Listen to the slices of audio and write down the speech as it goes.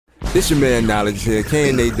This your man Knowledge here,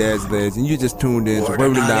 K&A Dad's Lads, and you just tuned in to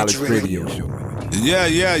Word of Knowledge Radio Show. Yeah.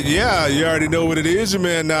 You already know what it is, your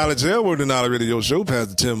man Knowledge here, Word of Knowledge Radio Show.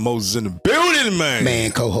 Pastor Tim Moses in the building, man.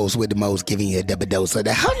 Man, co-host with the most, giving you a double dose of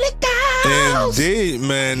the Holy Ghost. Indeed,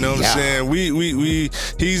 man. Know what I'm saying?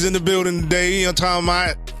 He's in the building today. I'm talking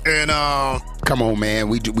about, and come on, man.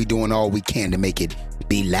 We doing all we can to make it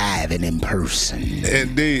be live and in person.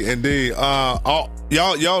 Indeed.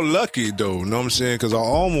 Y'all lucky though. Know what I'm saying? Because I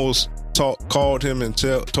almost called him and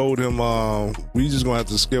told him we just gonna have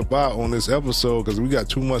to skip out on this episode because we got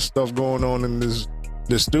too much stuff going on in this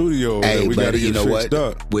studio. Hey, that we buddy, you know what?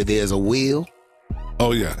 Up. Where there's a will.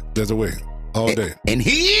 Oh yeah, there's a way. All day. And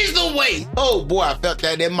he is the way. Oh boy, I felt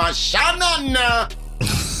that in my shanana.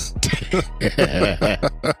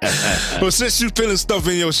 Well, since you feeling stuff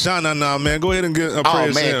in your shana now, man, go ahead and get a prayer.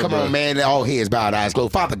 Oh man, come on, man. All heads bowed, eyes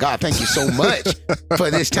closed. Father God, thank you so much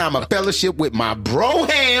for this time of fellowship with my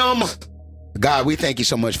bro-ham. God, we thank you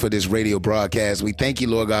so much for this radio broadcast. We thank you,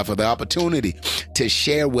 Lord God, for the opportunity to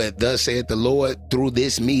share what thus saith the Lord through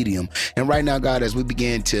this medium. And right now, God, as we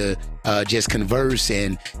begin to just converse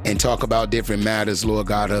and talk about different matters, Lord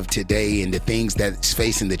God, of today and the things that's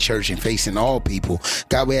facing the church and facing all people,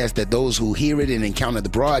 God, we ask that those who hear it and encounter the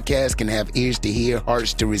broadcast can have ears to hear,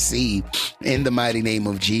 hearts to receive, in the mighty name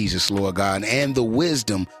of Jesus, Lord God, and the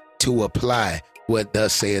wisdom to apply what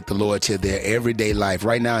thus saith the Lord to their everyday life.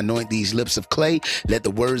 Right now, anoint these lips of clay. Let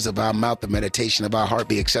the words of our mouth, the meditation of our heart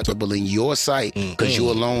be acceptable in your sight, because you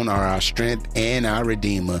alone are our strength and our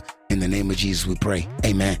Redeemer. In the name of Jesus, we pray.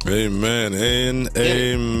 Amen. Amen and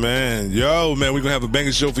amen. Yo, man, we're going to have a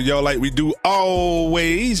banging show for y'all like we do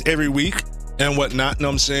always every week and whatnot. Know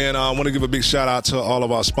what I'm saying? I want to give a big shout out to all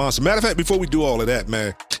of our sponsors. Matter of fact, before we do all of that,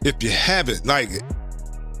 man, if you haven't,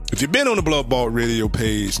 if you've been on the Blood Bought Radio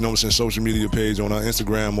page, know what I'm saying, social media page on our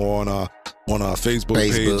Instagram or on our Facebook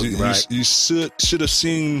page, right. you should have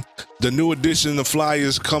seen the new edition of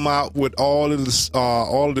flyers come out with all of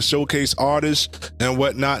the showcase artists and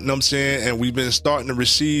whatnot. Know what I'm saying? And we've been starting to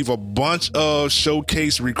receive a bunch of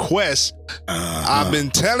showcase requests. I've been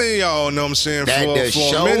telling y'all, know what I'm saying, that for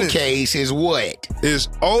the a minute. showcase is what? Is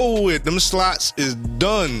over. Them slots is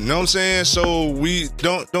done. Know what I'm saying? So we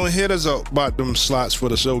don't hit us up about them slots for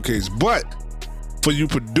the showcase. But for you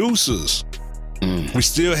producers, we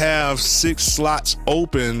still have 6 slots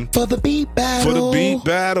open for the beat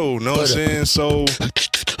battle. Know what I'm saying? So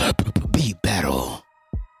beat battle.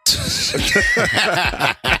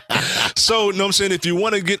 So, know what I'm saying, if you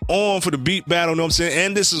want to get on for the beat battle, know what I'm saying,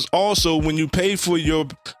 and this is also when you pay for your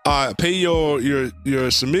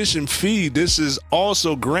submission fee, this is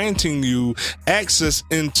also granting you access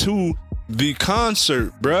into the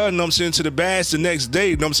concert, bruh. Know what I'm saying, to the bash the next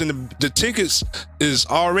day. Know what I'm saying, the tickets is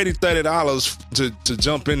already $30 to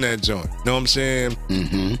jump in that joint. Know what I'm saying?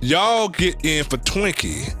 Y'all get in for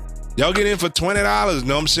 $20. Y'all get in for $20,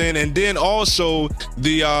 know what I'm saying? And then also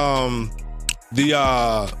the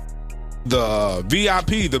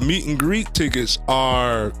VIP, the meet and greet tickets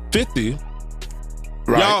are $50.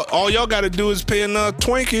 Right. All y'all gotta do is pay another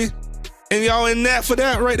 $20, and y'all in that for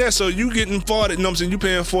that right there. So you getting 40, know what I'm saying? You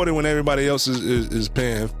paying 40 when everybody else is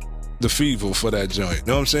paying the fever for that joint.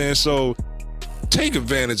 Know what I'm saying? So take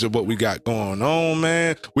advantage of what we got going on,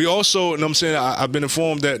 man. We also, know what I'm saying, I've been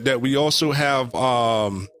informed that we also have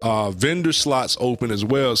vendor slots open as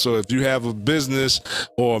well. So if you have a business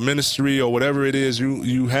or a ministry or whatever it is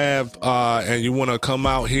you have, and you want to come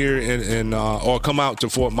out here and or come out to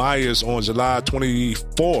Fort Myers on July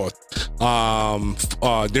 24th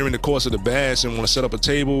during the course of the bash and want to set up a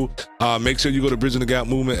table, make sure you go to Bridging the Gap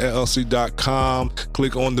Movement LLC.com,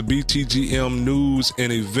 click on the BTGM News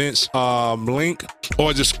and Events link,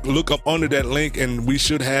 or just look up under that link, and we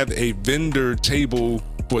should have a vendor table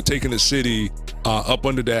for Taking the City up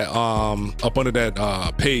under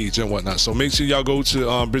that page and whatnot. So make sure y'all go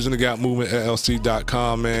to Bridging the Gap Movement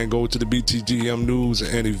LLC.com, man. Go to the BTGM News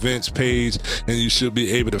and Events page, and you should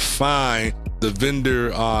be able to find the vendor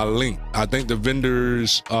link. I think the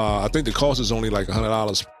vendors, I think the cost is only like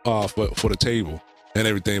 $100 for the table and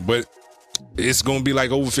everything, but it's gonna be like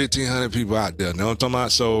over 1,500 people out there. Know what I'm talking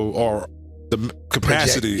about? So, or the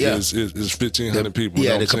capacity is 1,500 people.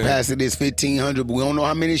 Yeah, the capacity is 1,500, but we don't know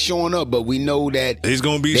how many is showing up, but we know that it's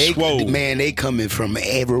going to be swole. Man, they coming from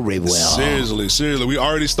everywhere. Seriously. We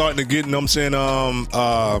already starting to get, you know what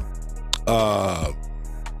I'm saying,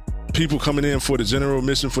 people coming in for the general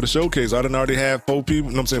admission for the showcase. I done already have 4 people,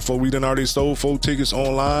 you know what I'm saying, we done already sold 4 tickets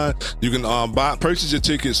online. You can purchase your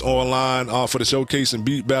tickets online for the showcase and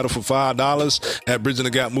beat battle for $5 at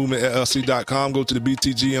bridgingthegapmovementllc.com. Go to the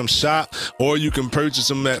BTGM shop, or you can purchase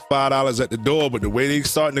them at $5 at the door. But the way they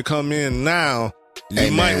starting to come in now,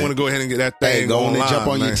 you might want to go ahead and get that thing go on online, and jump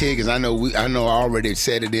on man. your tickets. I know I already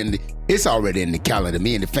said it it's already in the calendar.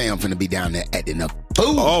 Me and the fam finna be down there acting up.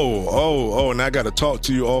 Food. Oh, and I got to talk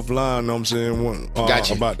to you offline, know what I'm saying,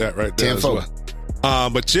 Gotcha. about that right there.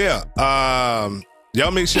 10-4. But yeah,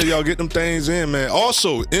 y'all make sure y'all get them things in, man.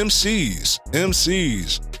 Also, MCs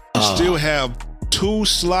still have 2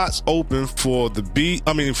 slots open for the video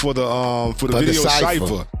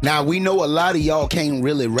cipher. Now we know a lot of y'all can't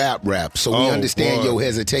really rap, so we understand your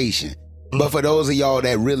hesitation. But for those of y'all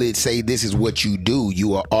that really say this is what you do,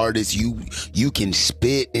 you are artists, you can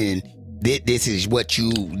spit, and this is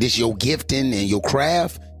your gifting and your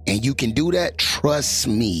craft, and you can do that. Trust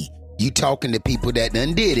me, you talking to people that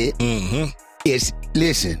done did it. Mm-hmm.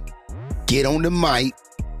 Listen, get on the mic,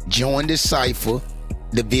 join the cipher.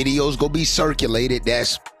 The videos gonna be circulated.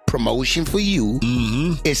 That's promotion for you.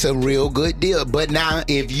 Mm-hmm. It's a real good deal. But now,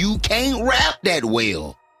 if you can't rap that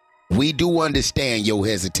well, we do understand your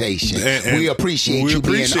hesitation. And we appreciate you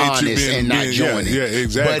being honest and not joining. Yeah,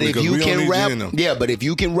 exactly. But if you can rap, but if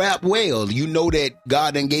you can rap well, you know that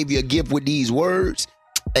God done gave you a gift with these words.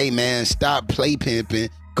 Hey man, stop play pimping.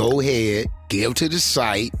 Go ahead, give to the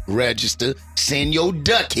site, register, send your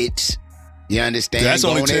ducats. You understand? That's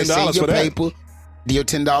only $10 for that. Paper, your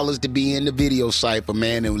 $10 to be in the video cipher,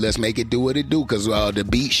 man, and let's make it do what it do, because the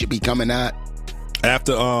beat should be coming out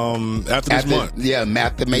after this month. Yeah,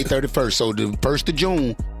 after May 31st. So the 1st of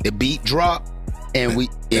June, the beat drop, and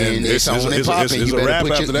it's on and popping. You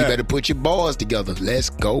better put your bars together. Let's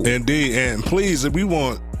go. Indeed, and please, we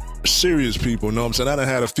want serious people. Know what I'm saying? I done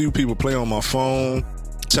had a few people play on my phone,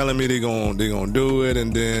 telling me they gonna do it,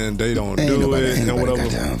 and then they don't do it, and whatever.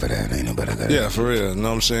 Got time for that. Ain't nobody got time. Yeah, for real. Know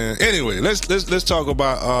what I'm saying? Anyway, let's talk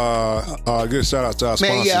about good shout out to our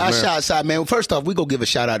sponsors, man. Our shots out, man. First off, we go give a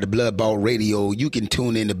shout out to Blood Bought Radio. You can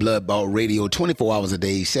tune in to Blood Bought Radio 24 hours a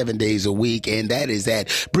day, 7 days a week, and that is at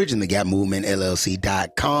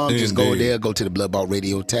bridgingthegapmovement.LLC.com. Just go there, go to the Blood Bought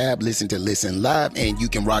Radio tab, listen live, and you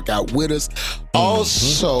can rock out with us.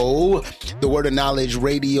 Also, the Word of Knowledge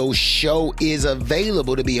Radio show is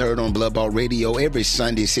available to be heard on Blood Bought Radio every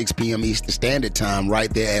Sunday, 6 p.m. Eastern Standard Time, right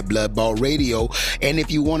there at Blood Bought Radio. And if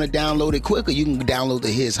you want to download it quicker, you can download the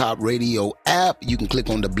His Hop Radio app. You can click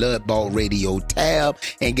on the Blood Bought Radio tab,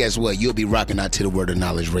 and guess what? You'll be rocking out to the Word of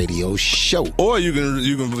Knowledge Radio show. Or you can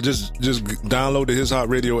just download the His Hop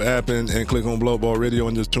Radio app and click on Blood Bought Radio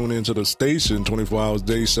and just tune into the station 24 hours a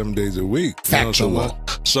day, 7 days a week. Factual.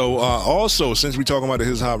 So also, since we're talking about the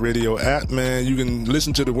His Hop Radio app, man, you can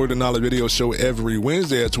listen to the Word of Knowledge Radio show every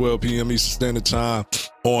Wednesday at 12 p.m. Eastern Standard Time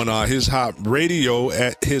on His Hop Radio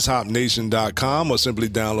at hishopnation.com, or simply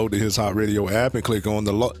download the His Hop Radio app and click on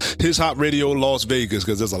the His Hop Radio Las Vegas,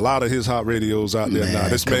 because there's a lot of His Hop radios out there now.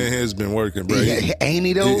 This man has been working, bro. Yeah, ain't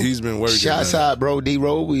he though? He's been working. Shots out, bro.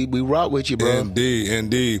 D-Roll, we rock with you, bro.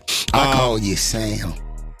 Indeed. I call you Sam.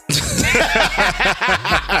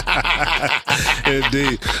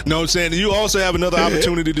 Indeed. Know what I'm saying? You also have another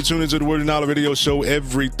opportunity to tune into the Word of Knowledge Radio show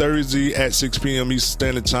every Thursday at 6 p.m. Eastern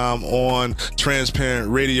Standard Time on Transparent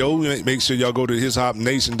Radio. Make sure y'all go to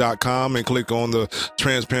hishopnation.com and click on the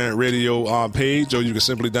Transparent Radio page, or you can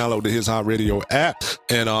simply download the His Hop Radio app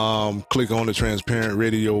and click on the Transparent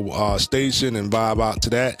Radio station and vibe out to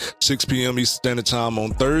that. 6 p.m. Eastern Standard Time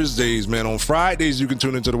on Thursdays, man. On Fridays, you can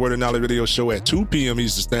tune into the Word of Knowledge Radio show at 2 p.m.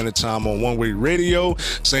 Eastern Standard Time on One Way Radio.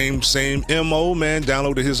 Same MO, man.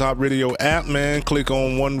 Download the His Hop Radio app, man. Click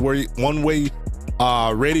on One Way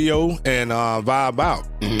Radio and vibe out.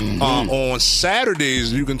 On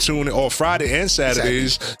Saturdays, you can tune in, or Friday and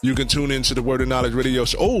Saturdays, you can tune into the Word of Knowledge Radio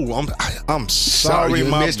show. Oh, I'm sorry,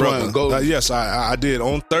 my brother. Yes, I did.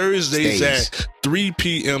 On Thursdays at 3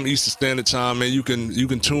 p.m. Eastern Standard Time, man, you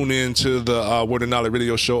can tune in to the Word of Knowledge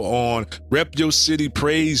Radio show on Rep Your City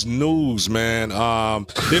Praise News, man.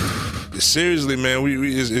 Seriously, man,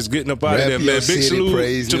 it's getting up out of there, man. Big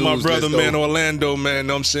salute to my brother, man, Orlando, man.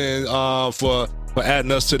 Know what I'm saying, for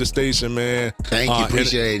adding us to the station, man. Thank you,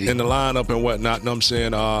 appreciate it. In the lineup and whatnot, know what I'm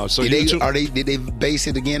saying. So did they base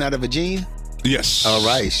it again out of Virginia? Yes. All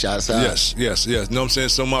right, shots out. Yes. Know what I'm saying.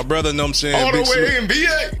 So my brother, know what I'm saying. All the way in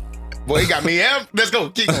VA. Boy, he got me amped. Let's go.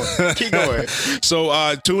 Keep going.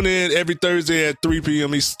 So tune in every Thursday at 3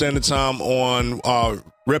 p.m. Eastern Standard Time on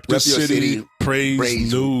Rep Your City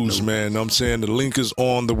Praise News, man. Know what I'm saying. The link is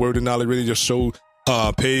on the Word of Knowledge Radio show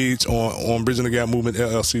page on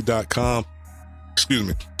bridgingthegapmovement.LLC.com. Excuse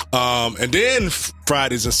me. And then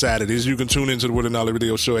Fridays and Saturdays, you can tune into the Word of Knowledge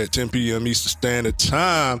Radio show at 10 p.m. Eastern Standard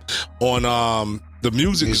Time on the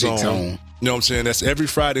Music Zone. You know what I'm saying? That's every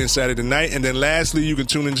Friday and Saturday night. And then lastly, you can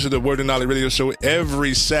tune into the Word of Knowledge Radio Show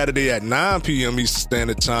every Saturday at 9 p.m. Eastern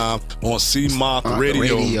Standard Time on CMOC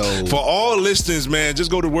Radio. For all listeners, man, just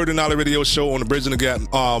go to Word of Knowledge Radio Show on the Bridging the Gap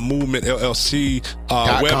Movement LLC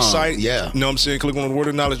website. Yeah. You know what I'm saying? Click on the Word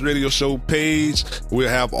of Knowledge Radio Show page. We'll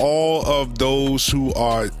have all of those who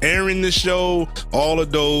are airing the show, all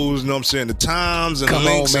of those, you know what I'm saying, the times and the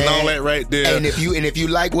links and all that right there. And if you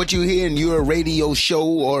like what you hear and you're a radio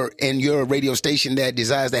show and you're a radio station that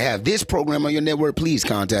desires to have this program on your network, please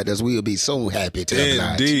contact us. We will be so happy to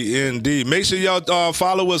oblige. Indeed. Make sure y'all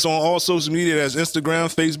follow us on all social media. That's Instagram,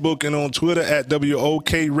 Facebook, and on Twitter at WOK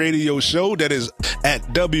Radio Show. That is at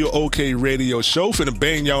WOK Radio Show. Finna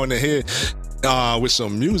bang y'all in the head with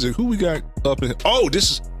some music. Who we got up in? Oh,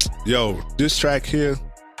 this track here.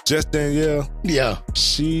 Just Danielle. Yeah.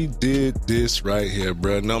 She did this right here,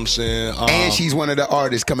 bro. Know what I'm saying? And she's one of the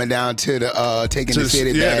artists coming down to the Taking the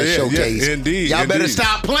City Bash showcase. Yeah, indeed. Y'all better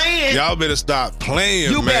stop playing. Y'all better stop playing,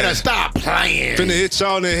 You man. better stop playing. Finna hit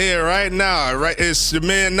y'all in the head right now. Right? It's your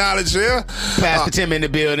man Knowledge here. Pastor Tim in the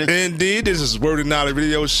building. Indeed. This is Word of Knowledge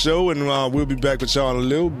Radio Show, and we'll be back with y'all in a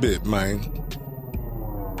little bit, man.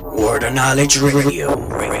 Word of Knowledge Radio.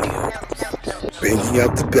 Bringing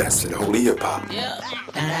out the best in holy hip hop. Yeah.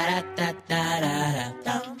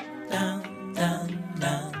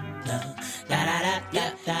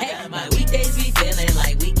 Hey, my weekdays be feeling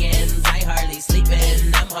like weekends. I hardly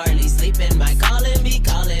sleeping. I'm hardly sleeping. My calling me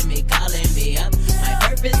up. My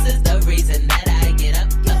purpose is the reason that I get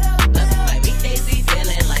up. My weekdays be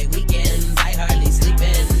feeling like weekends. I hardly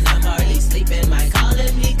sleeping. I'm hardly sleeping. My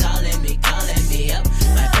calling me up.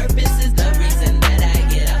 My purpose is the reason that I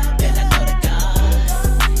get up. And I know that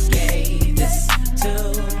God gave this to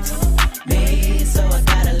me, so I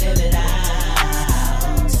gotta live it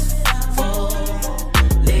out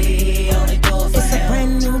fully. Only do it for It's him. a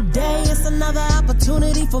brand new day. It's another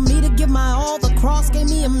opportunity for me to give my all. The cross gave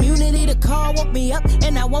me immunity. The car woke me up,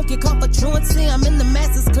 and I won't get caught for truancy. I'm in the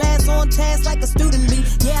master's class on task like a student be.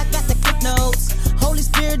 Yeah, I got the kick notes. Holy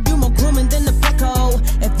Spirit do more grooming than the Petco.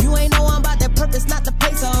 If you ain't know I'm about that purpose, not the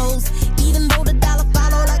pesos. Even though the dollar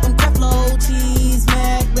follow like I'm Creflo. Cheese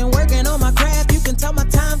Mac, been working on my craft. You can tell my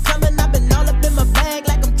time coming. I've been all up in my bag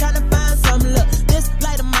like I'm trying to find something. Look, this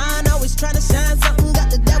light of mine always trying to shine something. Got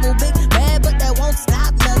the devil big bad, but that won't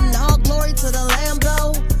stop nothing. All glory to the Lamb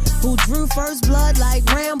though, who drew first blood like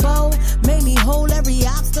Rambo. Made me whole, every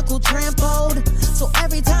obstacle trampled. So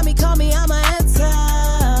every time he call me, I'ma answer.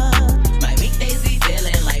 My weekdays be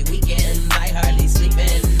feeling like weekends. I hardly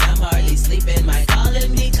sleeping. I'm hardly sleeping. My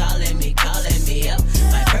calling me up.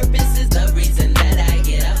 My purpose is the reason that I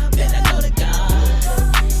get up. And I know that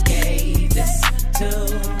God gave this to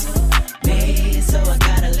me, so I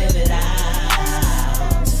gotta live it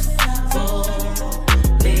out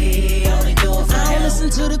fully. Only do it for I don't him. listen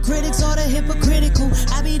to the critics or the hypocritical.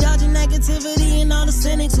 I be dodging negativity and all the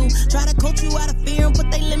cynics who try to coach you out of fear and put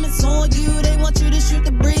their limits on you. They want you to shoot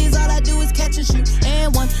the breeze. All I do is catch and shoot.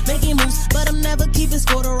 And one, making moves, but I'm never keeping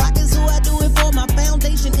score. The rock is who I do it for. My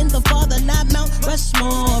foundation in the Father, not Mount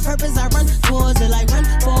Rushmore. Purpose I run towards it like run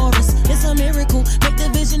forest. It's a miracle. Make the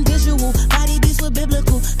vision visual. Body beats with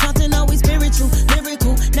biblical. Content always spiritual,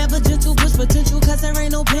 lyrical. Never gentle, push potential, cause there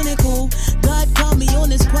ain't no pinnacle. God called me on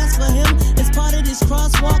this quest for him. It's part of this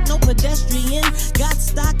crosswalk, no pedestrian. Got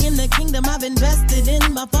stock in the kingdom I've invested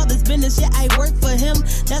in. My father's business, yeah, I work for him.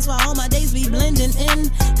 That's why all my days be blending in.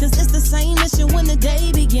 Cause it's the same mission when the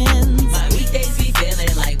day begins. My weekdays be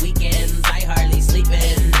feeling like weekends. I hardly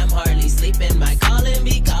sleeping. I'm hardly sleeping. My calling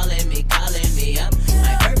me up.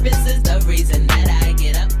 My purpose is the reason that I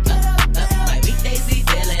get up. My weekdays be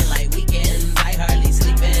feeling like weekends. I hardly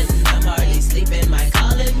sleeping. I'm hardly sleeping. My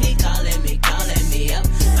calling me up.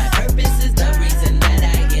 My purpose is the reason that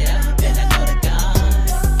I get up. And I know that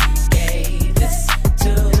God gave this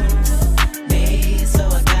to me, so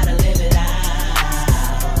I gotta live it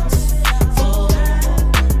out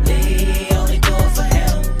fully. Only do it for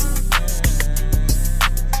him.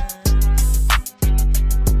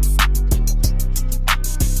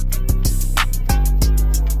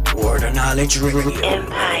 Word of Knowledge Radio.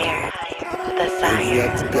 Empire, the Bringing fire.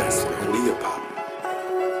 out the best in holy hip hop.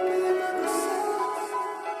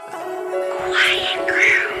 Quiet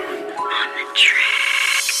crew on the track.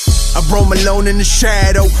 I roam alone in the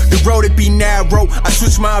shadow, the road it be narrow. I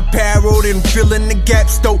switch my apparel, then fill in the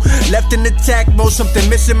gaps though. Left in attack mode, something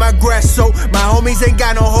missing my grasp. So my homies ain't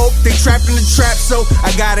got no hope, they trapped in the trap. So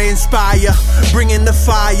I gotta inspire, bring in the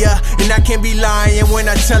fire. And I can't be lying when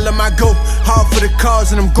I tell them I go hard for the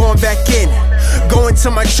cause and I'm going back in. Going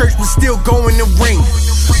to my church, but still going to ring.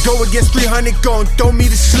 Go against 300, gon' throw me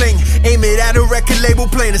the sling. Aim it at a record label,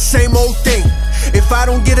 playing the same old thing. If I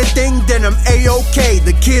don't get a thing, then I'm A-OK.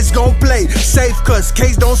 The kids gon' play safe, cause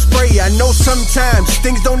K's don't spray. I know sometimes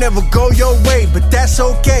things don't ever go your way, but that's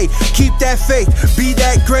okay. Keep that faith, be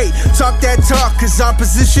that great. Talk that talk, cause our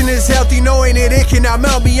position is healthy. Knowing it cannot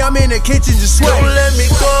melt me, I'm in the kitchen just sweating. Don't let me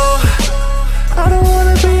go. I don't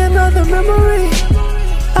wanna be another memory.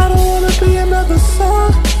 I don't wanna be another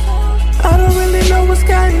song. I don't really know what's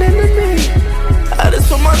gotten into me. I just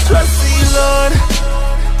put my trust in you, Lord.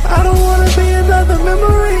 I don't wanna be another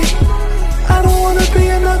memory. I don't wanna be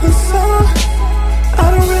another song.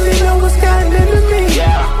 I don't really know what's gotten into me.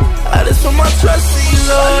 I just put my trust in you,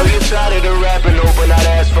 Lord. I know you're tired of rapping, but not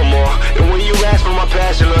ask for more. And when you ask for my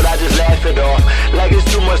passion, Lord, I just laugh it off. Like it's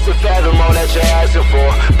too much to fathom all that you're asking for,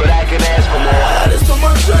 but I can ask for more. I just put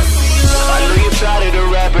my trust in you, Lord. I know you're tired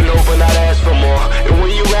of rapping, but not ask for more. And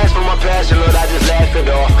when you ask for my passion, Lord, I just laugh it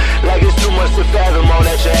off. Like it's too much to fathom all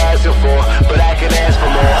that you're asking for, but I can ask for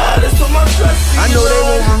more. I just put my trust in you, I know they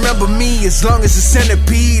won't remember me as long as a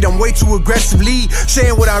centipede. I'm way too aggressively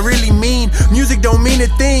saying what I really mean. Music don't mean a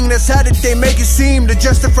thing, that's how did they make it seem to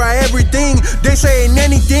justify everything. They say ain't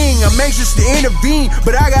anything, I'm anxious to intervene,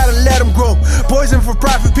 but I gotta let them grow. Poison for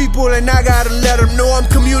profit people, and I gotta let them know I'm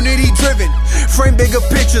community driven. Frame bigger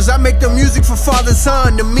pictures, I make the music for father and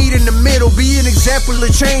son. To meet in the middle, be an example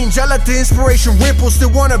of change. I let the inspiration ripple,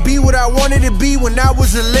 still wanna be what I wanted to be when I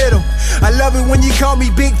was a little. I love it when you call me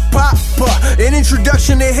Big Papa. An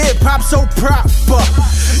introduction to hip hop so proper.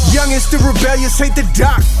 Young and still rebellious, hate the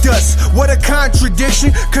doctors. What a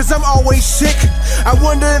contradiction, cause I'm always sick. I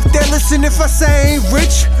wonder if they're listening if I say I ain't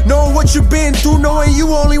rich. Knowing what you've been through, knowing you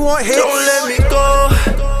only want hits. Don't let me go.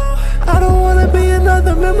 I don't wanna be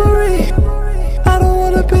another memory. I don't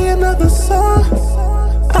wanna be another song.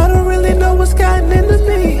 I don't really know what's gotten into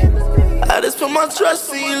me. I just put my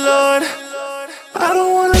trust in you, Lord. I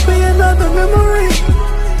don't wanna be another memory.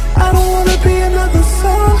 I don't wanna be another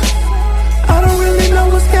song. I don't really know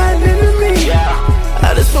what's gotten into me.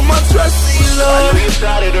 I just put my trust in you, I Lord. know you're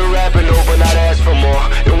tired of rapping, but not ask for more.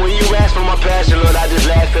 And when you ask for my passion, Lord, I just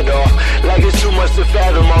laugh it off. Like it's too much to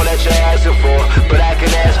fathom all that you're asking for, but I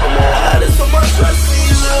can ask for more. I just put my trust in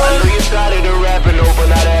you, Lord. I know you're tired of rapping, but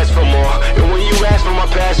not ask for more. And when you ask for my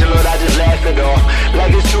passion, Lord, I just laugh it off.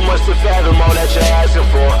 Like it's too much to fathom all that you're asking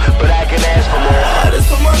for, but I can ask for more. I just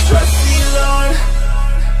put my trust in you, Lord.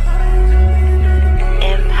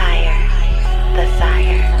 Empire, the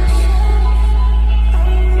sire.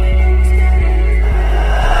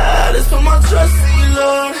 I just put my trust in you,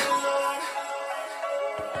 Lord.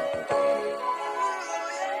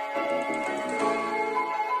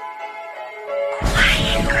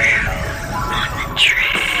 Lion Crew on the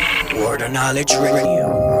track. Word of Knowledge Radio.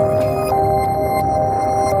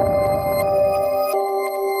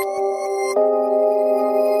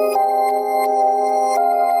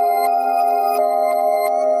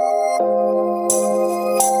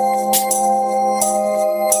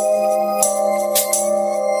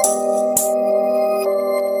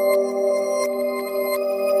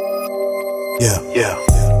 Yeah.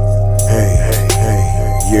 Hey,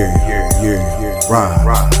 yeah. Ride.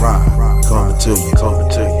 Coming to you.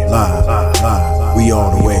 Live. We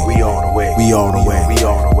on the way.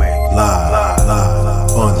 Live.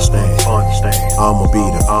 Understand. I'ma be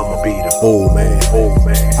the old man.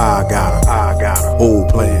 I got a whole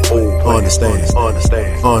plan. Understand.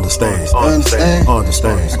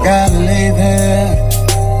 I gotta leave here.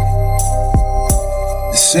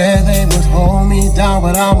 They said they would hold me down,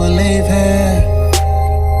 but I'ma leave here.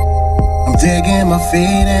 I'm digging my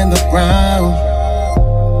feet in the ground.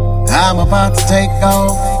 I'm about to take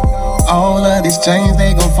off. All of these chains,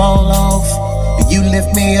 they gon' fall off. You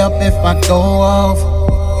lift me up if I go off.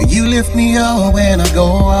 You lift me up when I go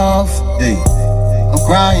off. Hey. I'm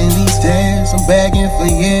crying these tears, I'm begging for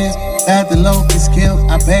years. Had the locust killed,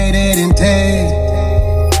 I paid it in tears.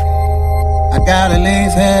 I gotta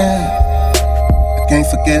leave here. I can't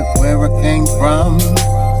forget where I came from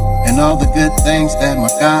and all the good things that my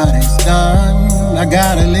God has done. I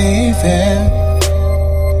gotta leave here,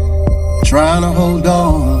 trying to hold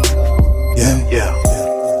on. Yeah.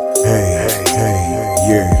 Hey, yeah.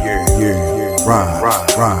 Ride.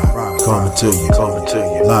 Coming to you.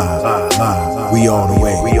 Live. We on the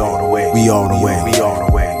way.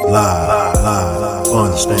 Live.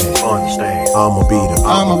 Understand. I'ma be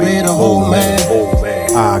the whole man.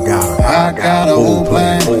 I got a whole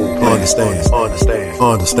plan. Understand.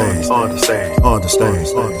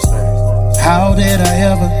 How did I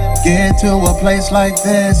ever get to a place like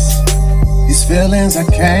this? These feelings I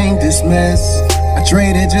can't dismiss. I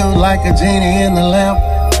treated you like a genie in the lamp.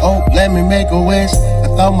 Oh, let me make a wish. I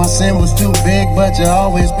thought my sin was too big, but you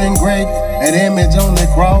always been great. That image on the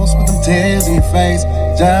cross with them tears in your face.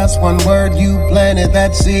 Just one word, you planted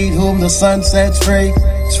that seed, whom the sun sets free.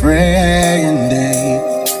 It's free indeed.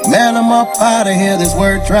 Man, I'm up out of here. This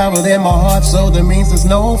word traveled in my heart, so that means there's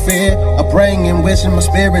no fear. I'm praying and wishing my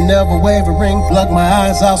spirit never wavering. Plug my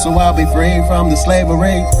eyes out so I'll be free from the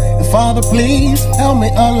slavery. And Father, please help me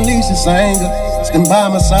unleash this anger. Stand by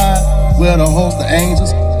my side with a host of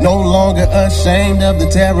angels. No longer ashamed of the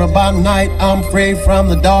terror by night. I'm free from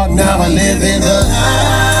the dark. Now I live in the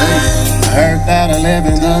light. I heard that I live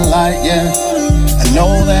in the light, yeah. I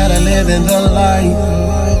know that I live in the light.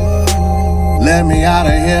 Let me out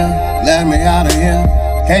of here, let me out of here.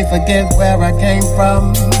 Can't forget where I came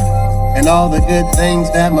from and all the good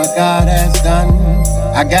things that my God has done.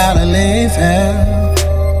 I gotta leave here,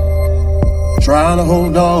 trying to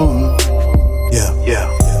hold on. Yeah.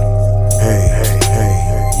 Hey,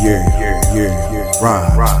 yeah.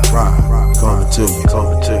 Ride. Coming to you.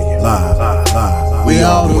 Live. We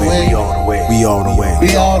all the way. We all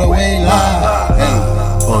the way live. Hey.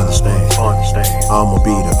 Understand. I'ma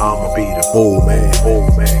be the old man.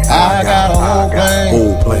 I got a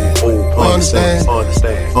whole plan. Understand.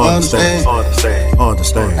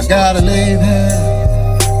 I gotta leave here.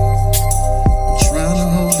 I'm trying to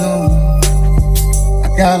hold on. I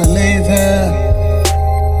gotta leave here.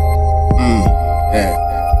 Yeah.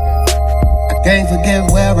 I can't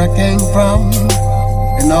forget where I came from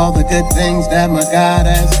and all the good things that my God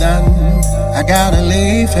has done. I gotta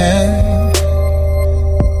leave here.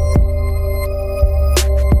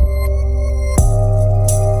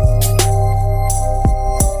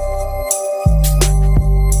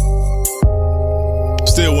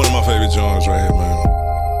 Still one of my favorite Jones right here, man.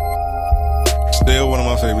 Still one of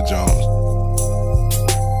my favorite Jones.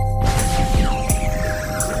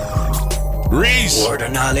 Reese. Word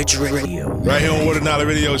of Knowledge Radio. Right here on Word of Knowledge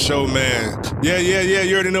Radio Show, man. Yeah.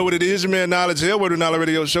 You already know what it is. Your man Knowledge here, Word of Knowledge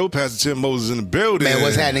Radio Show. Pastor Tim Moses in the building. Man,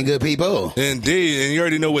 what's happening, good people? Indeed. And you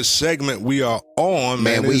already know what segment we are on,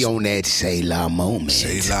 man. Man, we on that Selah moment.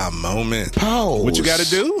 Selah moment. Pause. What you got to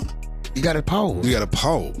do? You got to pause. You got to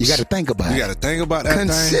pause. You got to think about it. You got to think about that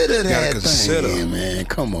consider thing. That consider thing. Yeah, man.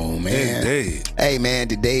 Come on, man. Indeed. Hey, man,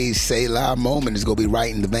 today's Selah moment is going to be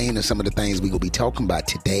right in the vein of some of the things we're going to be talking about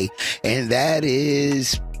today. And that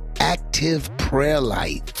is active prayer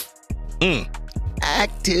life.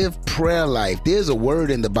 Active prayer life. There's a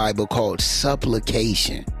word in the Bible called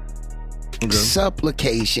supplication. Okay.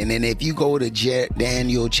 Supplication. And if you go to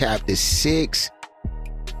Daniel chapter 6,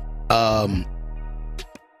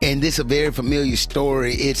 and this is a very familiar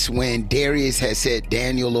story. It's when Darius has set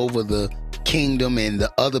Daniel over the kingdom and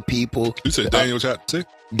the other people. You said Daniel chapter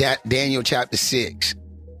 6? Daniel chapter 6.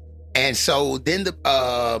 And so then the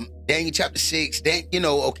Daniel chapter 6, then,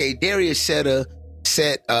 Darius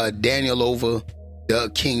set Daniel over the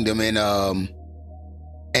kingdom.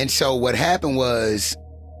 And so what happened was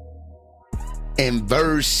in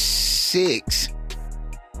verse 6,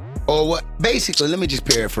 or what, basically, let me just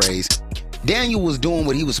paraphrase. Daniel was doing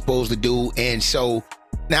what he was supposed to do. And so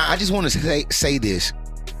now I just want to say this.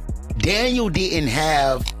 Daniel didn't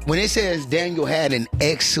have, when it says Daniel had an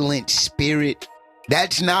excellent spirit,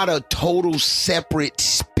 that's not a total separate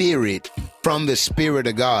spirit from the Spirit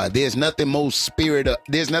of God. There's nothing more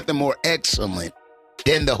excellent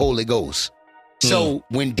than the Holy Ghost. So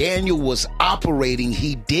when Daniel was operating,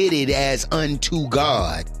 he did it as unto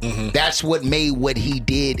God. That's what made what he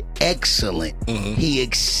did excellent. He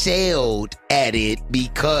excelled at it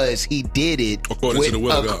because he did it according to the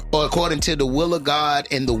will of God. According to the will of God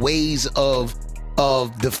and the ways of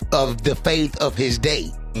the faith of his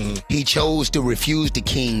day. He chose to refuse the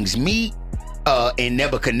king's meat. In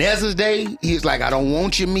Nebuchadnezzar's day, he was like, I don't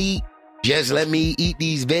want your meat. Just let me eat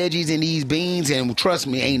these veggies and these beans, and trust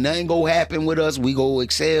me, ain't nothing gonna happen with us. We go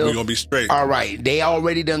excel. We gonna be straight. All right. They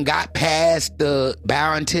already done got past the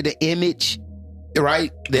bowing to the image,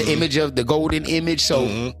 right? The image of the golden image.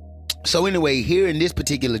 So, so anyway, here in this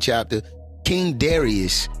particular chapter, King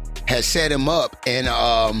Darius has set him up, and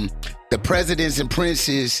the presidents and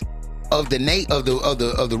princes of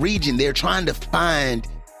the region, they're trying to find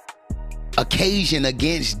occasion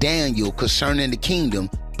against Daniel concerning the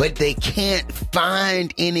kingdom. But they can't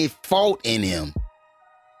find any fault in him.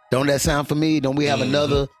 Don't that sound familiar? Don't we have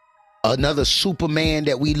another Superman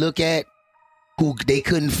that we look at who they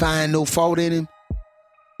couldn't find no fault in him?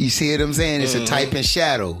 You see what I'm saying? It's a type and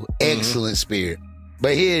shadow. Excellent spirit.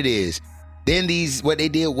 But here it is. Then what they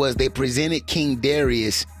did was they presented King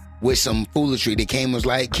Darius with some foolery. They came and was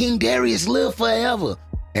like, King Darius live forever.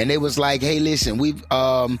 And they was like, hey, listen,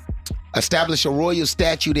 establish a royal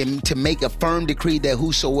statute and to make a firm decree that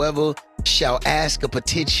whosoever shall ask a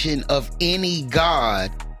petition of any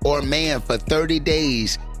god or man for 30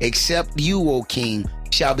 days, except you, O king,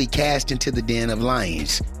 shall be cast into the den of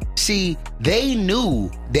lions. See, they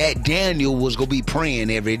knew that Daniel was going to be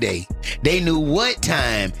praying every day. They knew what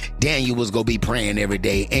time Daniel was going to be praying every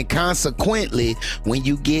day. And consequently, when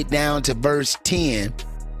you get down to verse 10,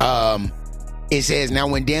 it says, now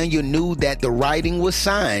when Daniel knew that the writing was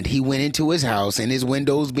signed, he went into his house, and his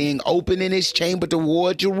windows being open in his chamber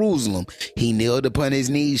toward Jerusalem, he kneeled upon his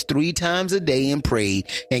knees 3 times a day and prayed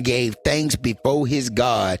and gave thanks before his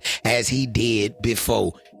God as he did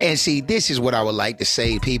before. And see, this is what I would like to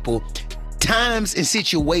say, people. Times and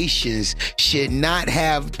situations should not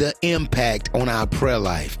have the impact on our prayer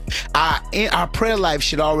life. Our prayer life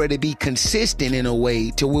should already be consistent in a way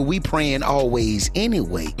to where we praying always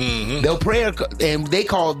anyway. The prayer, and they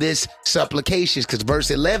call this supplications, because verse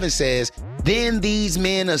 11 says, then these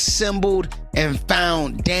men assembled and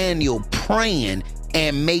found Daniel praying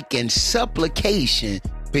and making supplication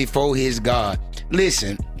before his God.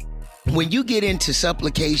 Listen, when you get into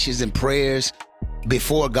supplications and prayers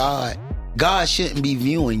before God, God shouldn't be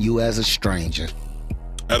viewing you as a stranger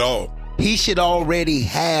at all. He should already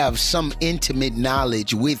have some intimate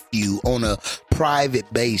knowledge with you on a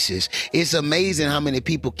private basis. It's amazing how many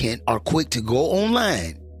people are quick to go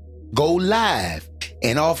online, go live,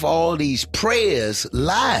 and offer all these prayers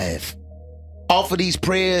live. Offer these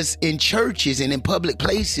prayers in churches and in public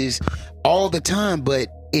places all the time, but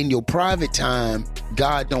in your private time,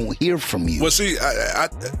 God don't hear from you. Well, see,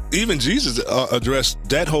 even Jesus addressed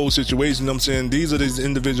that whole situation. You know what I'm saying? These are these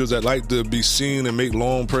individuals that like to be seen and make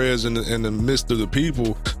long prayers in the midst of the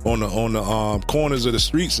people on the corners of the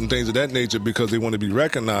streets and things of that nature because they want to be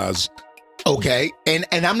recognized. Okay, and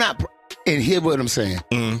I'm not, and hear what I'm saying.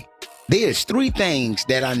 There's 3 things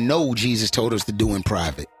that I know Jesus told us to do in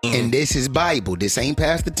private. And this is Bible. This ain't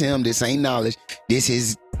Pastor Tim. This ain't knowledge. This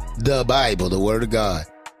is the Bible, the Word of God.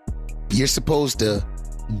 You're supposed to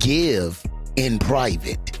give in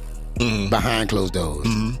private, behind closed doors.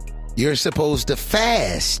 You're supposed to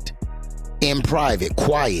fast in private,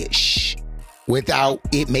 quiet, without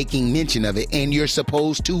it making mention of it. And you're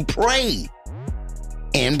supposed to pray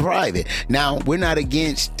in private. Now, we're not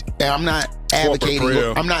against, I'm not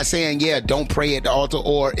advocating, I'm not saying, don't pray at the altar,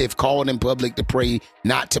 or if called in public to pray,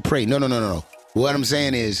 not to pray. No. What I'm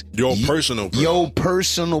saying is your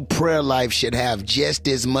personal prayer life should have just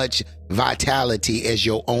as much vitality as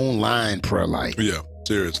your online prayer life. Yeah,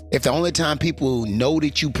 seriously. If the only time people know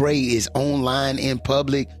that you pray is online in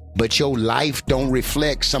public, but your life don't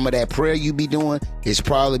reflect some of that prayer you be doing, it's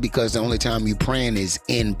probably because the only time you praying is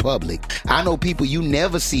in public. I know people you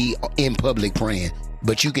never see in public praying,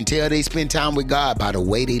 but you can tell they spend time with God by the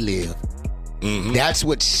way they live. That's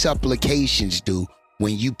what supplications do.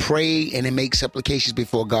 When you pray and then make supplications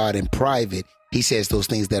before God in private, he says those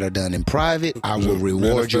things that are done in private, I will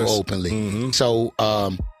reward you openly. So,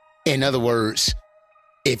 in other words,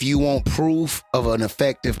 if you want proof of an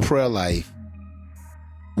effective prayer life,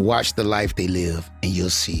 watch the life they live and you'll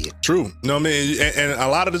see it. True. No, I mean, and a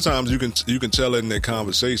lot of the times you can tell it in their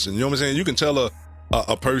conversation. You know what I'm saying? You can tell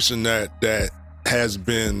a person that has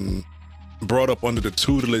been brought up under the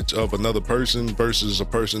tutelage of another person versus a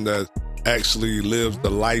person that actually lives the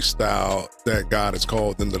lifestyle that God has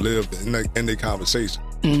called them to live in their conversation.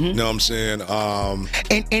 You know what I'm saying?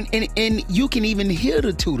 And you can even hear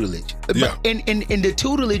the tutelage. Yeah. And the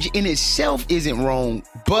tutelage in itself isn't wrong,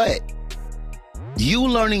 but you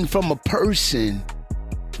learning from a person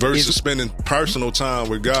versus spending personal time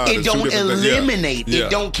with God. It don't eliminate.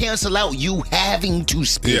 It don't cancel out you having to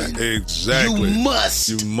spend. Yeah, exactly.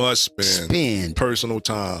 You must spend personal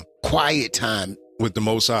time, quiet time with the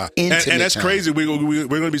Most High. And that's time. crazy. We're going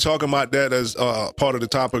to be talking about that as part of the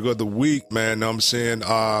topic of the week, man. Know what I'm saying?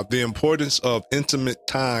 The importance of intimate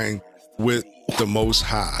time with the Most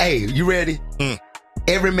High. Hey, you ready?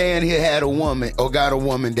 Every man here had a woman or got a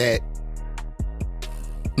woman that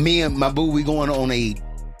me and my boo, we going on a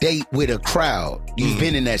date with a crowd. You've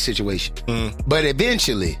been in that situation. But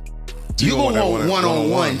eventually, you going to want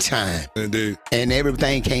one-on-one time. Indeed. And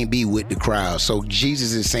everything can't be with the crowd. So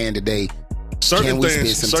Jesus is saying today, certain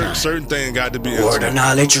things got to be Word of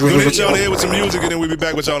knowledge. We're going to hit y'all here with some music, and then we'll be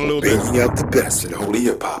back with y'all in a little bit. Bringing out the best in holy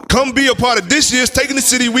hip hop. Come be a part of this year's Taking the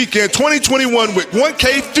City Weekend 2021 with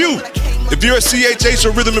 1K Few. If you're a CHH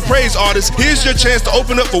or Rhythm and Praise artist, here's your chance to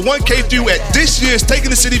open up for 1K Few at this year's Taking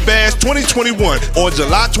the City Bash 2021 on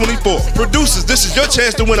July 24th. Producers, this is your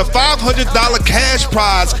chance to win a $500 cash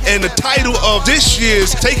prize and the title of this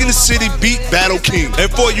year's Taking the City Beat Battle King. And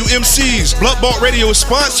for you MCs, Blunt Vault Radio is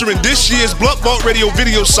sponsoring this year's Blunt Vault Radio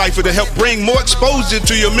video cypher to help bring more exposure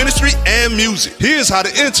to your ministry and music. Here's how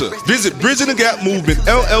to enter. Visit Bridging the Gap Movement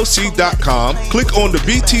LLC.com, click on the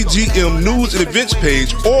BTGM News and Events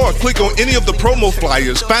page, or click on any of the promo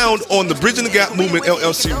flyers found on the Bridging the Gap Movement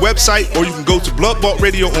LLC website, or you can go to Blunt Vault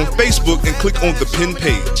Radio on Facebook and click on the pin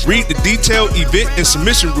page. Read the detailed event and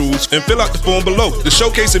submission rules and fill out the form below. The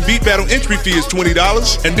showcase and beat battle entry fee is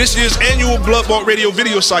 $20, and this year's annual Blunt Vault Radio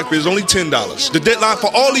video cypher is only $10. The deadline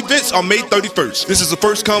for all events are May 31st. This is a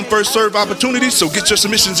first come, first serve opportunity, so get your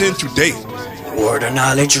submissions in today. Word of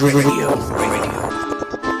Knowledge Radio.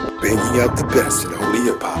 Bringing out the best in holy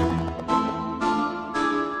hip hop.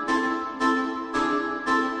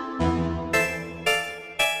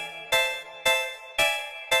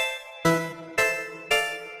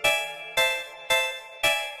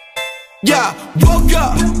 Yeah, woke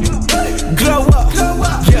up, glow up,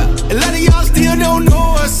 yeah. A lot of y'all still don't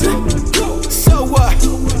know us. So what?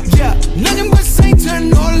 Yeah, nothing but saints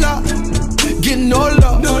and no love, get no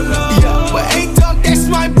love. Yeah, but ain't talk, that's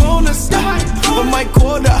my bonus. For my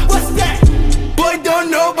quota, what's that? Boy,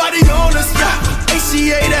 don't nobody own us. Yeah,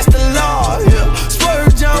 ACA, that's the law. Yeah,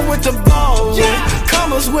 Spurge on with the ball. Yeah,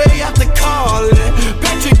 Commas way out the calling.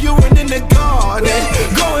 Patrick Ewing in the garden,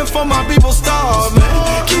 going for my people starving.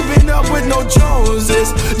 Keeping up with no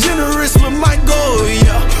Joneses, generous with my goal,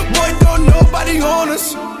 yeah. Boy, don't nobody own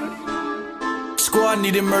us. Squad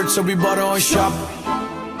needed merch, so we bought our own shop.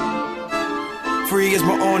 Free is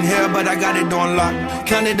my own hair, but I got it on lock.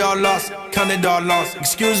 Counted all lost, counted all lost.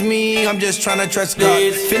 Excuse me, I'm just trying to trust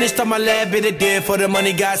God. Finished up my lab, bit it did for the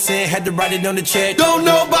money God sent. Had to write it on the check. Don't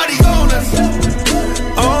nobody own us,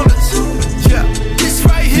 own us, yeah. This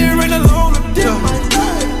right here ain't alone, yeah.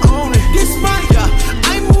 Own it, this right, yeah.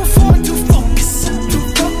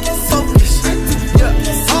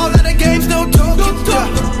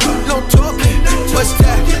 No talking, what's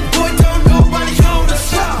that? Boy, don't nobody own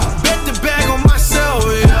us. Bet the bag on myself,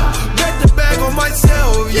 yeah. Bet the bag on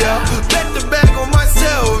myself, yeah. Bet the bag on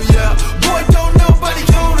myself, yeah. Boy, don't nobody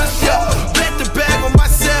own us, yeah. Bet the bag on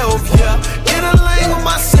myself, yeah. In a lane with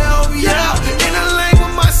myself, yeah. In a lane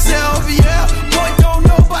with myself, yeah. Boy, don't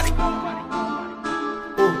nobody.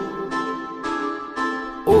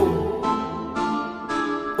 Ooh.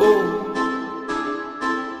 Ooh.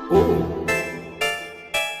 Ooh.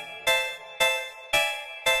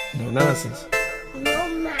 No nonsense.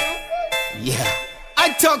 Yeah.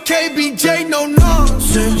 I talk KBJ, no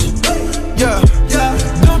nonsense. Yeah.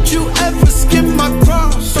 Don't you ever skip my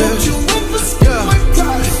process. Yeah.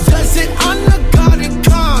 Does it honor God and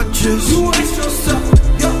conscience? You ask yourself.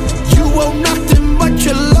 You owe nothing but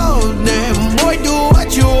your love, man. Boy, do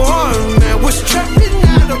what you want, man. Was trapping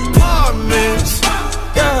at apartments.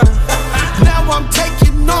 Yeah. Now I'm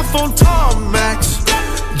taking off on tarmacs.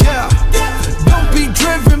 Yeah. Don't be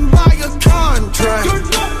driven by a contract.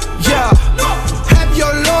 Yeah. Have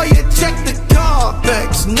your lawyer check the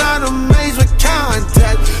Carfax. Not amazed with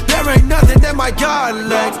contact. There ain't nothing that my God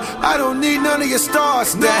lacks. I don't need none of your star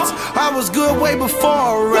stats. I was good way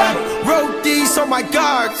before rap. Wrote these so my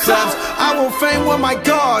God claps. I want fame where my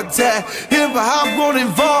God's at. Hip hop won't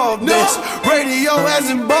involve this. Radio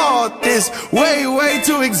hasn't bought this. Way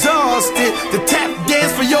too exhausted. The tap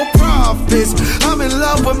dance for your profits. I'm in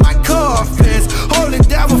love with my coffins. Hold it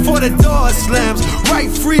down before the door slams. Right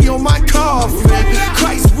free on my coffin.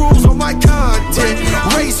 Christ rules on my content.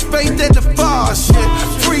 Race, faith, and the far shit.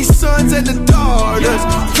 Free sons and the daughters.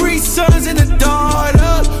 Free sons and the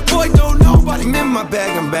daughters. Boy, don't nobody. I'm in my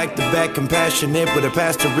bag, I'm back to back, compassionate. With a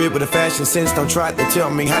pastorate, with a fashion sense. Don't try to tell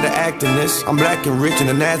me how to act in this. I'm black and rich in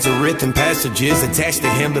the Nazareth and passages. Attached to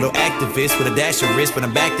him, little activist with a dash of risk. But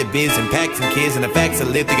I'm back to biz, impacting kids. And the facts are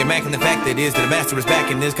lit. Thinking back on the fact that is that the master is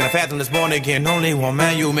back in this. Can I fathom this born again? Only one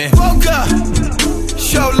man, you man. Woke up,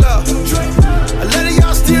 show love. A lot of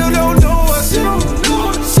y'all still don't know us.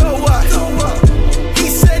 So what? He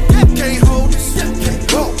said that can't hold us.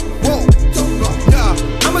 Whoa. Yeah,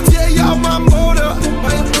 I'ma tell y'all my motor.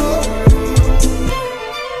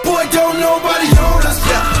 Boy, don't nobody own us.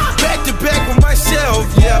 Yeah, back to back with myself.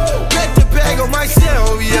 Yeah, back to back on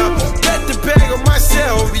myself. Yeah, back to back on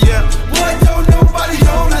myself. Yeah, boy, don't nobody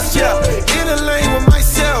own us. Yeah, in a lane with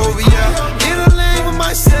myself. Yeah, in a lane with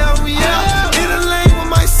myself. Yeah, in a lane with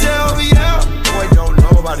myself. Yeah, boy, don't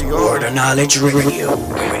nobody own us. Word of Knowledge Radio.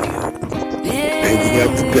 Bringing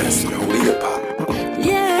out the best in holy hip hop.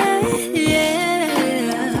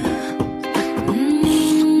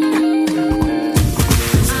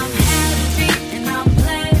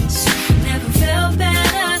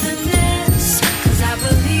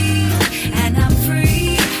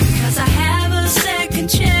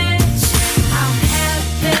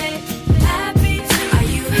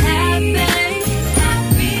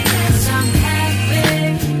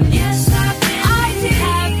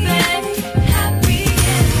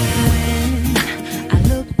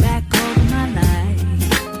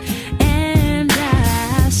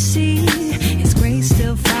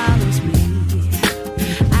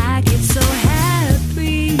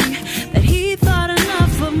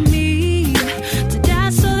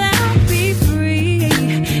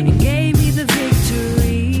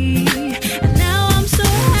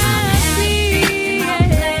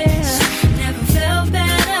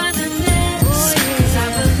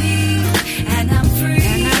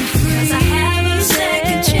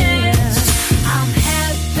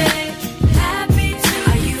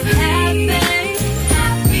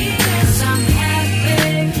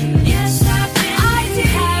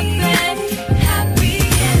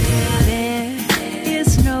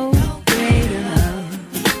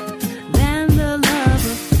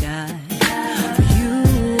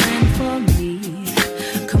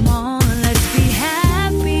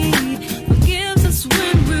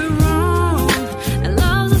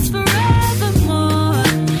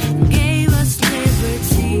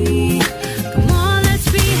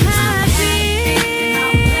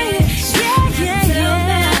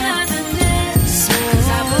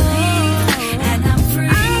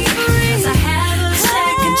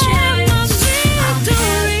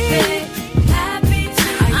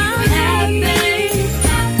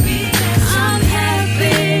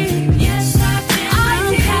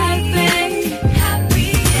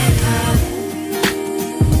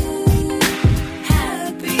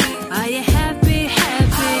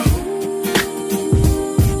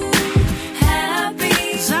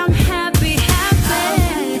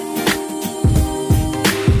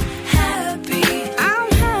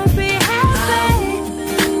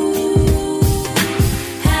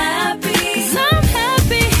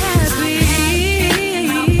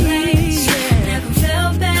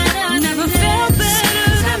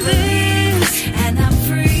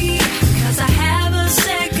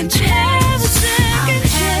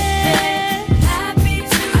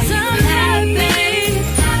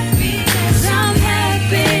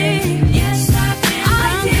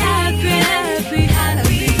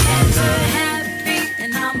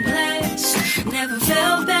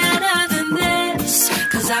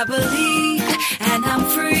 I believe and I'm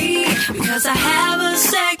free because I have a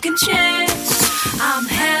second chance. I'm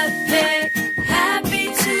happy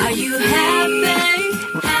too. Are you happy?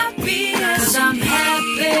 Cause I'm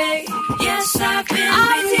happy. Yes, I've been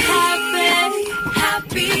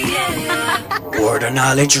happy, yeah. Word of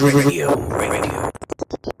Knowledge Radio.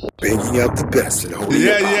 Bringing out the best in holy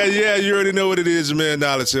Yeah. You already know what it is, man.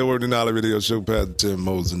 Knowledge here, Word of Knowledge Radio Show. Pastor Tim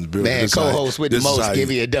Moses in the building. Man, co-host with the most,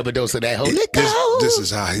 give you a double dose of that Holy Ghost. This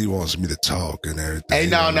is how he wants me to talk and everything. Hey,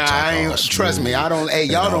 no, I ain't. Trust me, I don't. Hey,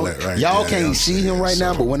 y'all can't see him right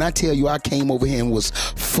now, but when I tell you I came over here and was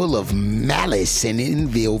full of malice and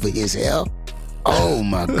envy over his hair, oh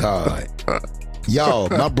my God. Y'all,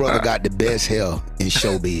 my brother got the best hair in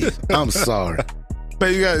showbiz. I'm sorry.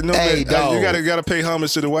 Man, you gotta know that. You gotta pay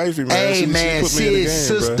homage to the wifey, man. Hey, man, see his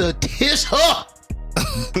sister, Tish her.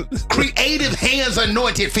 Creative hands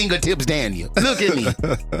anointed fingertips, Daniel. Look at me.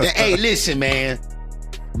 Hey, listen, man.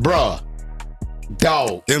 Bruh.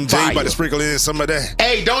 Dog. MJ fire. about to sprinkle in some of that.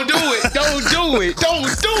 Hey, don't do it. Don't do it.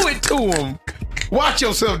 Don't do it to him. Watch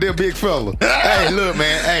yourself there, big fella. Hey, look,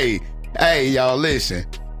 man. Hey, y'all, listen.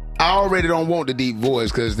 I already don't want the deep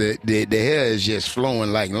voice because the hair is just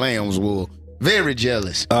flowing like lamb's wool. Very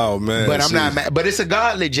jealous. Oh, man. But I'm not mad. But it's a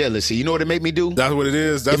godly jealousy. You know what it make me do? That's what it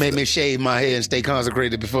is. It made me shave my head and stay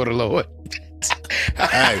consecrated before the Lord.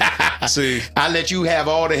 Hey, see, I let you have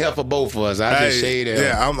all the hair for both of us. I just shade it.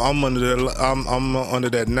 Yeah, I'm under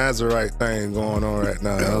that Nazarite thing going on right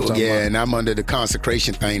now. And I'm under the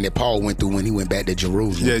consecration thing that Paul went through when he went back to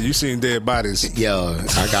Jerusalem. Yeah, you seen dead bodies. Yeah,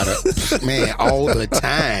 I gotta man all the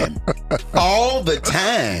time. Oh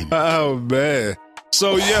man.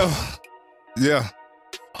 So yeah.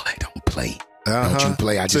 Oh, I don't play. Don't you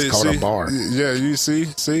play? I just caught a bar. Yeah, you see.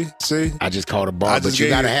 I just caught a bar, but you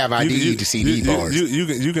gotta have ID to see these bars.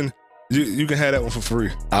 You can have that one for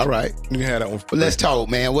free. All right, you can have that one for free. Let's talk,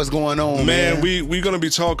 man. What's going on, man? We're gonna be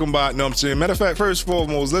talking about. You know what I'm saying? Matter of fact, first and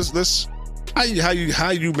foremost, let's how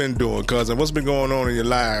you been doing, cousin? What's been going on in your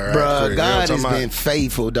life, bro? God has been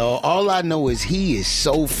faithful, dog. All I know is He is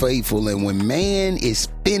so faithful, and when man is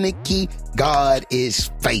finicky, God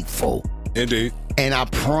is faithful. Indeed. And I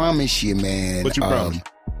promise you, man. What you promise?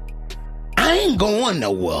 I ain't going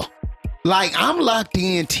nowhere. Like, I'm locked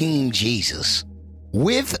in Team Jesus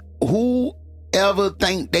with whoever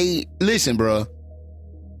think they listen, bro.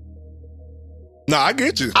 No, I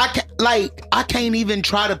get you. I can't even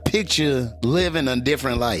try to picture living a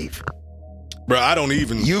different life. Bro, I don't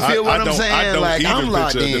even. You feel what I'm saying? I don't like, even I'm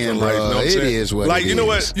locked in, bro. Life, you know what it is what like, it you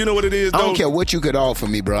know is. what? You know what it is, though? I don't care what you could offer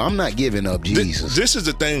me, bro. I'm not giving up Jesus. This is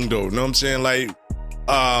the thing, though. You know what I'm saying? Like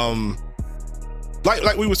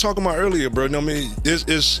we was talking about earlier, bro. You know what I mean?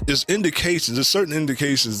 There's indications. There's certain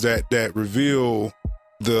indications that reveal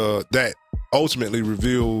that ultimately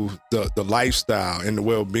reveal the lifestyle and the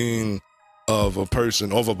well-being of a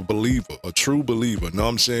person, of a believer, a true believer. You know what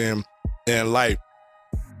I'm saying? And like,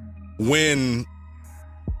 when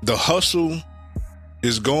the hustle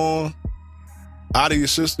is gone out of your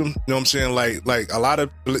system, you know what I'm saying? Like a lot of,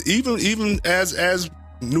 even as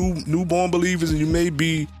newborn believers, and you may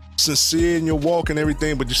be sincere in your walk and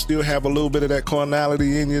everything, but you still have a little bit of that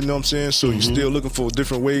carnality in you know what I'm saying? So you're still looking for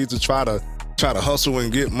different ways to try to hustle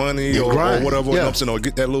and get money or whatever, you know what I'm saying, or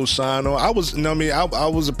get that little shine on. I was, you know what I mean? I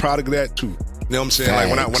was a product of that too. You know what I'm saying?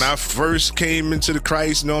 Facts. Like when I first came into the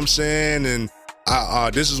Christ, you know what I'm saying? And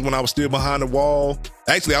this is when I was still behind the wall.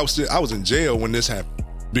 Actually, I was in jail when this happened,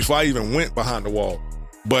 before I even went behind the wall.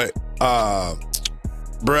 But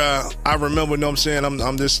bruh, I remember, you know what I'm saying,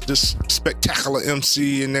 I'm this spectacular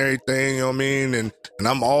MC and everything, you know what I mean? And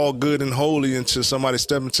I'm all good and holy until somebody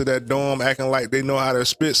step into that dorm acting like they know how to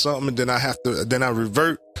spit something, and then I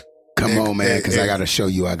revert. Come on, man, because I got to show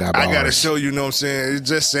you I got bars. I got to show you, know what I'm saying? It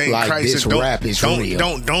just ain't like Christ. This rap is real.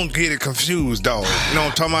 Don't get it confused, dog. You know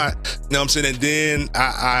what I'm talking about? You know what I'm saying? And then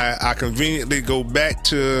I conveniently go back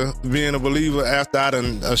to being a believer after I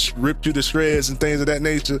done ripped you to shreds and things of that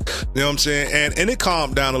nature. You know what I'm saying? And it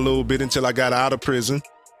calmed down a little bit until I got out of prison.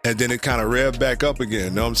 And then it kind of revved back up again, you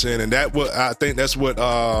know what I'm saying? And I think that's what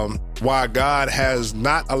why God has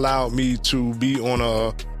not allowed me to be on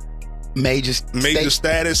a major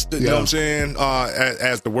status, you know what I'm saying?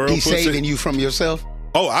 As the world He's puts it. saving you from yourself?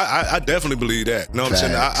 Oh, I definitely believe that. You know what I'm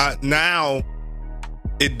saying? I now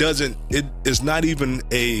it's not even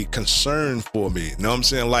a concern for me. You know what I'm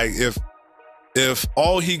saying? Like if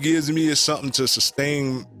all he gives me is something to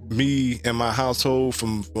sustain me and my household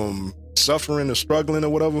from suffering or struggling or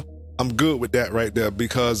whatever, I'm good with that right there,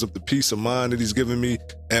 because of the peace of mind that he's given me,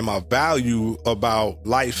 and my value about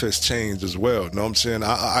life has changed as well. You know what I'm saying?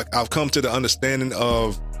 I've come to the understanding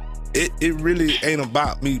of it really ain't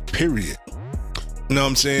about me, period. You know what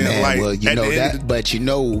I'm saying? Man, like, well, you at know the end that, of the- but you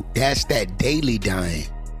know that's that daily dying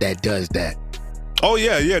that does that. Oh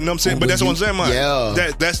yeah, you know what I'm saying? But that's what I'm saying, man.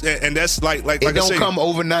 Yeah. That's like It I don't say, come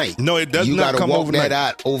overnight. No, it does you not gotta come walk overnight.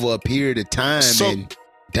 that out over a period of time and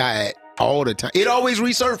die all the time. It always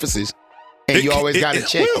resurfaces, and you always got to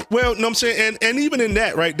check it. Well, no, I'm saying, and even in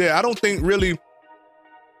that right there, I don't think really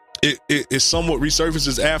it somewhat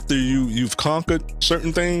resurfaces after you've conquered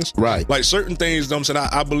certain things. Right. Like certain things, you know what I'm saying,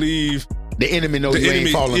 I believe the enemy knows you ain't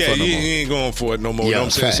falling for no more. he ain't going for it no more. You know what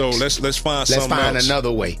I'm saying? So let's find something find else.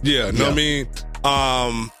 another way. Yeah, know what I mean?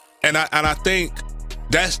 And I think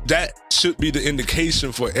that should be the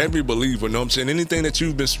indication for every believer. Know what I'm saying? Anything that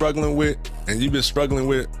you've been struggling with, and you've been struggling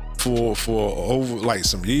with for over like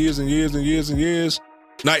some years and years and years and years.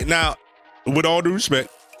 Like now, with all due respect,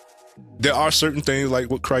 there are certain things like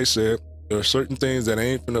what Christ said. There are certain things that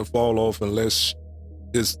ain't gonna fall off unless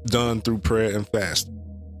it's done through prayer and fasting.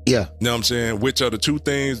 Yeah. You know what I'm saying? Which are the two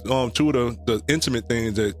things, two of the intimate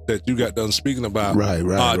things that you got done speaking about. Right.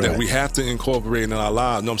 That we have to incorporate in our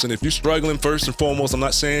lives. You know what I'm saying? If you're struggling, first and foremost, I'm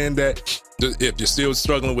not saying that if you're still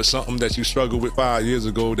struggling with something that you struggled with 5 years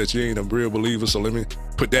ago, that you ain't a real believer. So let me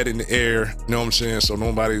put that in the air. You know what I'm saying? So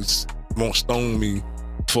nobody won't stone me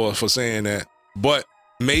for saying that. But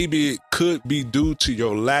maybe it could be due to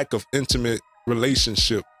your lack of intimate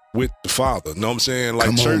relationship with the Father. You know what I'm saying?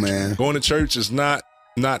 Like going to church is not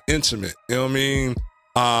intimate. You know what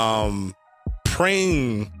I mean?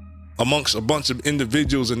 Praying amongst a bunch of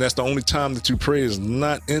individuals and that's the only time that you pray is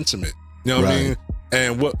not intimate. You know what I mean?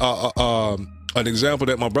 And what an example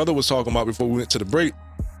that my brother was talking about before we went to the break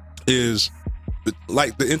is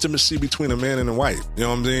like the intimacy between a man and a wife. You know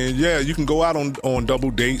what I'm saying? Yeah, you can go out on double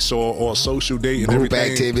dates or a social date and group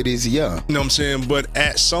everything. activities, yeah. You know what I'm saying? But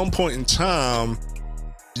at some point in time,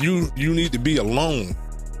 you need to be alone.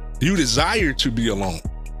 You desire to be alone.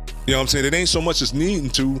 You know what I'm saying? It ain't so much as needing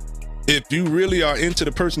to. If you really are into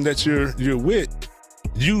the person that you're with,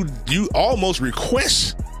 you almost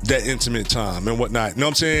request that intimate time and whatnot. You know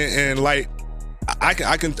what I'm saying? And like I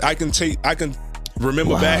can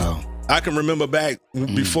remember back. I can remember back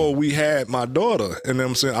before we had my daughter, and you know what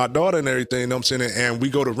I'm saying, our daughter and everything, you know what I'm saying, and we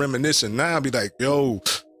go to reminiscing now, I'll be like, yo,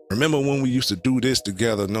 remember when we used to do this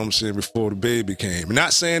together, you know what I'm saying, before the baby came.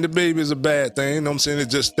 Not saying the baby is a bad thing, you know what I'm saying,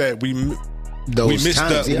 it's just that we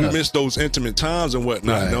miss those intimate times and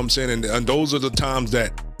whatnot, you know what I'm saying, and those are the times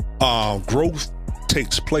that growth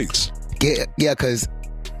takes place. Yeah, because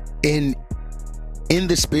in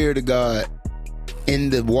the spirit of God, in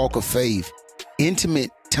the walk of faith, intimate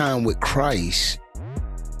time with Christ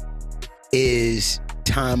is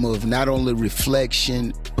time of not only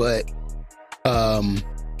reflection but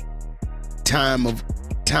time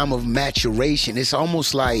of maturation. It's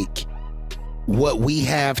almost like what we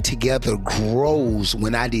have together grows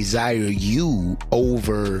when I desire you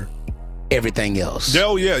over everything else.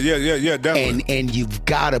 Oh yeah, definitely. And you've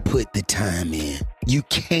got to put the time in. You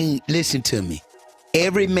can't, listen to me.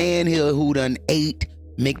 Every man here who done ate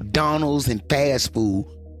McDonald's and fast food,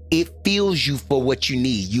 it fills you for what you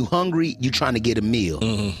need. You hungry, you trying to get a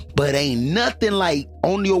meal. But ain't nothing like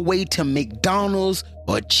on your way to McDonald's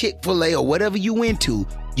or Chick-fil-A or whatever you went to,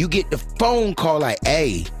 you get the phone call like,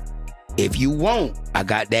 hey, if you want, I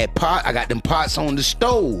got that pot, I got them pots on the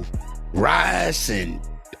stove, rice and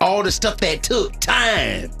all the stuff that took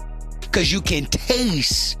time. Cause you can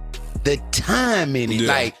taste the time in it.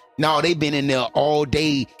 Like, no, they been in there all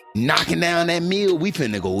day knocking down that meal. We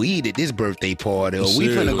finna go eat at this birthday party, or we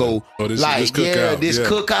finna go this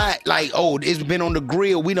cookout. Like, oh, it's been on the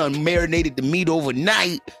grill. We done marinated the meat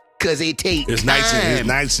overnight because it takes time. It's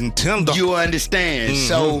nice and tender. You understand?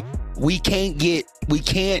 So we can't get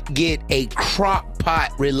a crock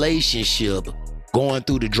pot relationship going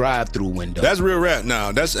through the drive-through window. That's real rap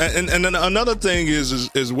now. That's and then another thing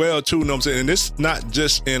is well too, you know what I'm saying? And this not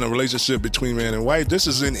just in a relationship between man and wife. This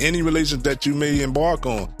is in any relationship that you may embark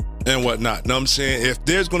on and whatnot. You know what I'm saying? If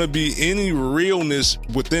there's gonna be any realness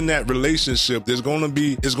within that relationship, it's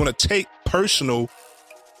gonna take personal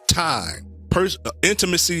time,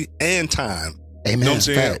 intimacy and time. Amen. You know what I'm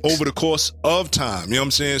saying? Facts. Over the course of time. You know what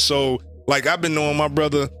I'm saying? So like I've been knowing my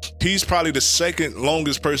brother, he's probably the second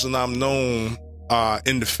longest person I've known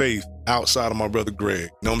in the faith outside of my brother Greg. You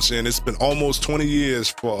know what I'm saying? It's been almost 20 years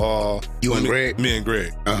for you and Greg? Me and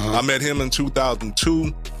Greg. I met him in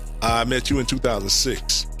 2002. I met you in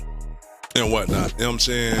 2006 and whatnot. You know what I'm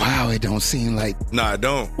saying? Wow, it don't seem like... Nah, it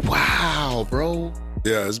don't. Wow, bro.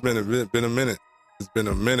 Yeah, it's been a minute. It's been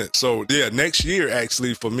a minute. So yeah, next year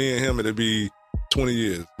actually for me and him it'll be 20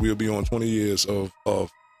 years. We'll be on 20 years of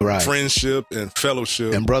Right. Friendship and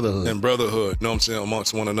fellowship. And brotherhood. You know what I'm saying?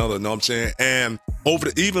 Amongst one another, you know what I'm saying? And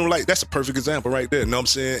even like, that's a perfect example right there, you know what I'm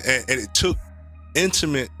saying? And it took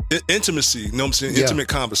intimacy, you know what I'm saying? Yeah. Intimate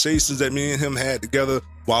conversations that me and him had together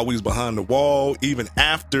while we was behind the wall, even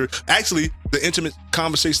after. Actually, the intimate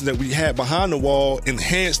conversations that we had behind the wall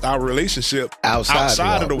enhanced our relationship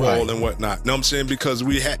outside of the wall, and whatnot. You know what I'm saying? Because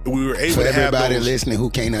we were able For to have everybody those. listening who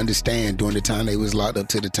can't understand, during the time they was locked up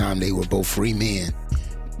to the time they were both free men,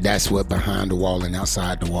 that's what behind the wall and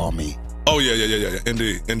outside the wall mean. Oh, yeah.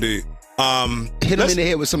 Indeed. Hit them in the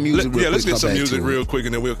head with some music real quick. Let's get some come back music to it. real quick,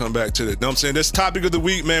 and then we'll come back to it. You know what I'm saying? This topic of the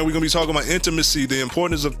week, man, we're going to be talking about intimacy, the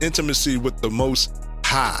importance of intimacy with the Most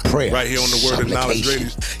High. Prayer, right here on the Word of Knowledge Radio.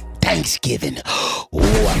 Thanksgiving. Oh,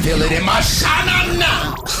 I feel it in my shana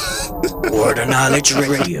now. Word of Knowledge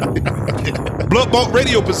Radio. Blood Bought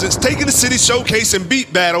Radio presents Taking the City Showcase and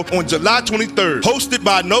Beat Battle on July 23rd. Hosted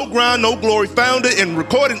by No Ground, No Glory founder and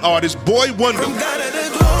recording artist Boy Wonder.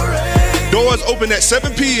 Doors open at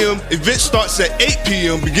 7 p.m. Event starts at 8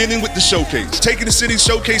 p.m. beginning with the showcase. Taking the City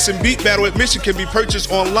Showcase and Beat Battle admission can be purchased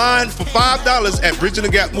online for $5 at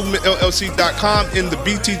BridgingTheGapMovementLLC.com in the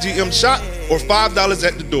BTGM shop, or $5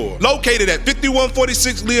 at the door. Located at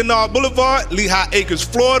 5146 Leonard Boulevard, Lehigh Acres,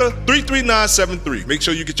 Florida, 33973. Make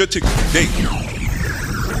sure you get your tickets today.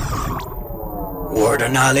 Word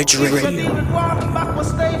of Knowledge Radio.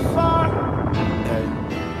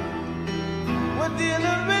 We're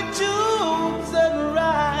dealing with Jews and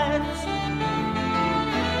rights.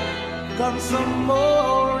 Come some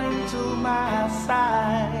more into my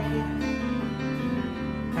side.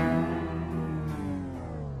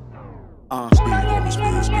 Speak, Holy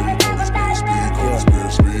Spirit, speak, Holy Spirit, speak, Holy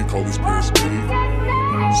Spirit, speak, Holy Spirit, speak.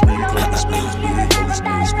 Speak, Holy Spirit, speak, Holy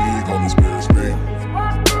Spirit, speak, Holy Spirit, speak.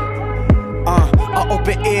 An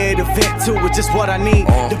open ear to vent to is just what I need.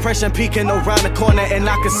 Depression peeking around the corner and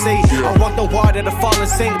I can see. I want the water to fall and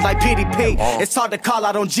sink like PDP. It's hard to call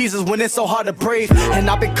out on Jesus when it's so hard to breathe. And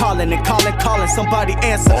I've been calling and calling, somebody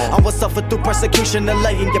answer. I will suffer through persecution and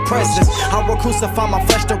lay in your presence. I will crucify my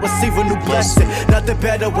flesh to receive a new blessing. Nothing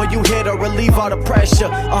better when you here to relieve all the pressure.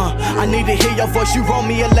 I need to hear your voice, you wrote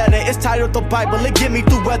me a letter. It's titled the Bible, it get me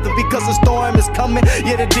through weather because the storm is coming.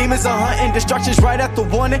 Yeah, the demons are hunting, destruction's right after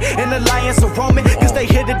warning. And the lions are roaming, cause they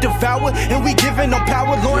here to devour. And we giving them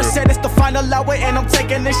power. Lord said it's the final hour, and I'm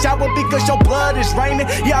taking a shower because your blood is raining.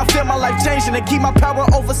 Yeah, I feel my life changing and keep my power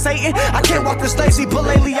over Satan. I can't walk this lazy, but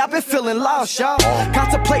lately I've been feeling lost, y'all.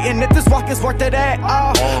 Contemplating if this walk is worth it at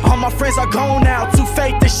all. All my friends are gone now, too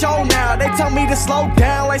fake to show now. They tell me to slow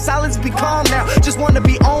down, like silence be calm now. Just wanna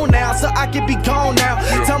be on now, so I can be gone now.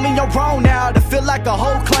 Tell me you're wrong now, to feel like a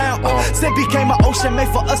whole clown. Sin became an ocean made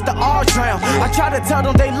for us to all drown. I try to tell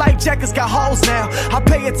them they life jackets got holes now. I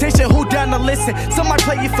pay attention, who down to listen? Somebody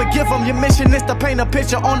play you, forgive them. Your mission is to paint a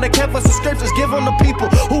picture on the canvas of scriptures. Give them the people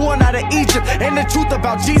who went out of Egypt and the truth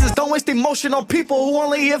about Jesus. Don't waste emotion on people who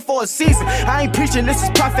only here for a season. I ain't preaching, this is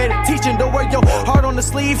prophetic teaching. Don't wear your heart on the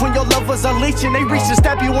sleeve when your lovers are leeching. They reach and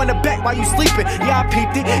stab you in the back while you sleeping. Yeah, I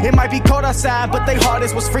peeped it. It might be cold outside, but they heart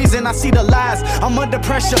is what's freezing. I see the lies, I'm under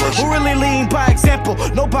pressure. Who really lean by example?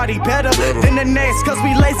 Nobody better than the next, cause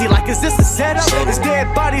we lazy. Like, is this a setup? There's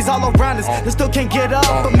dead bodies all around us that still can't get up.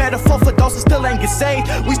 But metaphor for those who still ain't get saved.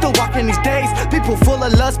 We still walking these days. People full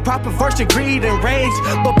of lust, pride, perversion, greed, and rage.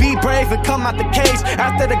 But be brave and come out the cage.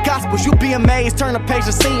 After the gospels, you be amazed. Turn the page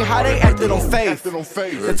and see how they acted on faith.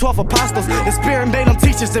 The 12 apostles, the spirit made them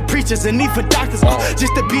teachers and preachers and even doctors.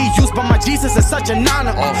 Just to be used by my Jesus is such an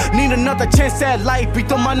honor. Need another chance at life, breathe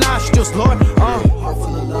through my nostrils, Lord. Heart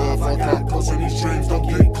full of love, I got close in these dreams. Don't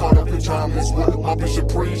get caught up in time. It's what my bishop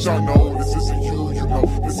preach. I know this isn't you, you know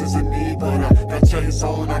this isn't me, but I got chains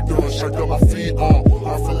on, I do it, shake up my feet. Heart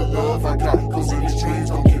full of love, I got close in these dreams.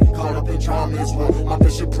 Don't get caught up in time. It's what my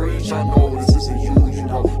bishop preach. I know this isn't you, you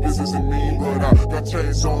know this isn't me, but I got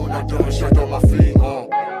chains on, I do it, shake up my feet.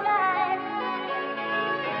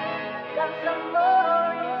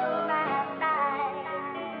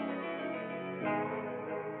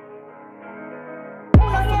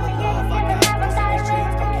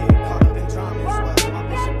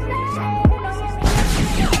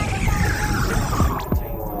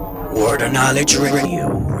 Word of Knowledge Radio.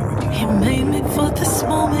 He made me for this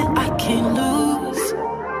moment, I can't lose.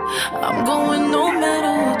 I'm going no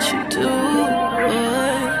matter what you do.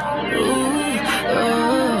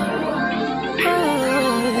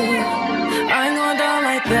 I ain't going down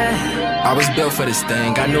like that. I was built for this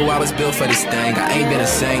thing. I knew I was built for this thing. I ain't been a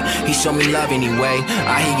saint. He showed me love anyway.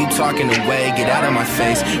 I hear you talking away. Get out of my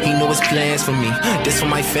face. He knew his plans for me. This for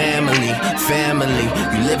my family. Family.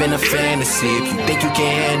 You live in a fantasy. If you think you can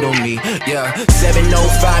handle me. Yeah.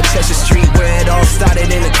 705 Chester Street, where it all started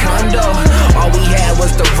in a condo. All we had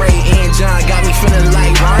was the Ray and John. Got me feeling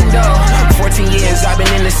like Rondo. 14 years I've been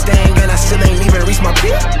in this thing, and I still ain't even reached my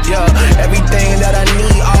peak. Yeah. Everything that I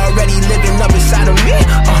need already living up inside of me.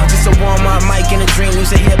 Just a warm-up mic in a dream.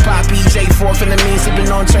 Used to hip-hop, EJ4 feeling mean. Sipping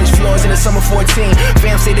on church floors in the summer 14.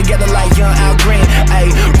 Fam stay together like young Al Green.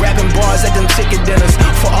 Ayy, rapping bars at them chicken dinners.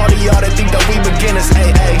 For all of y'all that think that we beginners.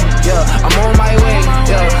 Ayy, ayy, yeah, I'm on my way.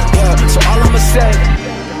 Yeah, yeah, so all I'ma say.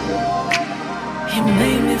 He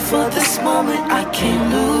made me for this moment, I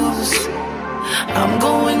can't lose. I'm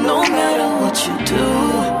going no matter what you do.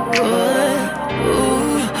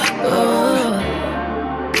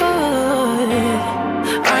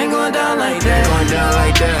 I ain't going down like that. Going down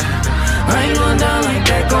like that. I ain't going down like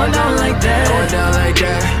that. Going down like that. Going down like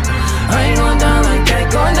that. I ain't going down like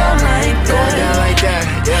that. Going down like that. Going down like that.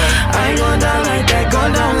 Yeah. I ain't going down like that.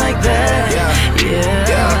 Going down like that. Yeah.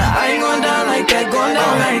 Yeah. I ain't going down like that. Going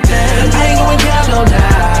down like that. I ain't going down no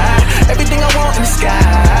lie. Everything I want in the sky.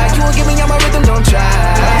 You won't give me all my rhythm, don't try.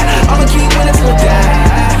 I'ma keep winning till I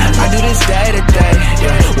die. I do this day to day.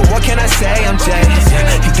 Well, what can I say? I'm Jay.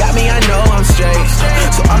 You got me, I know I'm straight.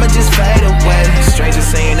 So I'ma just fade away. Strangers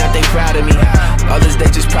saying that they proud of me. Others,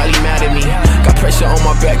 they just probably mad at me. Got pressure on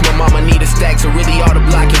my back, my mama need a stack. So really all the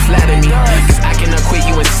block can flatter me. Cause I cannot quit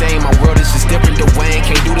you insane. My world is just different to Wayne.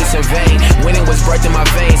 Can't do this in vain. Winning was birthed in my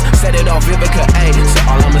veins. Set it off Vivica A. So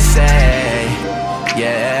all I'ma say,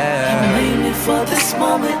 yeah. You made me for this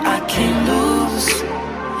moment, I can't lose.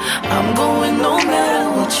 I'm going no matter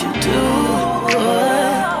what you do.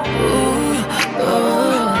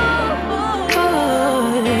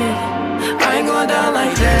 I ain't going down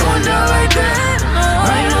like that. Going down like that.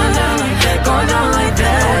 I ain't going down like that. Going down like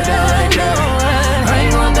that. Going down like that. I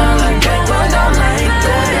ain't going down like that. Going down like that.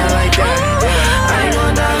 Going down like that. I ain't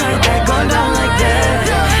going down like that. Going down like that.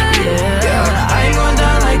 Yeah. I ain't going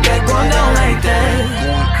down like that. Going down like that.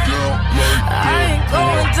 I ain't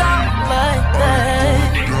going down like that.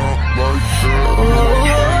 Oh,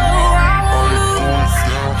 I won't lose.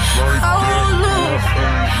 I won't lose.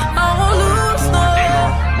 I won't lose. No.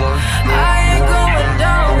 I ain't going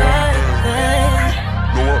down like that.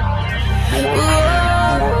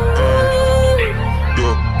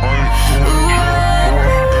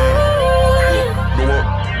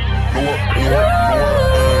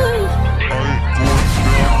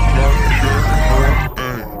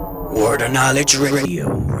 Word of Knowledge Radio.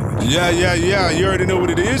 Yeah. You already know what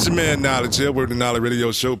it is, man. Knowledge here. Word of Knowledge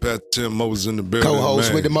Radio Show. Pastor Tim Moses in the building. Co-host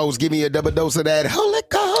man. with the most. Give me a double dose of that Holy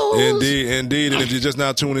Ghost. Indeed. And if you're just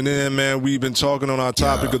now tuning in, man, we've been talking on our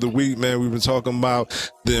topic of the week, man. We've been talking about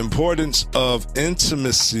the importance of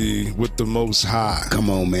intimacy with the Most High. Come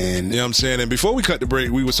on, man. You know what I'm saying? And before we cut the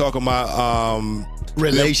break, we were talking about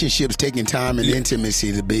relationships taking time and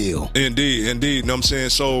intimacy to build. Indeed. You know what I'm saying?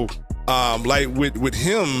 So, like with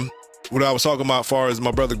him, what I was talking about as far as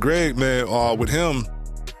my brother Greg, man, with him,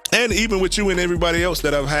 and even with you and everybody else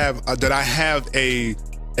that I have a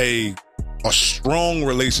strong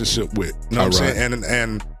relationship with. You know what I'm saying?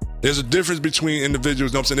 And there's a difference between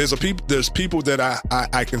individuals. You know what I'm saying? There's people that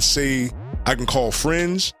I can say I can call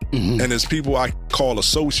friends, and there's people I call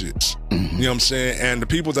associates. You know what I'm saying? And the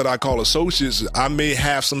people that I call associates, I may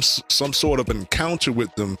have some sort of encounter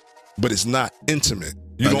with them, but it's not intimate.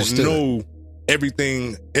 You don't know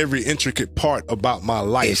everything, every intricate part about my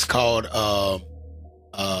life. It's called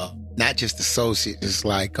not just associate. It's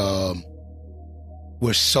like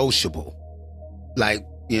we're sociable. Like,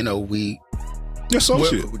 you know, you're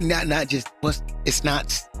sociable. Not just. It's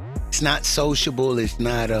not sociable. It's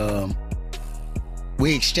not.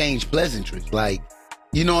 We exchange pleasantries. Like,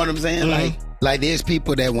 you know what I'm saying? Like there's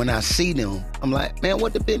people that when I see them, I'm like, man,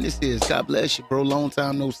 what the business is? God bless you, bro. Long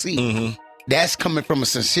time no see. That's coming from a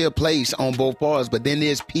sincere place on both parts. But then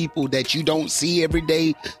there's people that you don't see every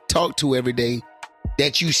day, talk to every day,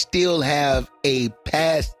 that you still have a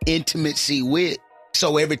past intimacy with.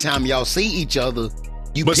 So every time y'all see each other,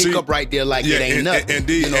 you pick up right there like it ain't nothing.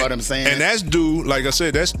 Indeed. You know what I'm saying? And that's due, like I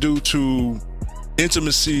said, that's due to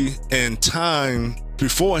intimacy and time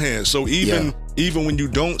beforehand. So even when you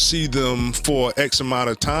don't see them for X amount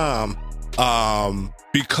of time,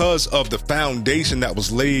 because of the foundation that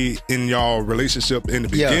was laid in y'all relationship in the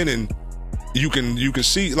beginning, you can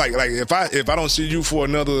see like if I don't see you for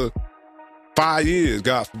another 5 years,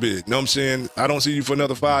 God forbid, you know what I'm saying? I don't see you for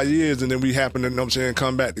another 5 years, and then we happen to, you know what I'm saying,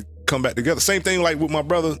 come back together. Same thing like with my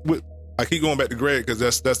brother. I keep going back to Greg because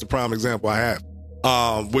that's the prime example I have.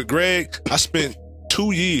 With Greg, I spent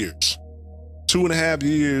 2.5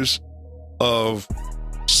 years of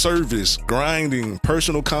service, grinding,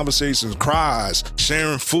 personal conversations, cries,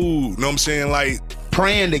 sharing food, know what I'm saying? Like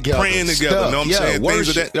praying together, know what I'm saying?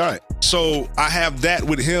 Worship. Things of that. Right. So I have that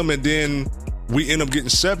with him, and then we end up getting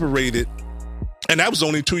separated, and that was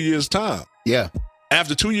only 2 years' time. Yeah.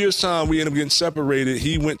 After 2 years' time, we ended up getting separated.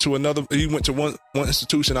 He went to one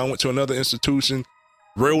institution, I went to another institution,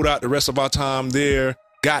 rolled out the rest of our time there,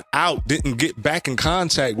 got out, didn't get back in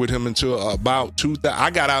contact with him until about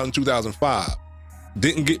I got out in 2005.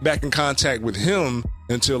 Didn't get back in contact with him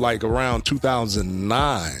until like around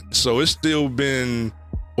 2009. So it's still been,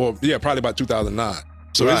 probably about 2009.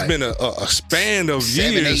 So It's been a span of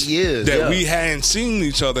 7-8 years that we hadn't seen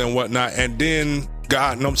each other and whatnot. And then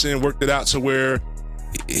God, know what I'm saying, worked it out to where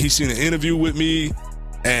he seen an interview with me,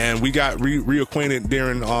 and we got reacquainted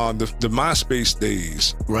during the MySpace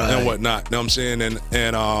days and whatnot. Know what I'm saying? And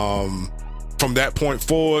from that point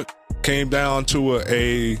forward, came down to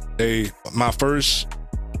my first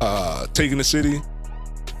Taking the City,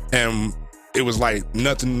 and it was like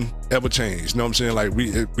nothing ever changed. You know what I'm saying? Like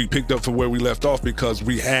we picked up from where we left off because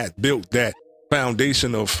we had built that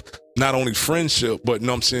foundation of not only friendship, but you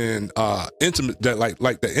know what I'm saying, intimate, that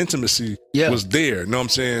like the intimacy was there. You know what I'm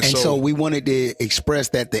saying? And so we wanted to express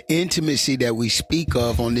that the intimacy that we speak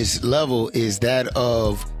of on this level is that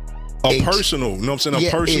of personal, you know what I'm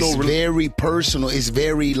saying? It's very personal. It's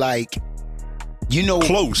very like,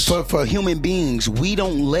 close. For human beings, we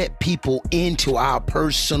don't let people into our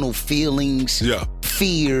personal feelings,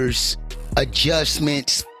 fears,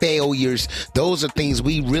 adjustments, failures. Those are things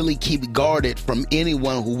we really keep guarded from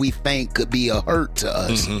anyone who we think could be a hurt to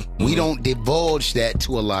us. We don't divulge that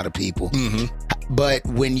to a lot of people. But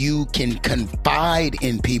when you can confide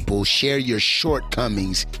in people, share your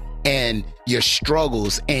shortcomings and your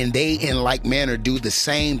struggles, and they in like manner do the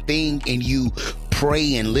same thing, and you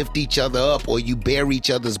pray and lift each other up, or you bear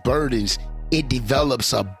each other's burdens, it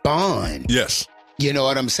develops a bond. Yes. You know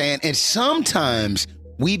what I'm saying? And sometimes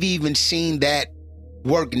we've even seen that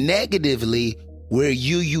work negatively, where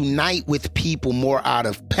you unite with people more out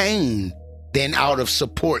of pain than out of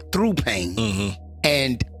support through pain.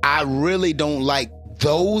 And I really don't like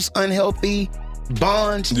those unhealthy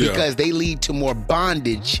bonds because they lead to more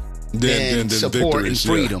bondage than support and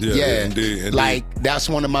freedom. Indeed. Like that's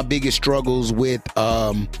one of my biggest struggles with,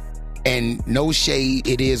 and no shade,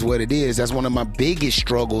 it is what it is. That's one of my biggest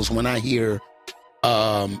struggles when I hear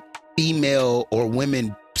female or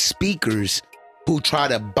women speakers who try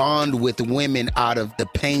to bond with women out of the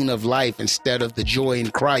pain of life instead of the joy in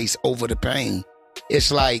Christ over the pain.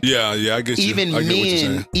 It's like, I get you. Even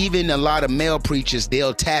men, even a lot of male preachers,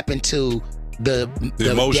 they'll tap into the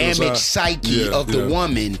damaged psyche of the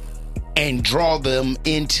woman and draw them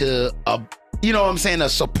into a, you know what I'm saying, a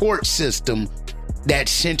support system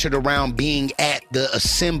that's centered around being at the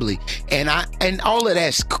assembly. And all of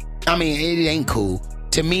that's, I mean, it ain't cool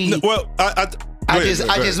to me.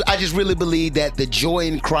 I just really believe that the joy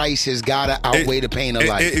in Christ has got to outweigh the pain of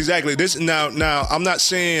life. Exactly. Now, I'm not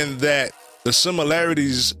saying that the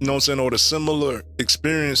similarities, you know what I'm saying, or the similar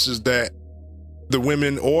experiences that the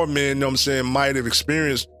women or men, you know what I'm saying, might have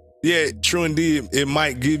experienced. Yeah, true indeed. It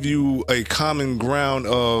might give you a common ground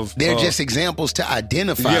of... They're just examples to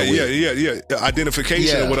identify with.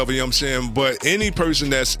 Identification or whatever, you know what I'm saying? But any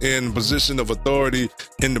person that's in position of authority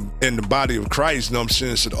in the body of Christ, you know what I'm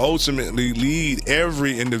saying, should ultimately lead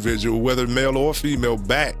every individual, whether male or female,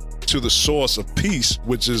 back to the source of peace,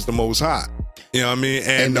 which is the Most High. You know what I mean?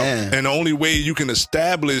 And the only way you can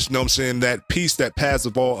establish, you know what I'm saying, that peace that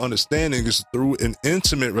passes all understanding is through an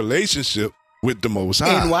intimate relationship with the Most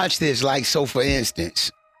High. And watch this, like, so for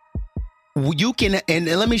instance, you can, and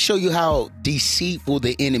let me show you how deceitful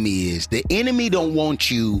the enemy is. The enemy don't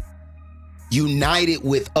want you united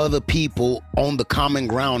with other people on the common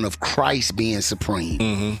ground of Christ being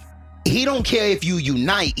supreme. He don't care if you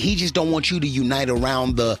unite. He just don't want you to unite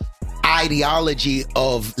around the ideology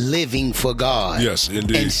of living for God. Yes,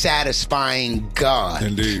 indeed. And satisfying God.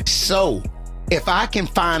 Indeed. So if I can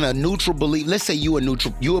find a neutral belief, let's say you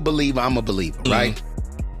a believer, I'm a believer, right?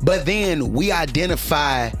 But then we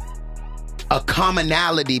identify a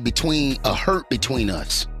commonality between a hurt between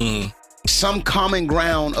us. Some common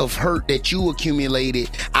ground of hurt that you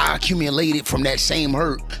accumulated, I accumulated from that same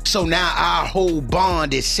hurt. So now our whole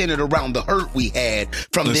bond is centered around the hurt we had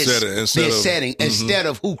from this setting. Instead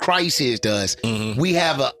of who Christ is to us, we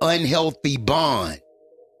have an unhealthy bond.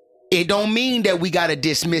 It don't mean that we got to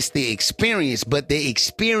dismiss the experience, but the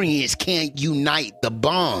experience can't unite the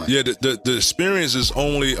bond. Yeah, the experience is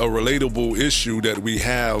only a relatable issue that we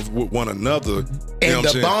have with one another. And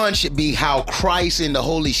the bond should be how Christ and the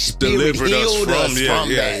Holy Spirit healed us from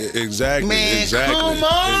that. Exactly. Man, exactly, come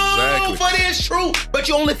on exactly. for this truth. But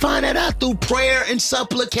you only find that out through prayer and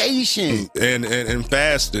supplication. And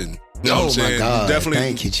fasting. You know Oh, what I'm saying? my God. Definitely.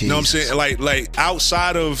 Thank you, Jesus. You know what I'm saying? Like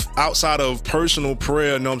outside of personal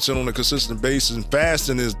prayer, you know what I'm saying, on a consistent basis,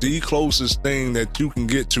 fasting is the closest thing that you can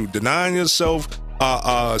get to denying yourself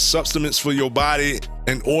substance for your body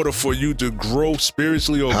in order for you to grow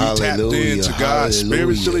spiritually or be tapped into God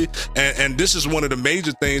spiritually. And this is one of the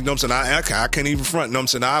major things, you know what I'm saying? I can't even front, you know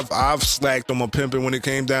what I'm saying? I've slacked on my pimping when it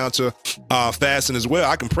came down to fasting as well.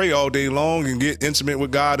 I can pray all day long and get intimate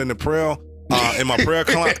with God in the prayer. In my prayer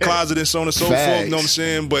closet and so on and so forth, you know what I'm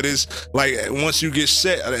saying? But it's like once you get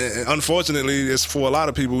set, unfortunately, it's for a lot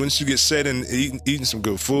of people, once you get set and eating some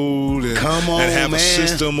good food and have a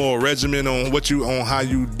system or a regimen on how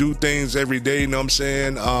you do things every day, you know what I'm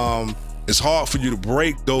saying? It's hard for you to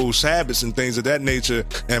break those habits and things of that nature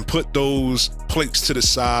and put those plates to the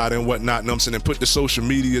side and whatnot, you know what I'm saying? And put the social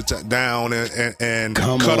media down and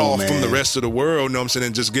cut off from the rest of the world, you know what I'm saying?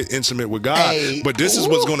 And just get intimate with God. But this is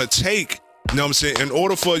what's going to take, you know what I'm saying, in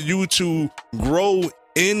order for you to grow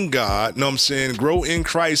in God, you know what I'm saying, grow in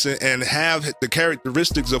Christ and have the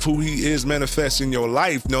characteristics of who he is manifest in your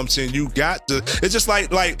life, you know what I'm saying, you got to, it's just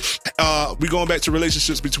like we going back to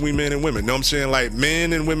relationships between men and women, you know what I'm saying, like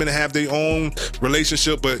men and women have their own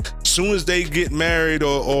relationship, but as soon as they get married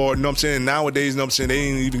or you know what I'm saying, nowadays, you know what I'm saying, they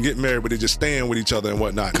ain't even get married, but they just staying with each other and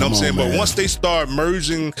whatnot, you know what I'm saying, but once they start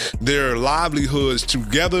merging their livelihoods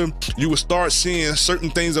together, you will start seeing certain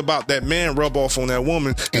things about that man rub off on that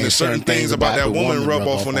woman and certain things about that woman rub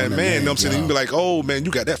off on that man, you know what I'm saying? You can be like, oh man, you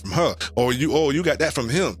got that from her, or you got that from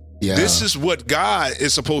him. Yeah. This is what God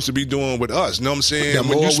is supposed to be doing with us. You know what I'm saying? The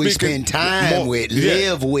more we spend time with,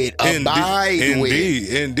 live with, abide with.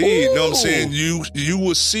 Indeed. You know what I'm saying? You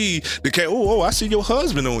will see the cat. I see your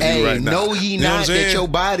husband on you right now. Know ye not that your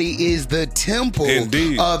body is the temple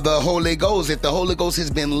of the Holy Ghost. If the Holy Ghost has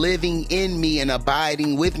been living in me and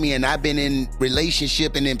abiding with me, and I've been in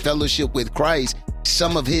relationship and in fellowship with Christ,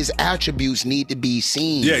 some of his attributes need to be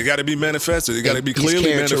seen. Yeah, it got to be manifested. It got to be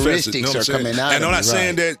clearly manifested. You know what I'm saying? Coming out and I'm not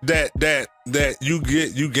saying that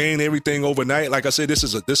you gain everything overnight. Like I said, this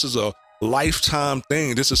is a lifetime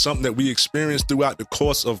thing. This is something that we experience throughout the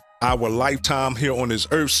course of our lifetime here on this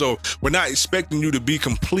earth. So we're not expecting you to be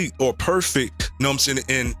complete or perfect, you know what I'm saying,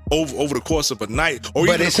 in over the course of a night or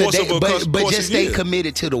even the course of a course but just stay year.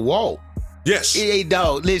 Committed to the walk. Yes. Hey,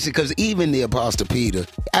 dog, listen, because even the Apostle Peter,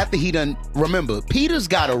 after he done, remember, Peter's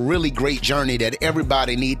got a really great journey that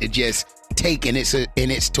everybody need to just take in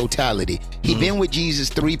its totality. He been with Jesus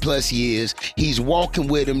 3+ years. He's walking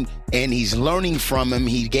with him and he's learning from him.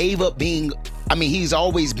 He gave up he's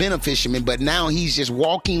always been a fisherman, but now he's just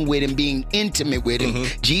walking with him, being intimate with him.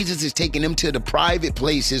 Jesus is taking him to the private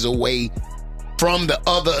places away from the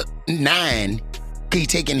other 9. He's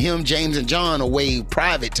taking him, James, and John away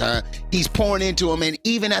private time. He's pouring into him. And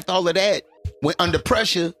even after all of that, when under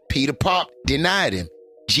pressure, Peter popped, denied him.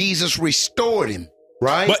 Jesus restored him,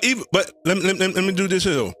 right? But let me do this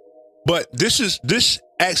here. But this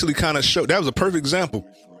actually kind of showed, that was a perfect example.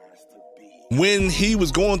 When he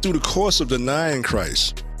was going through the course of denying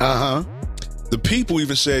Christ, the people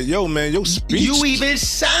even said, yo, man, your speech. You even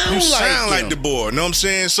sound like the boy. You know what I'm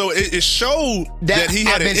saying? So it showed that he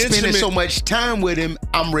had I've been spending so much time with him,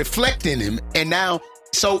 I'm reflecting him. And now,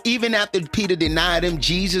 so even after Peter denied him,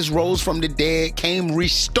 Jesus rose from the dead, came,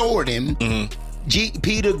 restored him.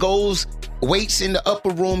 Peter goes, waits in the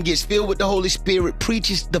upper room, gets filled with the Holy Spirit,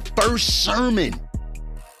 preaches the first sermon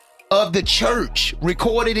of the church,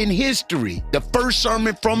 recorded in history. The first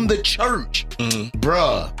sermon from the church.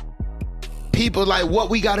 Bruh. People like, what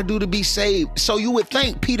we got to do to be saved? So you would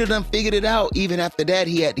think Peter done figured it out. Even after that,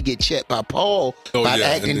 he had to get checked by Paul by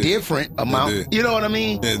acting different amount. You know what I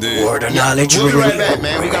mean? Word of knowledge. We'll be right back,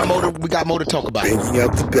 man. We got more to talk about. Bringing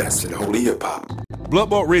out the best in holy hip hop.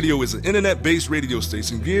 Bloodbought Radio is an internet-based radio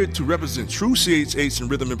station geared to represent true CHH and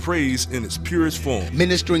rhythm and praise in its purest form.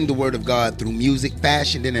 Ministering the word of God through music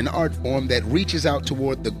fashioned in an art form that reaches out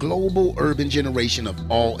toward the global urban generation of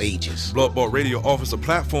all ages. Bloodbought Radio offers a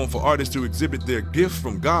platform for artists to exhibit their gift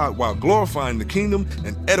from God while glorifying the kingdom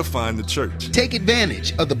and edifying the church. Take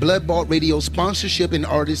advantage of the Bloodbought Radio sponsorship and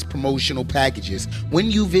artist promotional packages when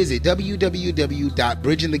you visit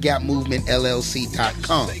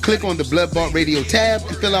www.bridgingthegapmovementllc.com. Click on the Bloodbought Radio tab tab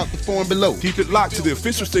and fill out the form below. Keep it locked to the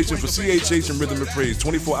official station for CHH and Rhythm and Praise,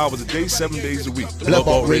 24 hours a day, 7 days a week.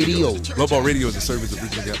 Bloodball Radio. Bloodball Radio is a service of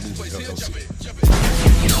Bridging the Gap Movement, LLC.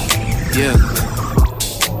 Yeah.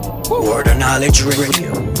 Word of Knowledge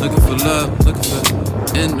Radio. Looking for love, looking for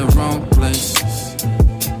in the wrong place.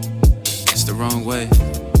 It's the wrong way.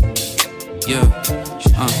 Yeah.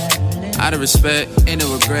 Out of respect, ain't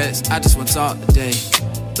no regrets. I just want to talk today.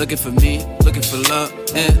 Looking for me, looking for love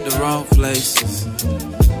in the wrong places.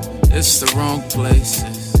 It's the wrong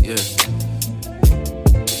places. Yeah.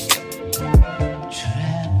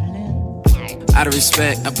 Out of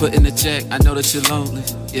respect, I put in the check. I know that you're lonely.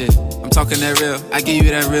 Yeah. I'm talking that real. I give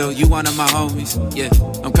you that real. You one of my homies. Yeah.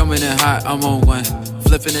 I'm coming in hot. I'm on one.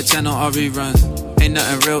 Flipping the channel, all reruns. Ain't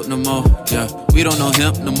nothing real no more. Yeah. We don't know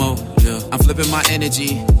him no more. Yeah. I'm flipping my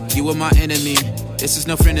energy. You were my enemy. This is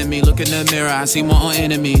no friend of me. Look in the mirror. I see my own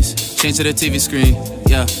enemies. Change to the TV screen.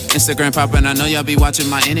 Yeah. Instagram poppin'. I know y'all be watching.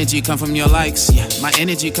 My energy come from your likes. Yeah. My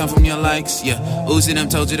energy come from your likes. Yeah. Uzi them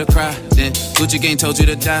told you to cry. Then Gucci Gang told you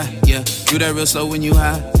to die. Yeah. Do that real slow when you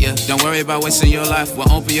high. Yeah. Don't worry about wasting your life.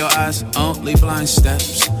 Well, open your eyes. Only blind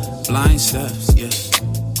steps. Blind steps. Yeah.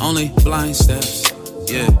 Only blind steps.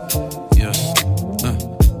 Yeah. Yeah.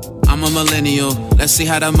 I'm a millennial. Let's see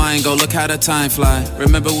how the mind go. Look how the time fly.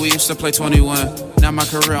 Remember we used to play 21. Now my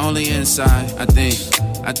career only inside. I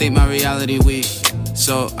think my reality weak.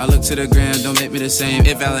 So I look to the ground. Don't make me the same.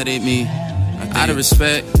 It validate me. Out of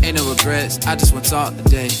respect, ain't no regrets. I just want to talk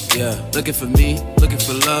today. Yeah. Looking for me, looking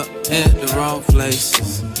for love in the wrong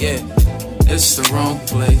places. Yeah. It's the wrong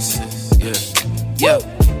places. Yeah. Yeah.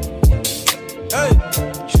 Hey.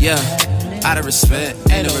 Yeah. Out of respect,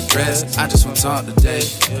 ain't no regrets. I just want to talk today.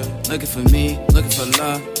 Looking for me, looking for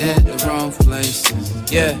love in the wrong places.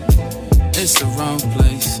 Yeah, it's the wrong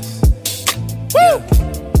places. Yeah,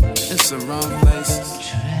 it's the wrong places.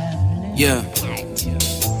 Yeah,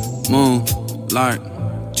 Moon, Lark,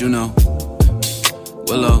 Juno,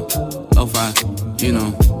 Willow, Lo-Fi, you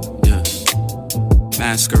know. Yeah,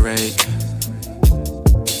 Masquerade.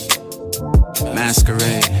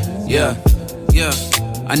 Yeah, yeah.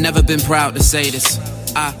 I never been proud to say this.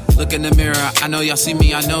 I look in the mirror, I know y'all see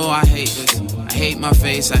me, I know I hate this. I hate my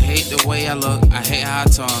face, I hate the way I look, I hate how I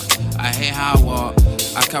talk, I hate how I walk.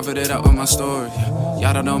 I covered it up on my story.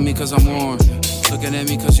 Y'all don't know me cause I'm warm. Looking at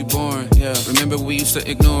me cause you born, yeah. Remember we used to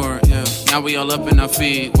ignore, yeah. Now we all up in our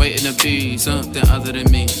feet, waiting to be something other than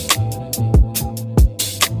me.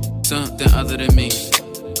 Something other than me.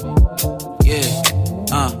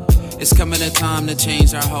 Yeah, it's coming a time to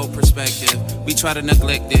change our whole perspective. We try to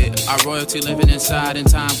neglect it. Our royalty living inside. In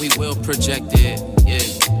time we will project it. Yeah,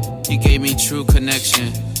 you gave me true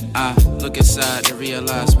connection. I look inside to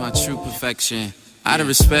realize my true perfection. Out of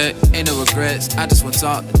respect, ain't no regrets. I just want to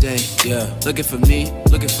talk today. Yeah, looking for me,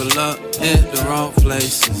 looking for love in the wrong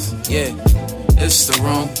places. Yeah, it's the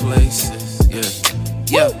wrong places. Yeah,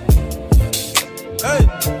 yeah, hey,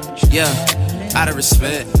 yeah. Out of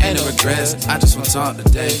respect, ain't no regrets. I just want to talk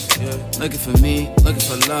today. Looking for me, looking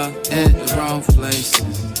for love in the wrong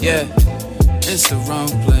places. Yeah, it's the wrong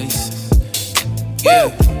places. Yeah,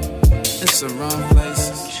 it's the wrong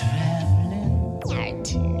places.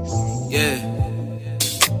 Yeah.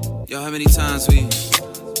 Yo, how many times we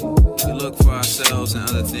look for ourselves and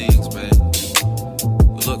other things, man?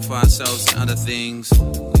 We look for ourselves and other things.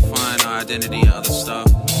 We find our identity in other stuff,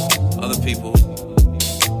 other people.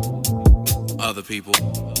 Other people,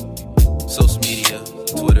 social media,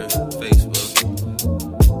 Twitter, Facebook.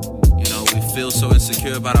 You know, we feel so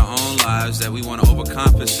insecure about our own lives that we want to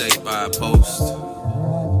overcompensate by a post,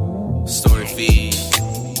 story feed,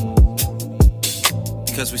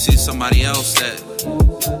 because we see somebody else that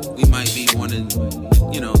we might be wanting,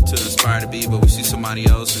 you know, to aspire to be, but we see somebody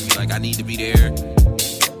else and be like, I need to be there.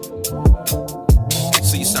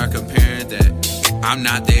 So you start comparing that I'm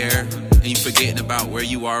not there, and you forgetting about where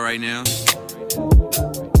you are right now.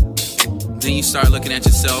 Then you start looking at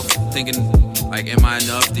yourself, thinking, like, am I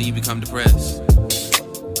enough? Then you become depressed.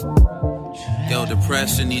 Yo,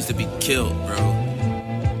 depression needs to be killed,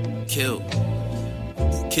 bro. Killed.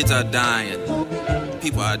 Kids are dying.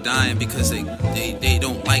 People are dying because they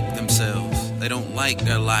don't like themselves. They don't like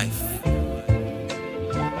their life.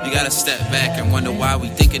 You gotta step back and wonder why we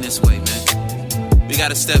thinking this way, man. We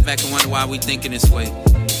gotta step back and wonder why we thinking this way.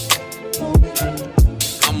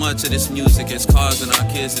 How much of this music is causing our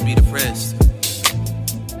kids to be depressed?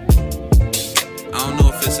 I don't know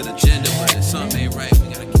if it's an agenda, but if something ain't right, we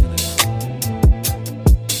gotta kill it.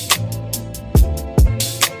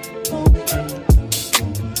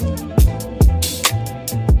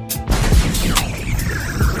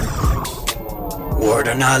 Word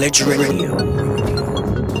of Knowledge Radio.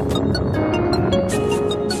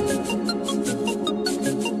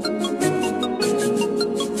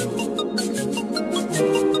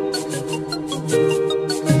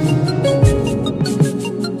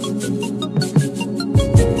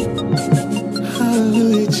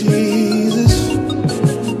 Hallelujah, Jesus.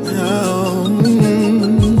 Oh,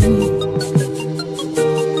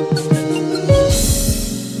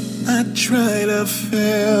 I tried, I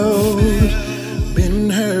failed, been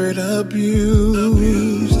hurt,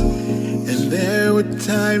 abused, and there were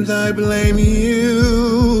times I blame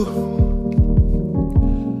you.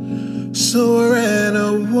 So I ran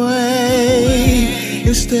away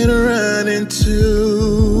instead of running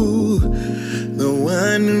to the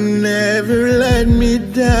one who never let me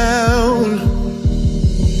down.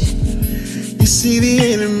 You see,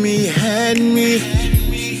 the enemy had me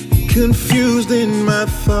confused in my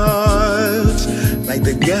thoughts, like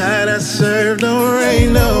the God I serve don't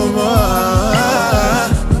reign no more.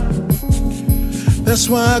 That's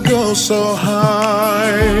why I go so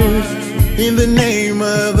hard in the name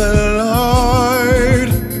of the Lord.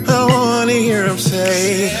 I wanna hear him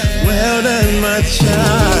say, well done, my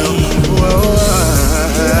child. Whoa,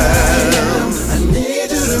 I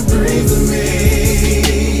need you to breathe with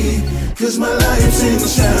me, 'cause my life's in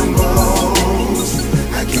shambles.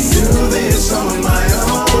 I can do this on my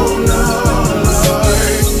own, oh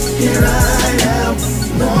Lord. Here I am,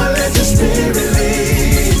 Lord, let your spirit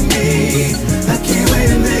lead me. I can't wait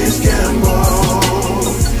in this gamble,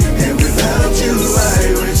 and without you I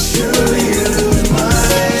would surely lose my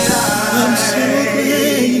life. I'm so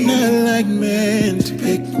glad you're not like man to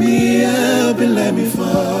pick me up and let me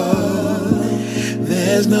fall.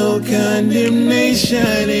 There's no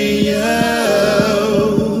condemnation in you.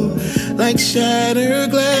 Like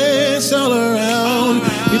shattered glass all around,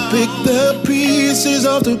 you pick the pieces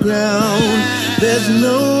off the ground. There's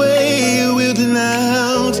no way we'll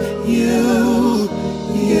denounce you.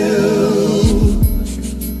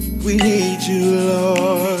 We need you,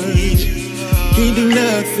 Lord. Can't do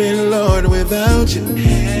nothing, Lord, without you.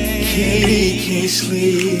 Can't eat, can't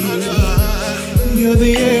sleep. You're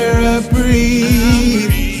the air I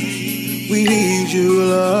breathe. We need you,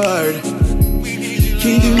 Lord.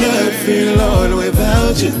 Can't do nothing, Lord,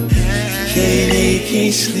 without you. Can't eat,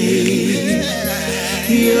 can't sleep.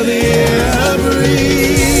 You're the air I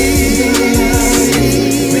breathe.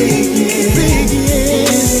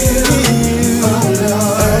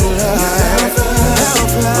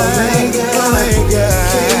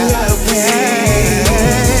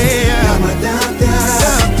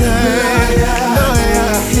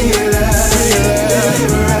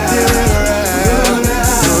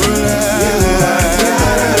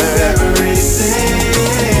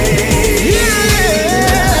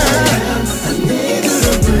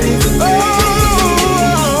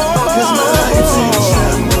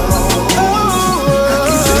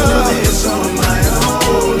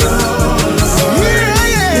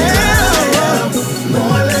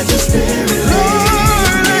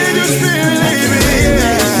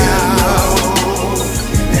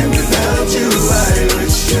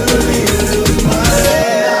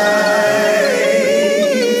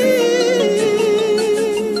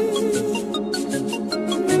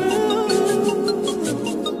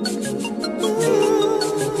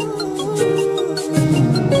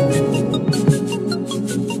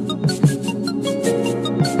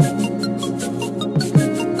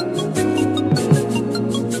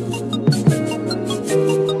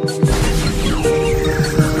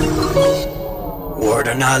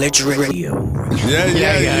 Knowledge Radio. Yeah. You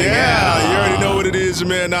already know what it is,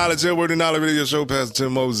 man. Knowledge, Word of Knowledge Radio Show. Pastor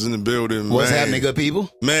Tim Moses in the building. What's man. happening, good people?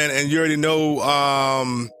 Man, and you already know,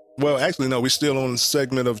 well, actually, no, we're still on the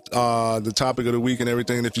segment of the topic of the week and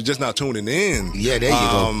everything. And if you're just not tuning in, yeah, there you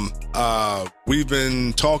go. We've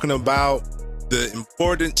been talking about the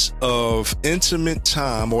importance of intimate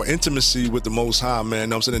time or intimacy with the Most High, man. You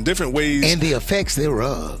know what I'm saying? In different ways. And the effects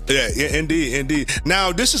thereof. Yeah, indeed.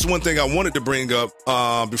 Now, this is one thing I wanted to bring up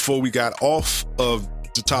before we got off of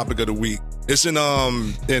the topic of the week. It's in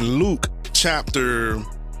Luke chapter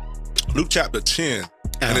 10.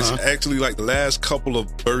 And it's actually like the last couple of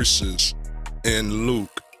verses in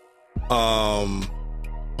Luke.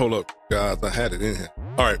 Hold up, guys. I had it in here.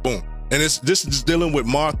 All right, boom. And this is dealing with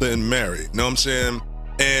Martha and Mary. You know what I'm saying?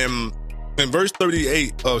 And in verse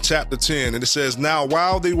 38 of chapter 10, and it says, now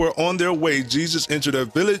while they were on their way, Jesus entered a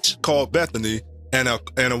village called Bethany, and a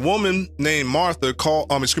woman named Martha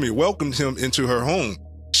welcomed him into her home.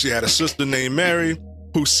 She had a sister named Mary,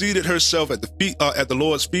 who seated herself at the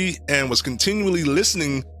Lord's feet and was continually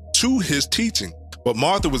listening to his teaching. But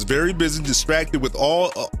Martha was very busy, distracted with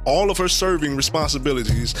all of her serving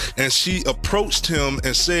responsibilities, and she approached him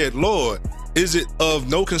and said, Lord, is it of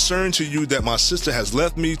no concern to you that my sister has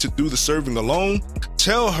left me to do the serving alone?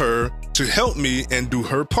 Tell her to help me and do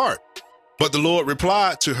her part. But the Lord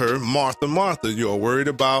replied to her, Martha, Martha, you are worried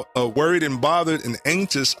and bothered and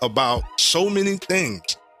anxious about so many things,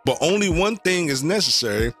 but only one thing is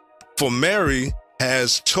necessary. For Mary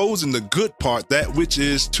has chosen the good part, that which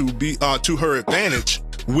is to be to her advantage,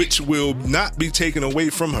 which will not be taken away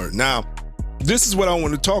from her. Now, this is what I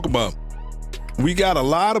want to talk about. We got a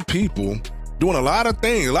lot of people doing a lot of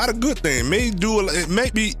things, a lot of good things.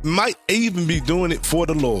 Might even be doing it for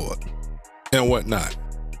the Lord and whatnot.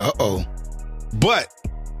 But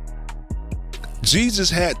Jesus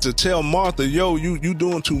had to tell Martha, yo, you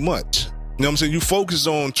doing too much. You know what I'm saying? You focus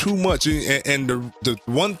on too much, and the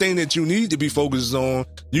one thing that you need to be focused on,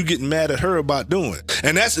 you getting mad at her about doing.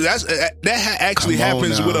 And that actually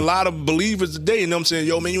happens with a lot of believers today. You know what I'm saying?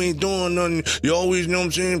 Yo, man, you ain't doing nothing. You always, you know what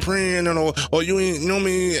I'm saying, praying, or you ain't, you know what I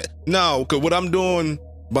mean? No, because what I'm doing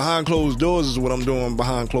behind closed doors is what I'm doing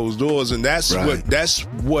behind closed doors, and that's going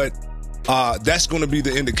to be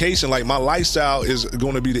the indication. Like, my lifestyle is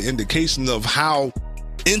going to be the indication of how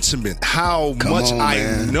intimate, how much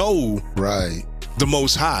I know the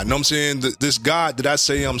Most High. You know what I'm saying? This God that I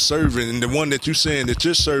say I'm serving, and the one that you're saying that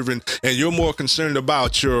you're serving, and you're more concerned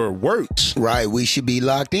about your works. Right. We should be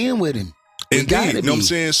locked in with him. Indeed. You know what I'm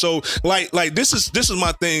saying? So like this is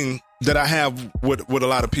my thing that I have with a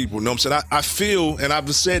lot of people. You know what I'm saying? I feel, and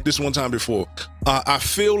I've said this one time before, I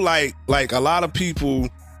feel like a lot of people,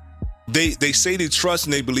 they say they trust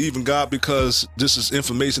and they believe in God because this is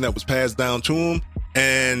information that was passed down to them.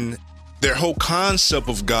 And their whole concept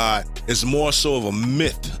of God is more so of a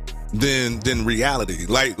myth than reality.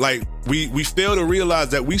 Like we fail to realize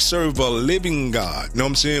that we serve a living God, you know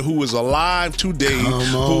what I'm saying, who is alive today,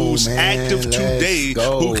 who's active today,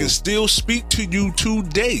 who can still speak to you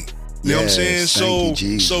today. You know what I'm saying? So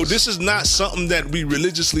this is not something that we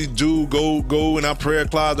religiously do, go in our prayer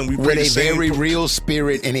closet and we pray with a very real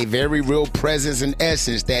spirit and a very real presence and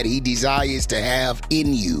essence that he desires to have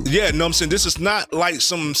in you. Yeah, you know what I'm saying? This is not like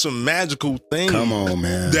some magical thing. Come on,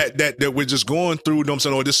 man. That we're just going through, you know what I'm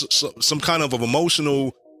saying? Or this is some kind of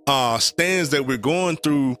emotional stance that we're going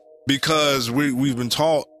through because we've been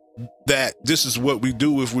taught that this is what we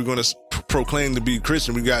do if we're going to proclaim to be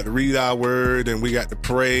Christian. We got to read our word and we got to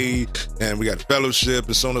pray and we got to fellowship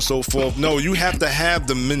and so on and so forth. No, you have to have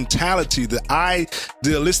the mentality, the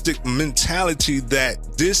idealistic mentality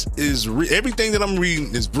that this is everything that I'm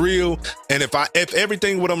reading is real. And if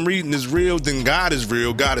everything what I'm reading is real, then God is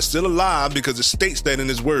real. God is still alive because it states that in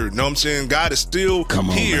his word. You know what I'm saying? God is still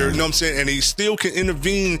here, you know what I'm saying? And he still can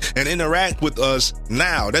intervene and interact with us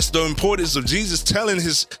now. That's the importance of Jesus telling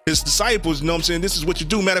his disciples, you know what I'm saying? This is what you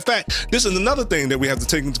do. Matter of fact, this is another thing that we have to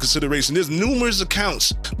take into consideration. There's numerous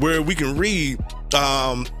accounts where we can read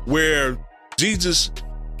where Jesus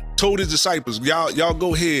told his disciples, y'all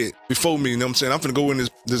go ahead before me, you know what I'm saying? I'm finna go in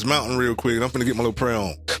this mountain real quick and I'm finna get my little prayer on.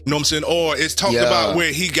 You know what I'm saying? Or it's talked about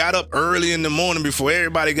where he got up early in the morning before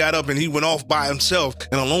everybody got up and he went off by himself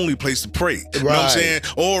in a lonely place to pray. You know what I'm saying?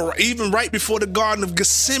 Or even right before the Garden of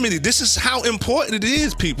Gethsemane. This is how important it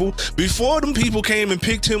is, people. Before them people came and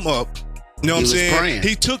picked him up, you know what I'm saying? Praying.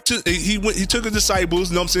 He took his disciples,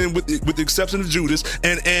 you know what I'm saying, with the exception of Judas,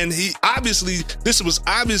 and he this was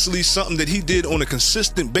obviously something that he did on a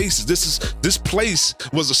consistent basis. This place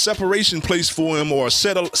was a separation place for him, or a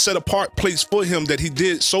set apart place for him that he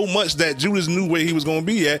did so much that Judas knew where he was going to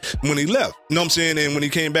be at when he left. You know what I'm saying? And when he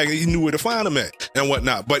came back, he knew where to find him at and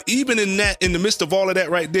whatnot. But even in the midst of all of that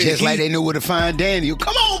right there, just like they knew where to find Daniel.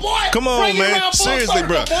 Come on, boy. Come on, man. Seriously,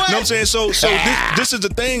 bro. You know what I'm saying? So this is the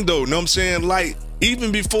thing, though. You know what I'm saying? Like,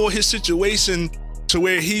 even before his situation to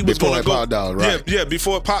where he was going to go, popped off, right?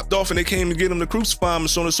 Before it popped off and they came to get him to crucify him and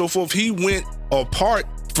so on and so forth, he went apart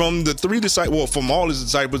from the three disciples, well, from all his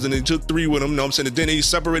disciples, and he took three with him, you know what I'm saying? And then he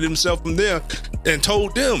separated himself from there and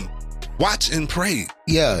told them, watch and pray.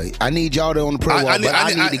 Yeah, I need y'all to on the prayer wall, but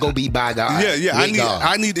I need to go be by God. Yeah,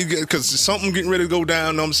 I need to get, because something getting ready to go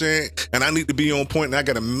down, you know what I'm saying? And I need to be on point, and I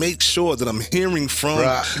got to make sure that I'm hearing from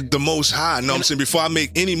the Most High, you know what I'm saying, before I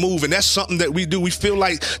make any move. And that's something that we do. We feel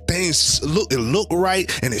like things look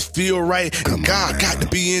right and it feel right. God got to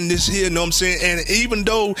be in this here, you know what I'm saying? And even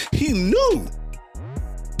though he knew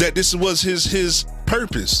that this was his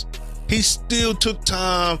purpose, he still took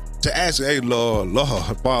time to ask, hey, Lord,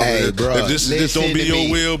 Father, hey, bro, if this don't be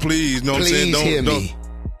your will, please. You know what I'm saying?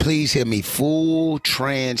 Please hear me. Full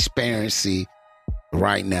transparency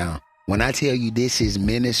right now. When I tell you this is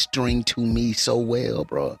ministering to me so well,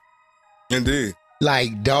 bro. Indeed.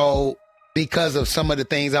 Like, dog, because of some of the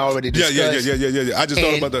things I already discussed. Yeah. I just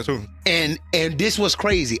thought about that too. And this was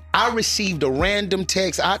crazy. I received a random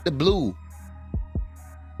text out the blue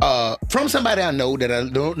from somebody I know that I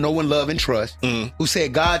don't know and love and trust, who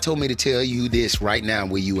said, God told me to tell you this right now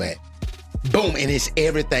where you at. Boom, and it's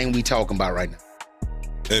everything we talking about right now.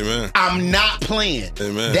 Amen. I'm not playing.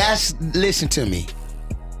 Amen. Listen to me.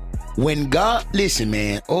 When God, listen,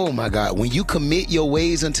 man, oh my God, when you commit your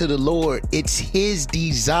ways unto the Lord, it's his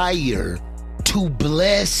desire to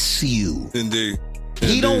bless you. Indeed.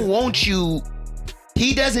 He don't want you,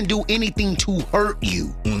 he doesn't do anything to hurt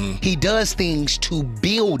you. Mm-hmm. He does things to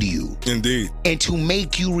build you. Indeed. And to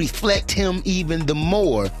make you reflect him even the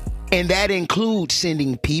more. And that includes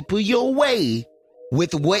sending people your way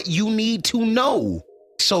with what you need to know,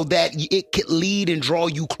 so that it could lead and draw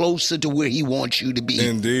you closer to where he wants you to be.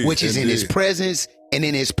 Indeed. Which is in his presence and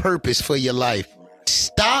in his purpose for your life.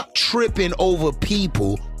 Stop tripping over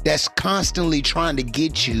people that's constantly trying to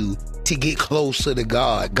get you to get closer to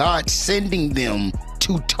God. God's sending them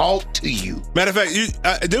to talk to you. Matter of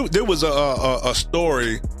fact, there was a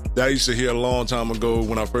story that I used to hear a long time ago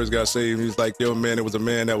when I first got saved. He was like, yo, man, there was a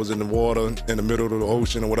man that was in the water in the middle of the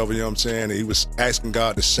ocean or whatever, you know what I'm saying? And he was asking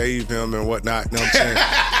God to save him and whatnot, you know what I'm saying?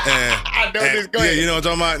 I know this. Go ahead. Yeah, you know what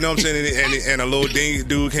I'm talking about? You know what I'm saying? And a little dingy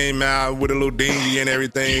dude came out with a little dinghy and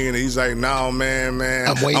everything. And he's like, no, man.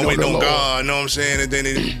 I'm waiting on God, you know what I'm saying? And then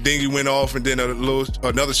the dinghy went off and then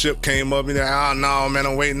another ship came up and they're like, oh, no, man,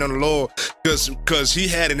 I'm waiting on the Lord. Because he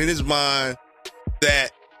had it in his mind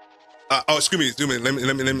that, excuse me.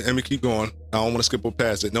 Let me keep going. I don't want to skip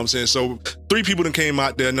past it. Know what I'm saying? So 3 people that came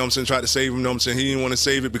out there, know what I'm saying, tried to save him. Know what I'm saying? He didn't want to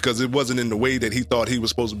save it because it wasn't in the way that he thought he was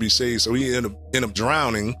supposed to be saved. So he ended up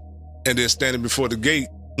drowning and then standing before the gate,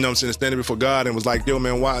 know what I'm saying, standing before God and was like, yo,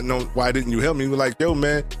 man, why didn't you help me? He was like, yo,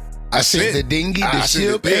 man, I sent the dinghy, the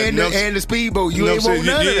ship, and the speedboat. You ain't want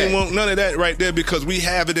none of that. You ain't want none of that right there because we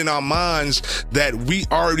have it in our minds that we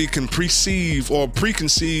already can perceive or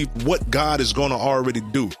preconceive what God is going to already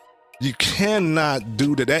do. You cannot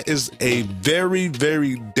do that. That is a very,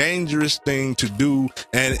 very dangerous thing to do.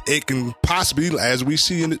 And it can possibly, as we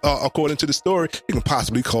see according to the story, it can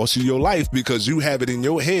possibly cost you your life because you have it in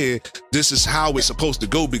your head. This is how it's supposed to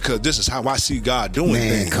go because this is how I see God doing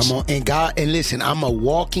things. Come on. And God, and listen, I'm a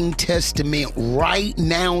walking testament right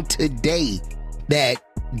now today that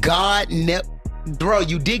God bro,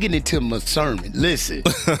 you digging into my sermon. Listen,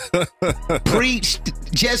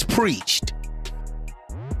 just preached.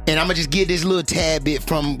 And I'm going to just get this little tad bit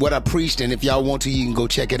from what I preached. And if y'all want to, you can go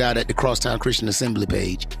check it out at the Crosstown Christian Assembly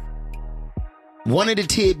page. One of the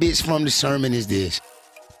tidbits from the sermon is this.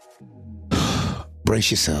 Brace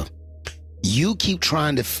yourself. You keep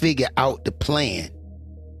trying to figure out the plan.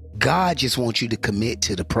 God just wants you to commit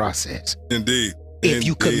to the process. Indeed. If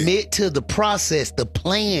you commit to the process, the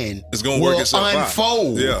plan it's gonna work itself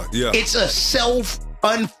unfold. Out. Yeah. It's a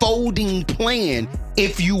self-unfolding plan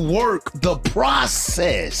if you work the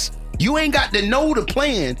process. You ain't got to know the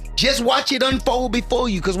plan. Just watch it unfold before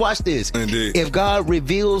you. Because watch this. Indeed. If God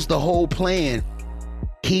reveals the whole plan,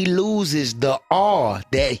 he loses the awe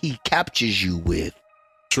that he captures you with.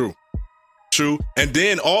 True. And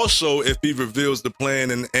then also if he reveals the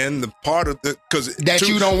plan and the part of the because that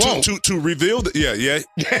you don't want to reveal the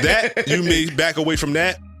that you may back away from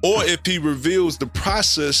that, or if he reveals the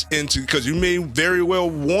process into because you may very well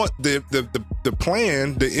want the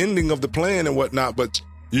plan, the ending of the plan and whatnot, but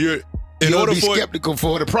you're skeptical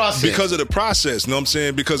for the process because of the process. You know what I'm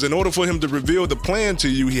saying? Because in order for him to reveal the plan to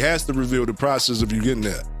you, he has to reveal the process of you getting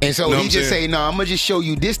there. And so he just say, no, I'm gonna just show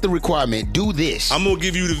you this the requirement. Do this. I'm gonna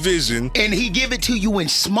give you the vision, and he give it to you in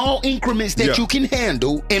small increments that you can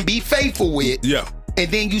handle and be faithful with. Yeah.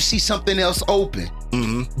 And then you see something else open.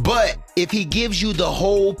 Mm-hmm. But if he gives you the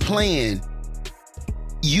whole plan,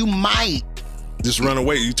 you might just run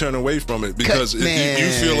away. You turn away from it because you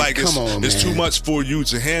feel like it's too much for you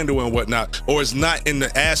to handle and whatnot, or it's not in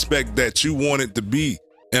the aspect that you want it to be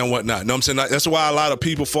and whatnot. Know what I'm saying? That's why a lot of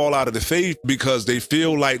people fall out of the faith because they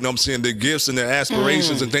feel like, know what I'm saying, their gifts and their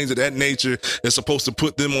aspirations and things of that nature is supposed to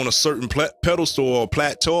put them on a certain pedestal or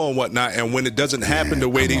plateau and whatnot. And when it doesn't happen the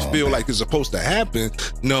way they feel like it's supposed to happen,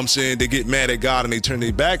 know what I'm saying, they get mad at God and they turn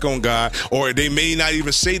their back on God, or they may not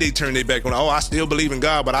even say they turn their back on. Oh, I still believe in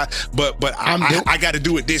God, but I got to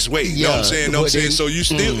do it this way. You know what I'm saying? Know what I'm saying? So you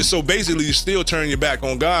still, so basically you still turn your back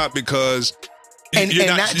on God because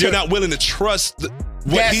you're not willing to trust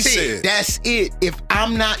what he said. That's it. If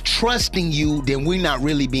I'm not trusting you, then we're not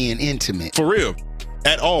really being intimate. For real.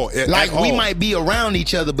 At all. We might be around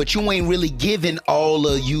each other, but you ain't really giving all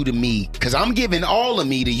of you to me. Because I'm giving all of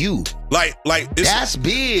me to you. Like that's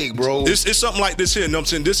big, bro. It's something like this here. You know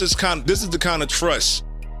what I'm saying? This is the kind of trust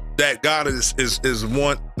that God is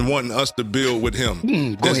wanting us to build with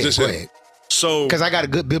him. Go ahead. So, because I got a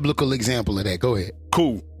good biblical example of that. Go ahead.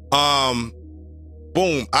 Cool.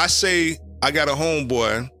 Boom. I say I got a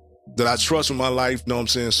homeboy that I trust with my life, know what I'm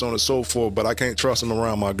saying, so on and so forth, but I can't trust him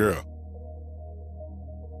around my girl.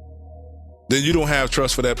 then you don't have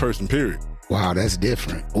trust for that person, period. Wow, that's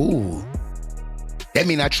different. Ooh. That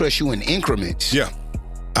means I trust you in increments. Yeah.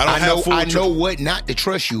 I know what not to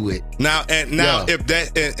trust you with. Now, if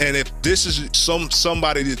that and if this is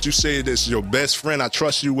somebody that you say that's your best friend, I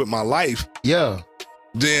trust you with my life. Yeah.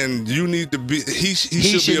 Then you need to be. He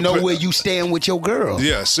should know where you stand with your girl.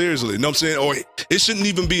 Yeah, seriously. You know what I'm saying? Or it shouldn't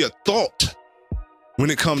even be a thought when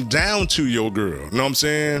it comes down to your girl. You know what I'm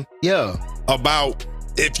saying? Yeah. About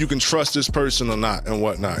if you can trust this person or not and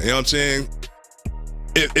whatnot. You know what I'm saying?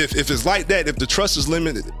 If it's like that, if the trust is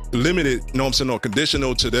limited, you know what I'm saying, or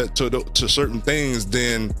conditional to that to certain things,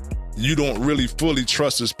 then you don't really fully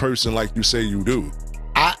trust this person like you say you do.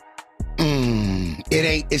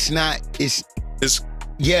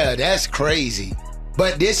 Yeah, that's crazy.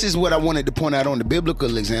 But this is what I wanted to point out on the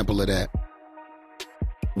biblical example of that.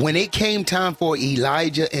 When it came time for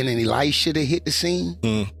Elijah and Elisha to hit the scene,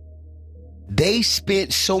 they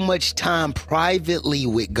spent so much time privately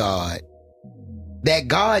with God that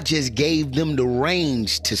God just gave them the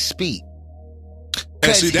range to speak.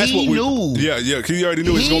 And see, that's what we knew. Yeah, because he already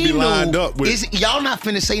knew it's going to be lined up with. Y'all not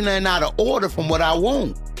finna say nothing out of order from what I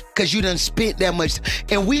want. Because you done spent that much.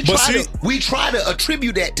 And we try to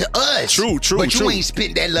attribute that to us. True. But you ain't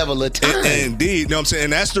spent that level of time. Indeed. You know what I'm saying?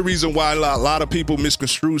 And that's the reason why a lot of people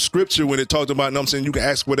misconstrue scripture when it talks about, you know what I'm saying, you can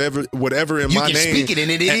ask whatever in my name. You can speak it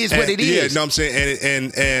and it is what it is. Yeah, you know what I'm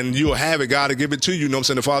saying? And you'll have it. God will give it to you. You know what I'm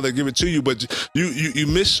saying? The Father will give it to you. But you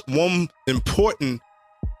miss one important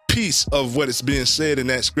piece of what is being said in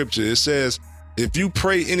that scripture. It says, if you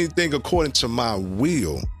pray anything according to my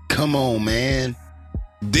will. Come on, man.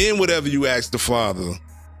 Then whatever you ask the Father,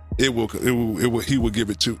 he will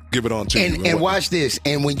give it on to you. And watch this.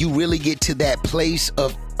 And when you really get to that place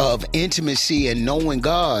of intimacy and knowing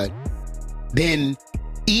God, then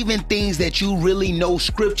even things that you really know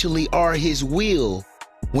scripturally are his will,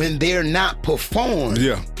 when they're not performed,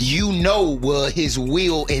 you know, well, his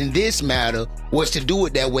will in this matter was to do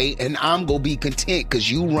it that way, and I'm gonna be content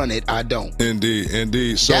because you run it, I don't.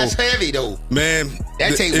 Indeed. So that's heavy though, man.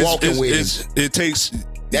 That take walking with it. It takes.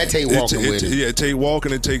 That take walking with it. Yeah, it take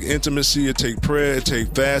walking, it take intimacy, it take prayer, it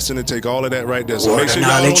take fasting, it take all of that right there. So make sure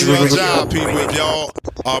y'all on your job, people, if y'all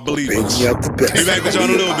are believers. Be back with y'all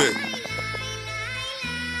in a little bit.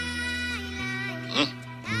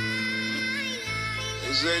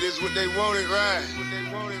 They say this is what they wanted, right?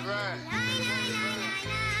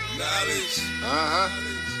 Knowledge.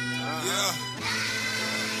 Yeah.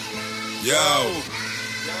 Yo.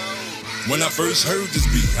 When I first heard this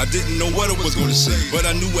beat, I didn't know what I was gonna say, but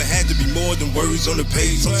I knew it had to be more than words on the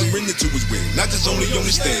page. Some surrender to his will, not just only on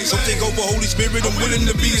the stage. So take over, Holy Spirit, I'm willing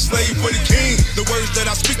to be a slave for the King. The words that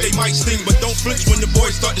I speak, they might sting, but don't flinch when the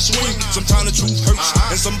boys start to swing. Sometimes the truth hurts,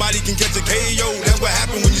 and somebody can catch a KO. That's what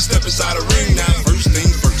happened when you step inside a ring. Now, first thing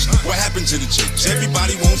first, what happened to the church?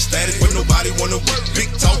 Everybody wants status, but nobody wanna work.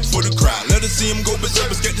 Big talk for the crowd, let us see them go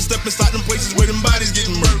berserk. Get to step inside them places where them bodies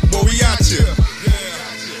getting murked. Boy, we out here.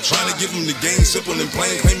 Trying to give them the game simple and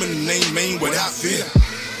plain, claiming the name main without fear.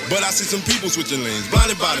 But I see some people switching lanes,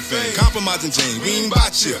 blinded by the fame, compromising change. We ain't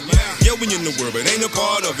bought you. Yeah, we in the world, but ain't no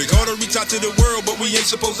part of it. Call to reach out to the world, but we ain't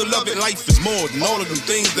supposed to love it. Life is more than all of them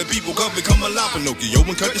things that people covet. Come alive, Pinocchio,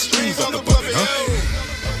 and cut the strings off the puppet, huh?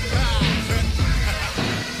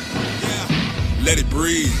 Let it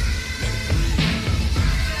breathe.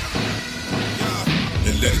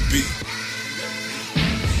 And let it be.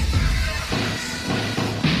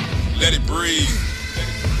 Let it breathe.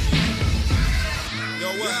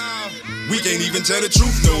 We can't even tell the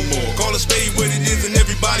truth no more. Call a spade what it is, and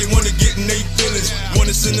everybody wanna get in their feelings.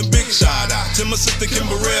 Wanna send a big shout out to my sister Kim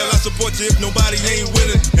Burrell. I support you if nobody ain't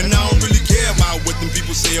willing, and I don't really care about what them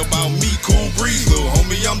people say about me. Cool breeze, little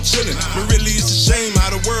homie, I'm chillin'. But really, it's a shame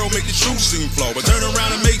how the world make the truth seem flawed. But turn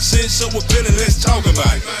around and make sense so appealing. Let's talk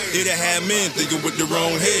about it. It'll have men thinking with the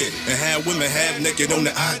wrong head, and have women half naked on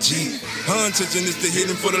the IG. Her intention is to hit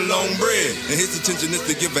him for the long bread, and his intention is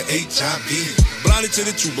to give her HIV. Blinded to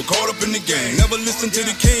the truth, but caught up in the game. Never listened to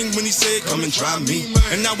the king when he said, come and try me.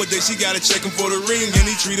 And nowadays she gotta check him for the ring, and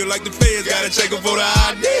he treat her like the feds gotta check him for the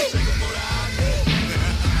ID.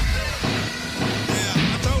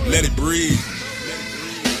 Let it breathe.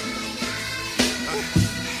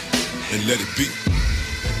 And let it be.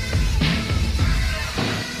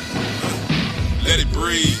 Let it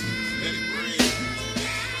breathe.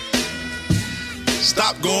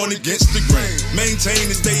 stop going against the grain. Maintain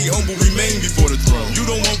and stay humble, remain before the throne. You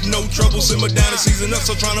don't want no trouble, simmer down and season up,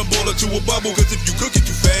 so tryna boil it to a bubble. Cause if you cook it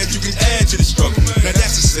too fast, you can add to the struggle. Now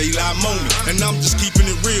that's a say la moment, and I'm just keeping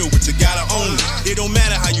it real, but you gotta own it. It don't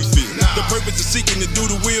matter how you feel. The purpose of seeking to do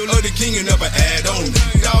the will of the king and never add on it.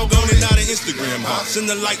 Doggone it, not an Instagram hearts and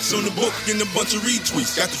the likes on the book and a bunch of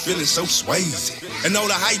retweets. Got the feeling so swayzy. And all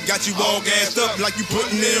the hype got you all gassed up like you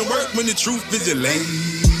putting in work when the truth is you're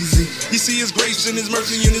lazy. You see his grace and his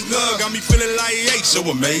mercy and his love got me feeling like he ain't so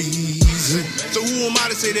amazing. So who am I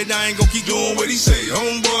to say that I ain't gonna keep doing what he say?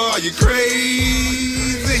 Homeboy, are you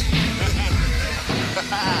crazy?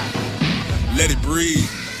 Let it breathe.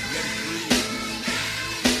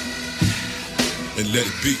 And let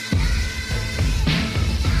it be.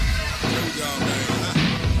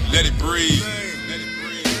 Let it breathe.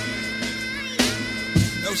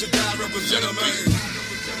 That was a guy representing, man.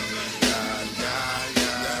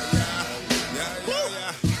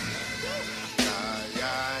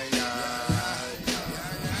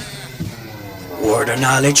 Word of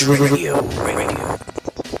Knowledge Radio.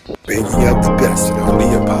 Bringing out the best in holy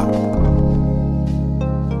hip hop.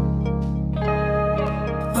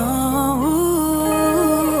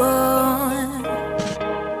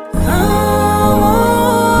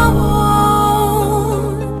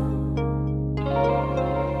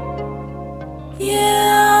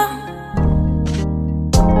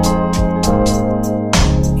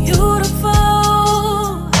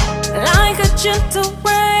 Gentle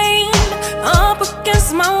rain up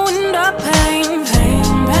against my window pane. Pain,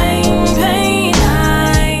 pain, pain.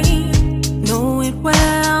 I know it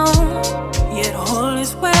well, yet all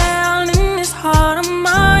is well in this heart of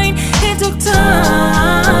mine. It took time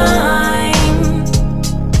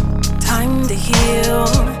to heal.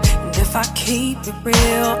 And if I keep it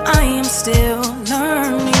real, I am still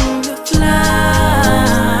learning to fly.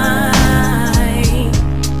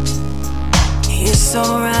 It's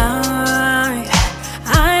alright.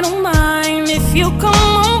 If you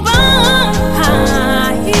come on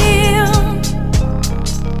by here,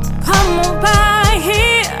 come on by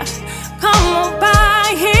here, come on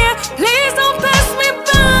by here. Please don't pass me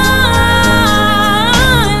by,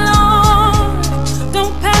 Lord.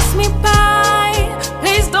 Don't pass me by.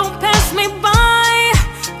 Please don't pass me by.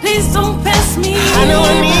 Please don't pass me by. I know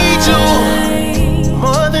I need you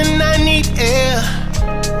more than I need air.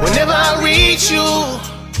 Whenever I reach you,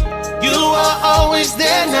 you are always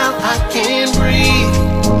there, now I can't breathe.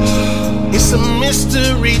 It's a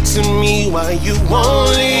mystery to me why you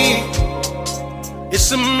won't leave.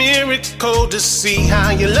 It's a miracle to see how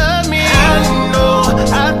you love me. I know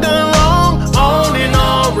I've done wrong, on and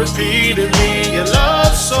on, repeatedly. Your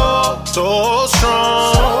love so strong,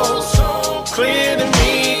 so clear to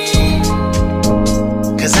me.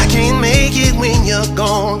 Cause I can't make it when you're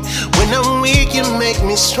gone. When I'm weak, you make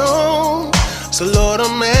me strong. So Lord,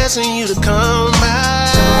 I'm asking you to come by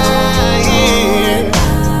here.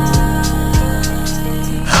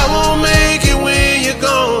 I won't make it when you're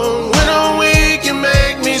gone. When I'm weak, you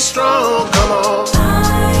make me strong. Come on.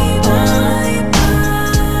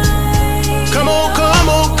 Come on, come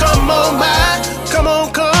on, come on by. Come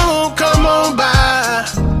on, come on, come on by.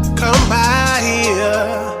 Come by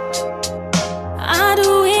here. I'd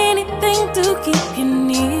do anything to keep you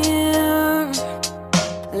near.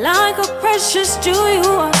 Like a precious jewel, you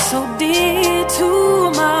are so dear to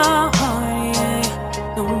my heart, yeah.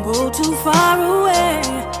 Don't go too far away.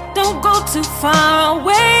 Don't go too far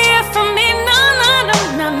away from me, no.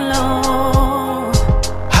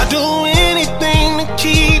 I'd do anything to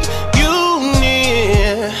keep you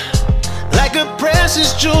near. Like a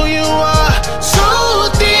precious jewel, you are so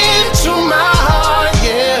dear to my heart,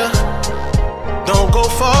 yeah. Don't go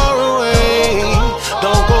far away.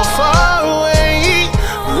 Don't go far away.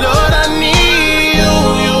 Lord, I need you.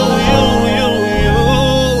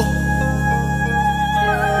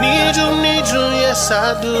 Need you, yes I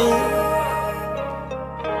do.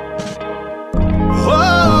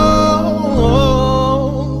 Oh,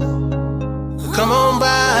 come on by.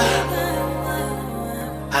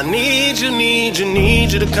 I need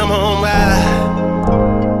you to come on by.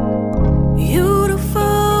 Beautiful,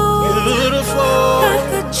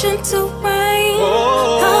 like a gentle rain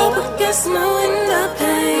up against my window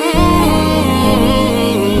pane.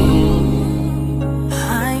 I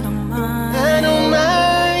don't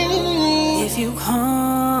mind if you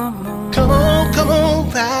come on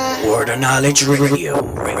by. Word of Knowledge Radio.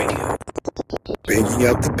 Banging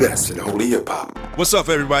out the best in holy hip hop. What's up,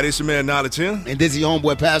 everybody? It's your man, Nada Tim. And this is your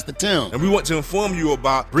homeboy, Pastor Tim. And we want to inform you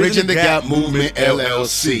about Bridging the Gap Movement,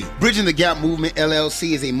 LLC. Bridging the Gap Movement,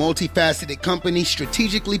 LLC is a multifaceted company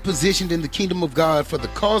strategically positioned in the kingdom of God for the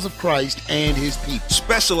cause of Christ and his people.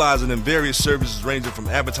 Specializing in various services ranging from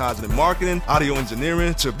advertising and marketing, audio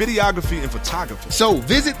engineering, to videography and photography. So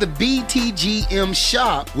visit the BTGM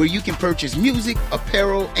shop where you can purchase music,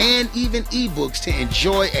 apparel, and even ebooks to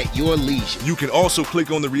enjoy at your leisure. You can also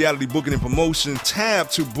click on the reality booking and promotion tab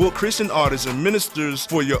to book Christian artists and ministers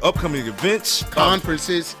for your upcoming events,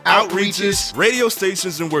 conferences, outreaches, radio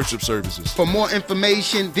stations, and worship services. For more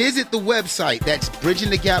information, visit the website. That's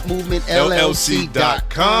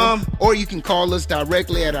bridgingthegapmovementllc.com. Or you can call us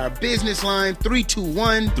directly at our business line,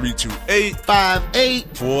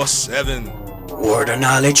 321-328-5847. Word of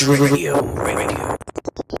Knowledge Radio.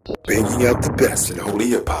 Banging out the best in holy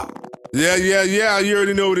hip hop. Yeah. You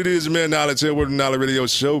already know what it is, man. Knowledge here, Word of Knowledge Radio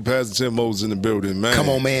Show. Pastor Tim Moses in the building, man. Come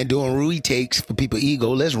on, man. Doing retakes for people ego.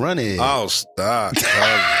 Let's run it. Oh, stop.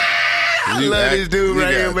 I love this dude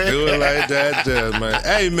right here, man. Do it like that, man.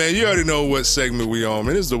 Hey, man, you already know what segment we on,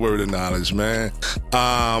 man. This is the Word of Knowledge, man.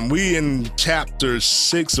 We in chapter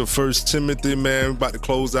 6 of 1 Timothy, man. We're about to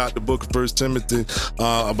close out the book of 1 Timothy.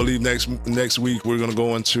 I believe next week we're going to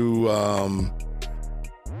go into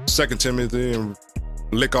 2 Timothy and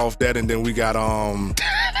lick off that, and then we got and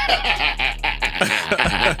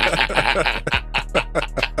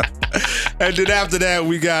then after that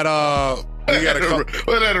we got a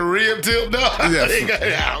rib tip, dog?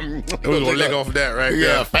 Yeah, we're gonna lick off that right there.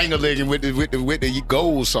 Yeah, finger licking with the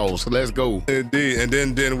gold sauce. Let's go. Indeed, and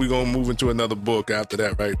then we're gonna move into another book after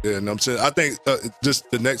that right there. And I'm saying, I think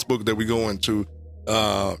just the next book that we go into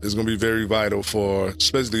is gonna be very vital for,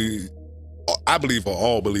 especially, I believe, for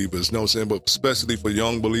all believers, you know what I'm saying, but especially for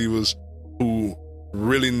young believers who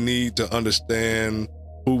really need to understand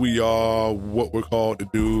who we are, what we're called to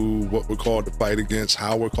do, what we're called to fight against,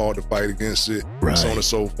 how we're called to fight against it, right, so on and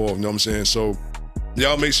so forth, you know what I'm saying? So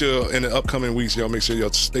y'all make sure in the upcoming weeks, y'all make sure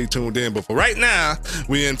y'all stay tuned in. But for right now,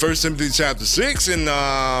 we in 1 Timothy chapter 6, and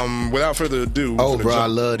without further ado. Oh, bro, I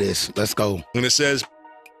love this. Let's go. And it says,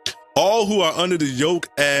 all who are under the yoke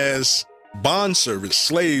as bondservants,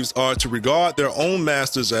 slaves, are to regard their own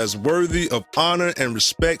masters as worthy of honor and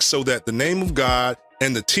respect, so that the name of God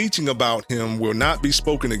and the teaching about him will not be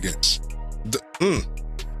spoken against.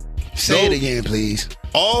 Say it again, please.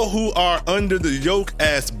 All who are under the yoke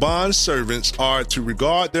as bondservants are to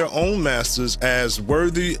regard their own masters as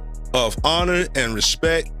worthy of honor and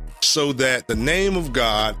respect, so that the name of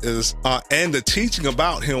God is and the teaching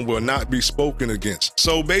about him will not be spoken against.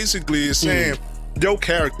 So basically it's saying your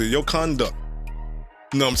character, your conduct,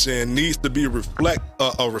 you know what I'm saying, needs to be a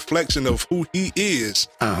reflection of who he is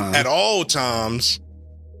at all times,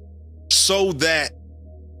 so that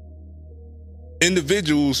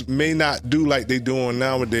individuals may not do like they doing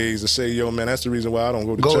nowadays and say, yo, man, that's the reason why I don't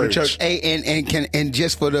go to church. Hey, and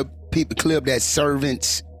just for the people clear up that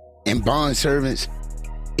servants and bond servants,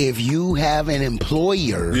 if you have an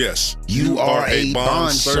employer, yes, you are a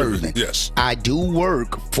bond servant. Yes. I do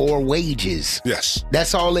work for wages. Yes.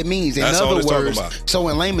 That's all it means. In other words, so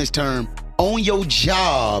in layman's term, on your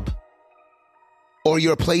job or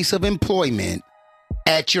your place of employment,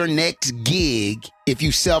 at your next gig, if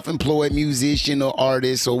you self-employed musician or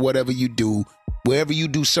artist or whatever you do, wherever you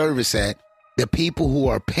do service at, the people who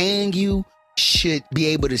are paying you should be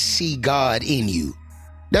able to see God in you.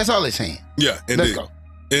 That's all it's saying. Yeah, indeed. Let's go.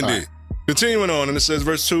 Indeed. Right. Continuing on, and it says,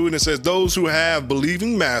 verse 2, and it says, those who have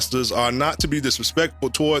believing masters are not to be disrespectful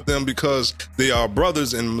toward them because they are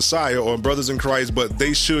brothers in Messiah or brothers in Christ, but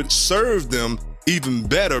they should serve them even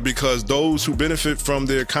better, because those who benefit from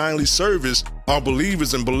their kindly service are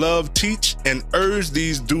believers and beloved. Teach and urge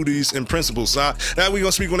these duties and principles. Now we're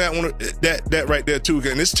gonna speak on that one, that right there too.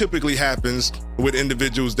 And this typically happens with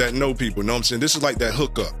individuals that know people. You know what I'm saying? This is like that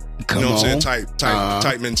hookup. You know what I'm saying?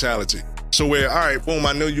 Type mentality. So where, all right, boom,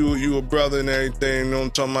 I know you a brother and everything, you know what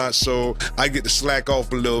I'm talking about? So I get to slack off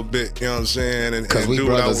a little bit, you know what I'm saying? And we do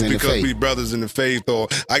brothers in the faith. We brothers in the faith, or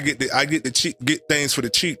I get to get things for the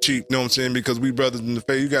cheap, you know what I'm saying? Because we brothers in the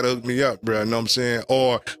faith, you gotta hook me up, bro, you know what I'm saying?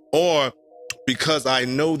 Or because I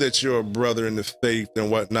know that you're a brother in the faith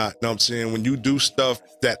and whatnot, you know what I'm saying? When you do stuff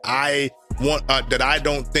that I want, that I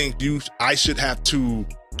don't think I should have to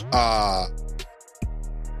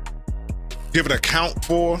give an account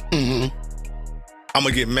for, I'm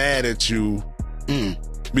gonna get mad at you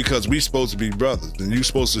because we supposed to be brothers and you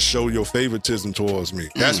supposed to show your favoritism towards me.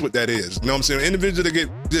 That's what that is. You know what I'm saying? Individuals that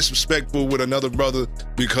get disrespectful with another brother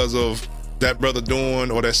because of that brother doing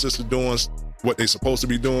or that sister doing what they supposed to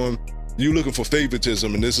be doing, you looking for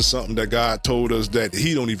favoritism, and this is something that God told us that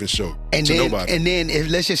He don't even show and to then, nobody. And then, if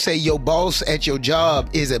let's just say your boss at your job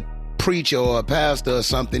is a preacher or a pastor or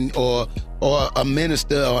something, or a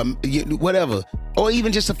minister or whatever, or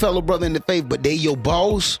even just a fellow brother in the faith, but they your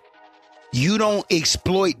boss, you don't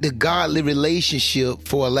exploit the godly relationship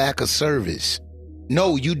for a lack of service.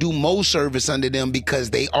 No, you do more service under them because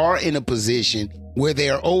they are in a position where they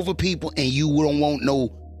are over people, and you don't want no.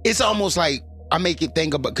 It's almost like, I make it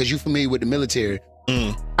think about, because you're familiar with the military.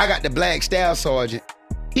 I got the black staff sergeant.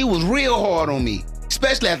 He was real hard on me,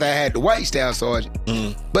 especially after I had the white staff sergeant.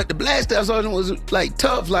 But the black staff sergeant was like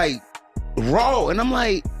tough, like raw. And I'm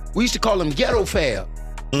like, we used to call him Ghetto Fab.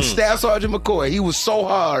 Staff Sergeant McCoy. He was so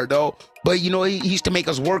hard, though. But you know, he used to make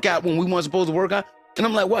us work out when we weren't supposed to work out. And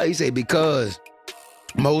I'm like, why? He said, because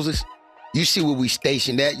Moses, you see where we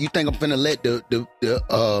stationed at. You think I'm finna let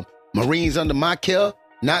the Marines under my care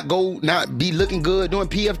not be looking good during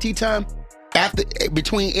PFT time?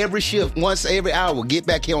 Between every shift, once every hour, get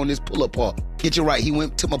back here on this pull-up part. Get you right. He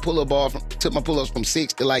took my pull-ups from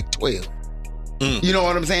 6 to like 12. You know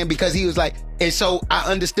what I'm saying? Because he was like, and so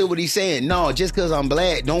I understood what he's saying. No, just because I'm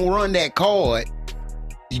black, don't run that card.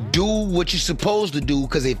 You do what you're supposed to do,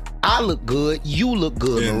 because if I look good, you look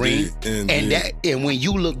good, Marine. And when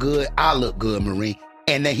you look good, I look good, Marine.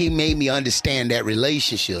 And then he made me understand that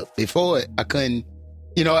relationship. Before it, I couldn't.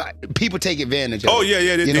 You know, people take advantage of it. Oh,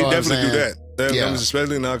 yeah, they definitely do that. Yeah.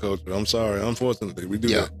 Especially in our culture. I'm sorry. Unfortunately, we do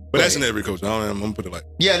that. But that's in every culture. I'm going to put it like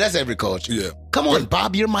that. Yeah, that's every culture. Yeah. Come on,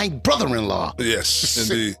 Bob, you're my brother-in-law. Yes,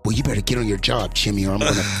 indeed. Well, you better get on your job, Jimmy, or I'm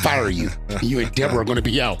going to fire you. You and Deborah are going to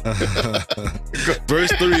be out.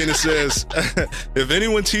 Verse 3, and it says, if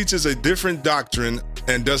anyone teaches a different doctrine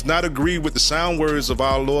and does not agree with the sound words of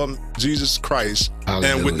our Lord Jesus Christ,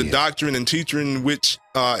 and with the doctrine and teaching which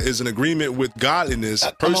is in agreement with godliness,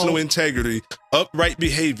 personal integrity, upright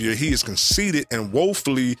behavior, he is conceited and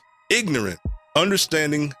woefully ignorant,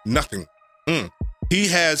 understanding nothing. He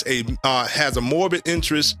has a morbid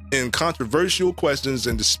interest in controversial questions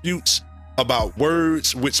and disputes about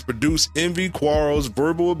words, which produce envy, quarrels,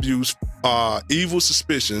 verbal abuse, evil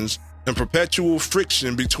suspicions, and perpetual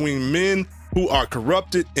friction between men who are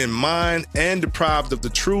corrupted in mind and deprived of the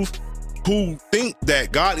truth, who think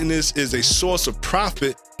that godliness is a source of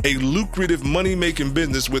profit, a lucrative money-making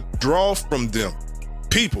business. Withdraw from them.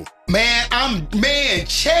 People. Man,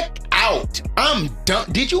 check out. I'm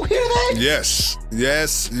done. Did you hear that?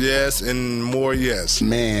 Yes, and more yes.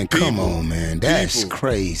 Man, come on, man. That's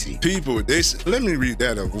crazy. People, let me read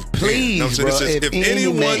that up. Please, bro. It says, if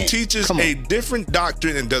anyone man, teaches a different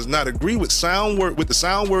doctrine and does not agree with the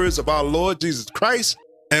sound words of our Lord Jesus Christ,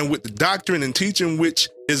 and with the doctrine and teaching which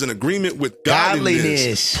is in agreement with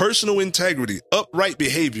godliness, personal integrity, upright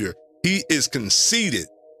behavior, he is conceited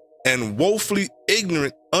and woefully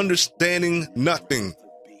ignorant, understanding nothing.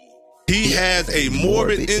 He has a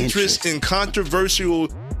morbid interest in controversial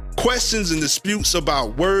questions and disputes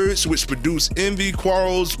about words, which produce envy,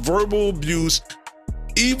 quarrels, verbal abuse,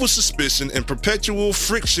 evil suspicion, and perpetual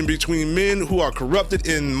friction between men who are corrupted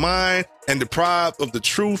in mind and deprived of the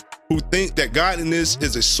truth, who think that godliness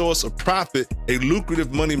is a source of profit, a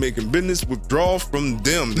lucrative money-making business. Withdraw from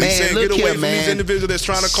them. They say get away from these individuals that's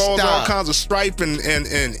trying to cause all kinds of strife and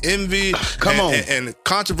envy and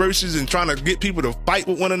controversies, and trying to get people to fight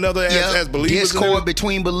with one another as believers. Discord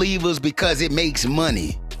between believers because it makes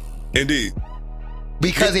money. Indeed.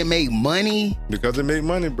 Because it make money? Because it make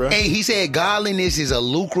money, bro. Hey, he said godliness is a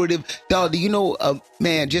lucrative. Dog, do you know,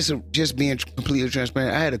 man, just being completely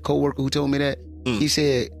transparent, I had a coworker who told me that. He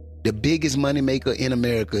said the biggest moneymaker in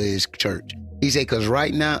America is church. He said, because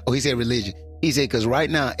right now, he said religion. He said, because right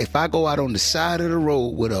now, if I go out on the side of the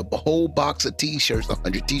road with a whole box of t-shirts,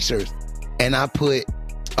 100 t-shirts, and I put,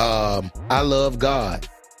 I love God.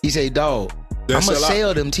 He said, dog, I'm going to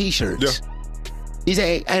sell them t-shirts. Yeah. He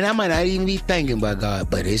said, and I might not even be thinking about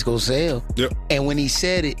God, but it's going to sell. Yep. And when he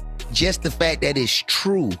said it, just the fact that it's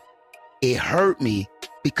true, it hurt me,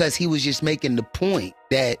 because he was just making the point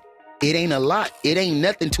that it ain't a lot. It ain't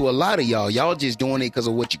nothing to a lot of y'all. Y'all just doing it because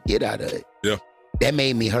of what you get out of it. Yeah. That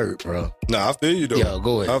made me hurt, bro. Nah, I feel you, though. Yeah,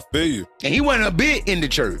 go ahead. I feel you. And he wasn't a bit in the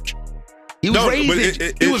church. He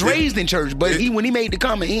was raised in church, but when he made the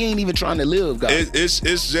comment, he ain't even trying to live God. It's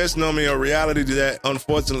just a reality that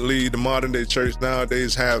unfortunately the modern day church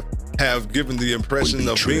nowadays have given the impression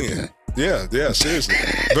of being. Yeah, seriously.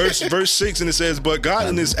 verse 6, and it says, but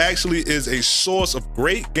godliness actually is a source of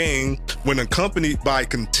great gain when accompanied by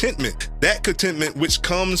contentment. That contentment which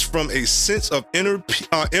comes from a sense of inner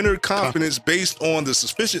confidence based on the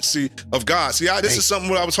sufficiency of God. See, this is something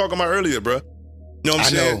what I was talking about earlier, bro. You know what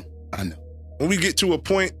I'm saying? I know. when we get to a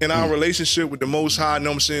point in our relationship with the Most High, you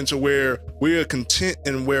know what I'm saying, to where we're content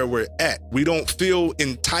in where we're at. We don't feel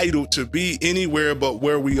entitled to be anywhere but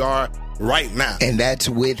where we are right now. And that's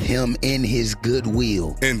with him in his good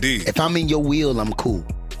will. Indeed. If I'm in your will, I'm cool.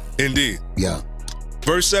 Indeed. Yeah.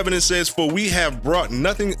 Verse 7, it says, for we have brought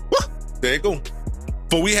nothing. There you go.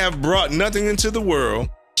 For we have brought nothing into the world,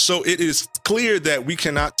 so it is clear that we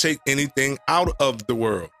cannot take anything out of the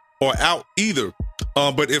world, or out either.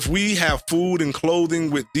 But if we have food and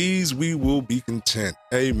clothing, with these we will be content.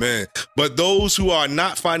 Amen. But those who are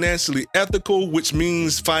not financially ethical, which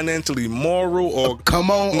means financially moral, or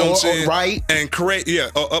upright,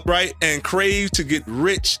 upright, and crave to get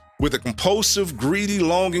rich with a compulsive, greedy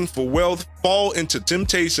longing for wealth, fall into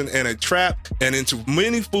temptation and a trap, and into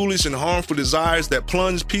many foolish and harmful desires that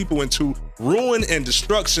plunge people into ruin and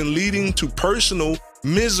destruction, leading to personal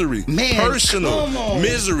misery. Personal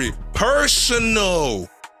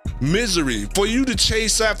misery. For you to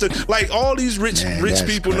chase after, like all these rich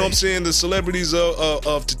people, you know what I'm saying, the celebrities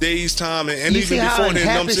of today's time, and you even before then, you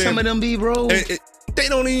know what I'm saying, some of them be, bro. They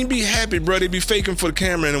don't even be happy, bro. They be faking for the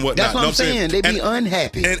camera and whatnot. That's what I'm saying. They be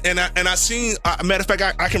unhappy. And I seen, matter of fact,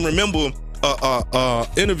 I can remember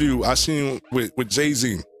interview I seen with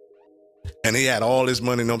Jay-Z, and he had all this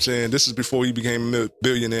money. You know what I'm saying? This is before he became a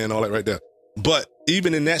billionaire and all that right there. But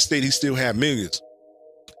even in that state, he still had millions.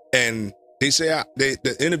 And they say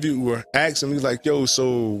the interviewer asked him, he's like, "Yo,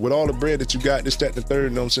 so with all the bread that you got, this, that, the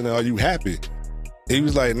third, you know what I'm saying, are you happy?" He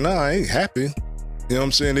was like, "Nah, I ain't happy." You know what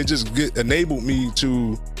I'm saying? They just enabled me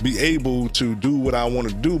to be able to do what I want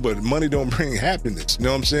to do, but money don't bring happiness. You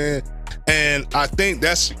know what I'm saying? And I think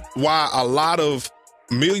that's why a lot of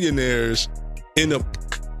millionaires end up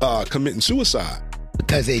committing suicide.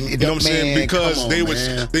 Because you know what I'm saying? Because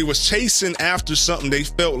they was chasing after something they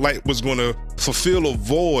felt like was going to fulfill a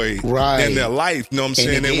void in their life. You know what I'm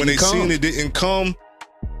saying? And when they seen it didn't come,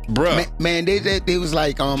 bruh. Man, they was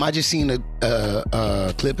like, I just seen a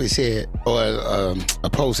clip that said, or a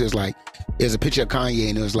post is like, there's a picture of Kanye,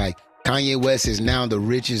 and it was like, Kanye West is now the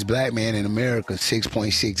richest black man in America,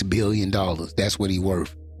 $6.6 billion. That's what he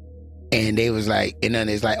worth. And they was like, and then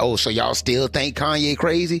it's like, oh, so y'all still think Kanye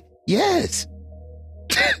crazy? Yes.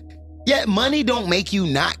 Yeah, money don't make you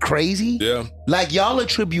not crazy. Yeah. Like y'all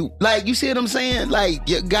attribute, like, you see what I'm saying? Like,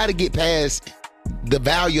 you gotta get past the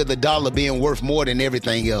value of the dollar being worth more than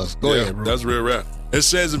everything else. Go ahead, bro. That's real rap. It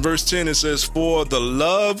says in verse 10, it says, for the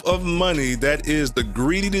love of money, that is the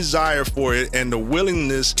greedy desire for it and the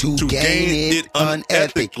willingness to gain it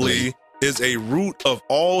unethically, is a root of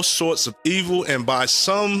all sorts of evil, and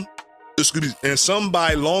some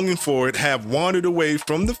by longing for it have wandered away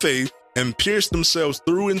from the faith and pierced themselves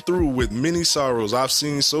through and through with many sorrows. I've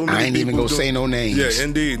seen so many people. I ain't even gonna say no names. Yeah,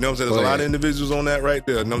 indeed. You know what I'm saying? There's a lot of individuals on that right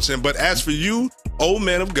there. You know what I'm saying? But as for you, O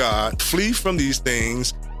man of God, flee from these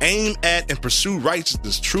things, aim at and pursue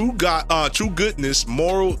righteousness, true goodness,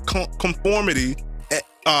 moral conformity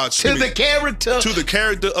to the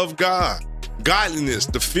character of God, godliness,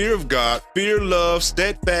 the fear of God, fear, love,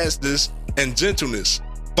 steadfastness, and gentleness.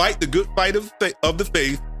 Fight the good fight of the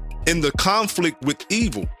faith in the conflict with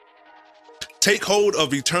evil. Take hold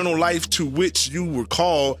of eternal life, to which you were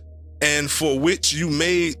called and for which you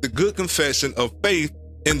made the good confession of faith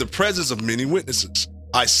in the presence of many witnesses.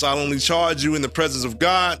 I solemnly charge you in the presence of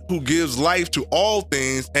God, who gives life to all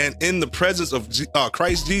things, and in the presence of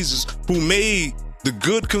Christ Jesus, who made the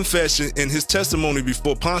good confession in his testimony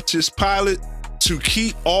before Pontius Pilate, to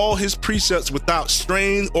keep all his precepts without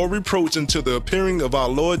strain or reproach until the appearing of our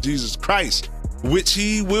Lord Jesus Christ, which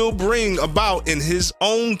he will bring about in his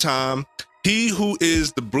own time. He who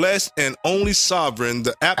is the blessed and only sovereign,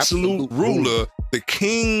 the absolute ruler, the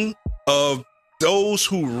king of those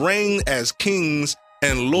who reign as kings,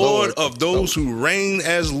 and Lord of those who reign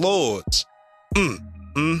as lords.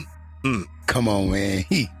 Come on, man.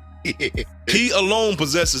 He alone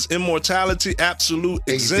possesses immortality, absolute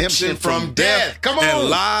exemption from death. Come on.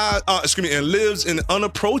 And lives in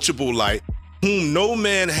unapproachable light, whom no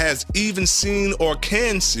man has even seen or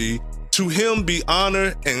can see. To him be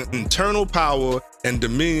honor and eternal power and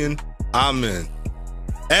dominion. Amen.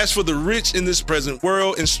 As for the rich in this present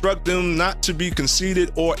world, instruct them not to be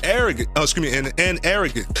conceited or arrogant. And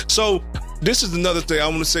arrogant. So this is another thing I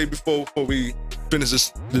want to say before we finish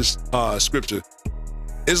this scripture.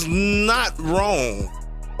 It's not wrong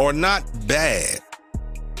or not bad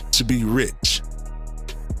to be rich.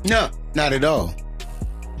 No, not at all.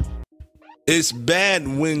 It's bad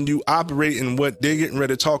when you operate in what they're getting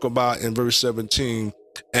ready to talk about in verse 17,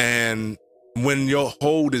 and when your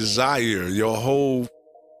whole desire, your whole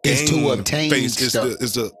is to obtain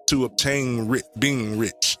to obtain being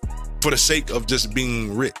rich. for the sake of just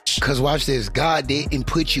being rich. Because watch this, God didn't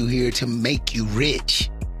put you here to make you rich.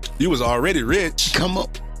 You was already rich. Come on,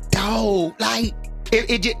 dog. Like,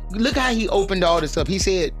 look how he opened all this up. He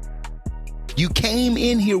said, you came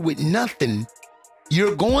in here with nothing.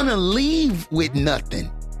 You're going to leave with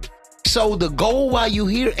nothing. So the goal while you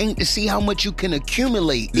here ain't to see how much you can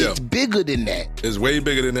accumulate. Yeah. It's bigger than that. It's way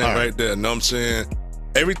bigger than that right there. Know what I'm saying?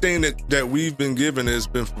 Everything that we've been given has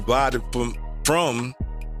been provided from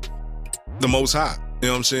the Most High. You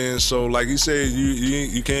know what I'm saying? So like he said,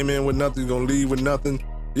 you came in with nothing, you're gonna leave with nothing.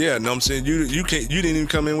 Yeah, know what I'm saying? You didn't even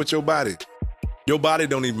come in with your body. Your body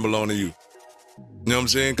don't even belong to you. You know what I'm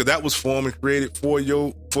saying? Because that was formed and created for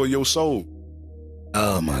your soul.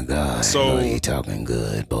 Oh my God! So boy, you talking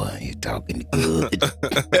good, boy. You talking good.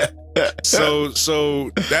 so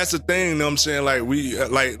that's the thing. You know what I'm saying? Like we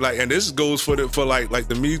like, and this goes for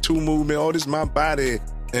the Me Too movement. Oh, this is my body,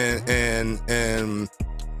 and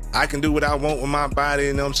I can do what I want with my body.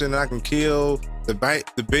 You know what I'm saying? I can kill the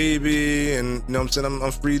baby, and you know what I'm saying?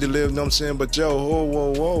 I'm free to live. You know what I'm saying? But yo,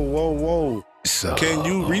 whoa. So, can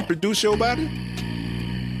you reproduce your body?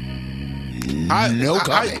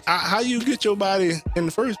 How you get your body in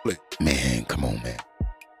the first place? Man, come on, man.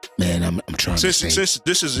 Man, I'm trying to say. Since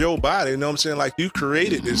this is your body, you know what I'm saying? Like, you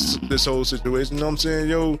created this whole situation, you know what I'm saying?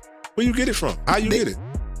 Yo, where you get it from? How you get it?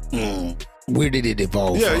 Where did it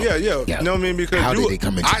evolve from? Yeah. You know what I mean? Because how did it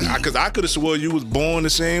come into being? Because I could have swore you was born the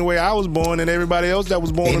same way I was born and everybody else that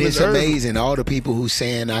was born on this earth. And it's amazing. All the people who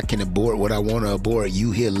saying I can abort what I want to abort,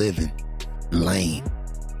 you here living. Lame.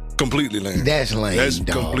 Completely lame. That's lame. That's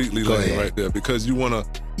dog. Completely Go lame ahead. right there because you wanna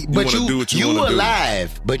do what you wanna do. You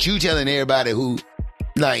alive, but you telling everybody who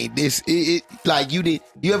like this. Like you did.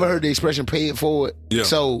 You ever heard the expression "pay it forward"? Yeah.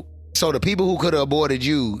 So the people who could have aborted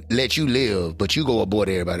you let you live, but you go abort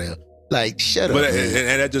everybody else. Like shut up.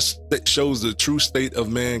 And that just shows the true state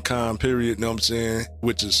of mankind. Period. You know what I'm saying?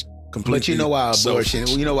 Which is completely. But you know why abortion?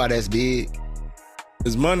 You know why that's big?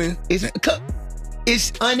 It's money.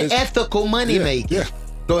 It's unethical money making. Yeah.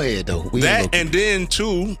 Go ahead though. And then too,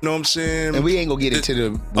 you know what I'm saying? And we ain't gonna get into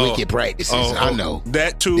the wicked practices. I know.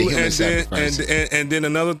 That too, and then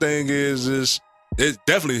another thing is it's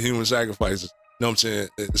definitely human sacrifices. You know what I'm saying?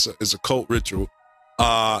 It's a cult ritual.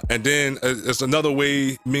 And then it's another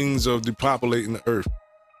means of depopulating the earth.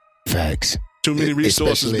 Facts. Too many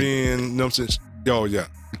resources being, you know what I'm saying? Oh yeah.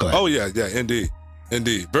 Oh yeah, indeed.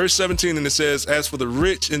 Verse 17, and it says, as for the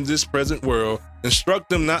rich in this present world, instruct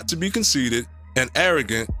them not to be conceited and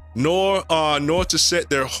arrogant, nor to set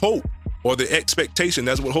their hope or the expectation,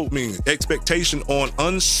 that's what hope means, expectation on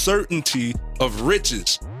uncertainty of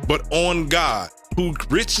riches, but on God, who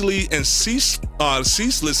richly and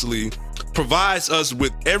ceaselessly provides us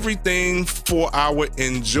with everything for our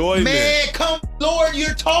enjoyment. Man, come, Lord,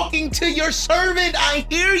 you're talking to your servant. I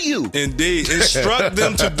hear you. Indeed. Instruct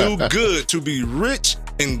them to do good, to be rich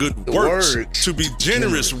in good works, to be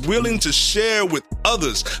generous, willing to share with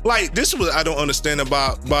others. Like, this is what I don't understand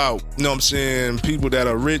about you know what I'm saying, people that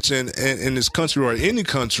are rich in this country or any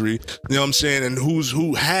country, you know what I'm saying, and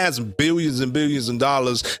who has billions and billions of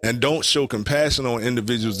dollars and don't show compassion on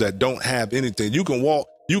individuals that don't have anything. You can walk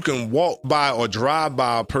by or drive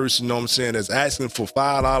by a person, you know what I'm saying, that's asking for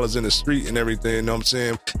 $5 in the street and everything, you know what I'm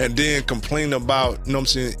saying, and then complain about, you know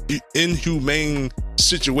what I'm saying, inhumane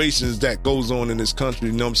situations that goes on in this country,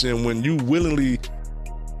 you know what I'm saying, when you willingly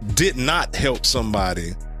did not help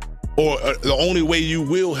somebody, or the only way you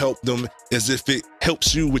will help them is if it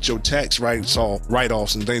helps you with your tax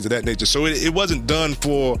write-offs and things of that nature. So it wasn't done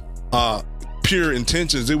for pure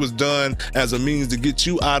intentions. It was done as a means to get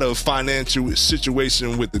you out of financial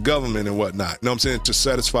situation with the government and whatnot. You know what I'm saying? To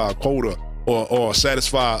satisfy a quota or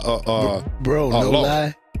satisfy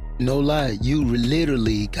No lie. You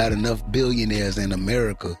literally got enough billionaires in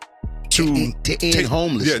America to end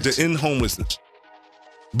homelessness. Yeah, to end homelessness.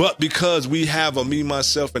 But because we have a me,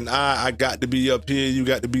 myself, and I got to be up here, you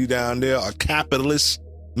got to be down there, a capitalist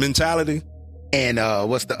mentality. And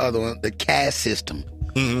what's the other one? The caste system.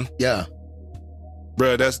 Mm-hmm. Yeah.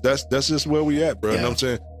 Bro, that's just where we at, bro. Yeah. You know what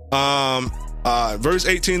I'm saying? Verse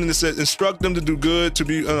 18, and it says, instruct them to do good, to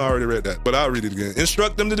be, I already read that, but I'll read it again.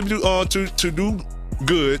 Instruct them to do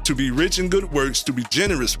good, to be rich in good works, to be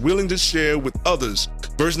generous, willing to share with others.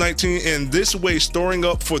 Verse 19, in this way storing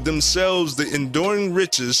up for themselves the enduring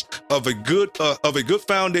riches of a good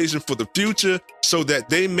foundation for the future, so that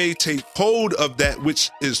they may take hold of that which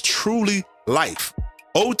is truly life.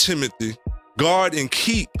 O Timothy, guard and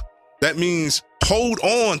keep. That means hold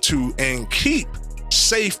on to and keep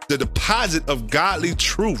safe the deposit of godly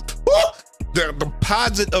truth. The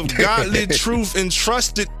deposit of godly truth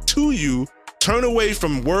entrusted to you. Turn away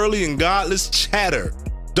from worldly and godless chatter.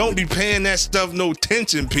 Don't be paying that stuff no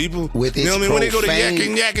attention, people. With you know what I mean? When they go to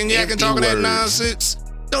yakking, talking words. that nonsense,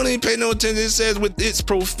 don't even pay no attention. It says with its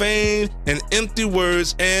profane and empty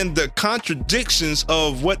words and the contradictions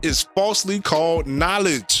of what is falsely called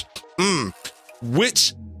knowledge,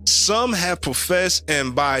 which some have professed,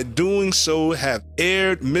 and by doing so have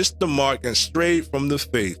erred, missed the mark, and strayed from the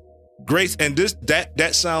faith. Grace, and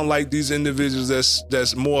that sound like these individuals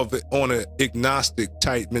that's more of on an agnostic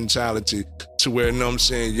type mentality, to where, you know what I'm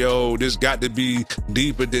saying, yo, this got to be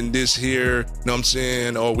deeper than this here, you know what I'm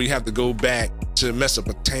saying, or we have to go back to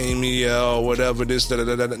Mesopotamia or whatever, this, you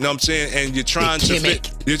know what I'm saying, and you're trying to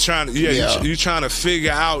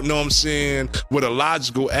figure out, you know what I'm saying, with a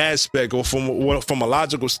logical aspect, or from a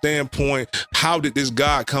logical standpoint, how did this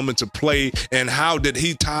God come into play, and how did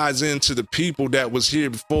he ties into the people that was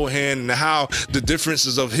here beforehand, and how the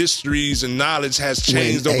differences of histories and knowledge has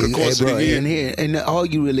changed over the course of the year. And all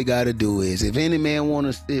you really got to do is, if any man want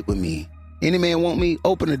to sit with me, any man want me,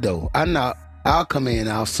 open the door. I knock. I'll come in,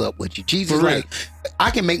 I'll sup with you. Jesus, like,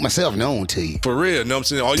 I can make myself known to you. For real, you know what I'm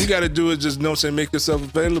saying? All you got to do is just, you know what I'm saying, make yourself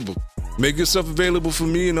available. Make yourself available for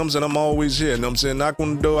me, you know what I'm saying? I'm always here, you know what I'm saying? Knock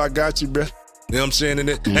on the door, I got you, bro. You know what I'm saying? And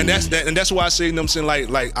that's why I say, you know what I'm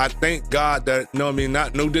saying, like I thank God that, you know what I mean,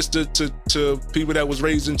 not no diss to people that was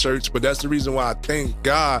raised in church, but that's the reason why I thank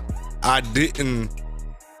God I didn't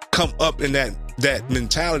come up in that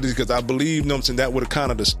mentality, because I believe, you know what I'm saying, that would have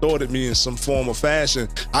kind of distorted me in some form or fashion.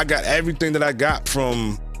 I got everything that I got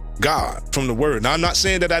from God, from the word. Now, I'm not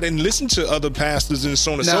saying that I didn't listen to other pastors and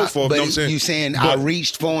so on and so forth. But you know what I'm saying? You saying I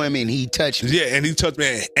reached for him and he touched me. Yeah, and he touched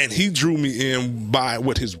me, and he drew me in by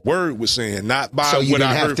what his word was saying, not by so you what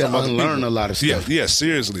didn't I have heard to from other unlearn people. a lot of stuff. Yeah,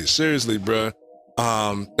 seriously, bro.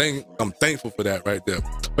 I'm thankful for that right there.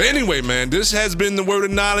 But anyway, man, this has been the Word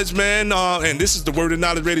of Knowledge, man, and this is the Word of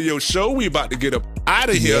Knowledge Radio Show. We about to get up out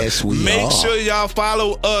of here. Yes, we Make are. sure y'all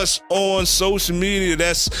follow us on social media.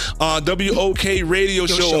 That's WOK Radio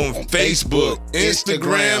Show on Facebook,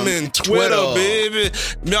 Instagram, and Twitter, baby.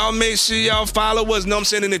 Y'all make sure y'all follow us, know what I'm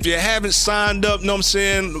saying? And if you haven't signed up, know what I'm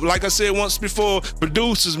saying, like I said once before,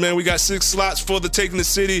 producers, man, we got 6 slots for the Taking the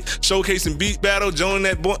City Showcasing Beat Battle. Join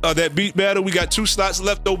that beat battle. We got 2 slots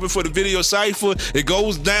left open for the video cipher. It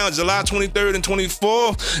goes down July 23rd and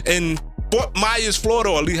 24th in Fort Myers, Florida,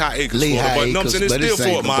 or Lehigh Acres, Florida. But you know what I'm saying, it's still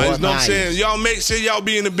Fort Myers. You know what I'm saying? Y'all make sure y'all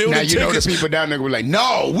be in the building. Now, you know the people down there were like,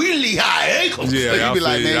 no, we Lehigh Acres. Yeah, so you be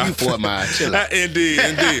like, man, you Fort Myers. Chill out. Indeed.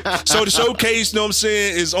 So the showcase, you know what I'm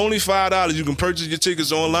saying, is only $5. You can purchase your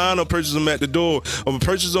tickets online or purchase them at the door. Or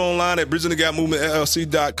purchase online at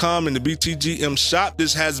bridgingthegapmovementllc.com and the BTGM shop.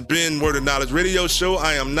 This has been Word of Knowledge Radio Show.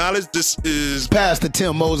 I am Knowledge. This is Pastor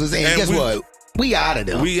Tim Moses. And guess what? We out of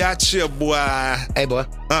there. We out here, boy. Hey, boy.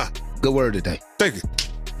 Good word today. Thank you.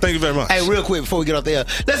 Thank you very much. Hey, real quick before we get off there,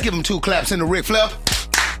 let's give him 2 claps in the Ric Flair.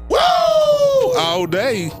 Woo! All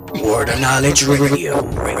day. Word of Knowledge Radio.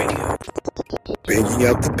 Bringing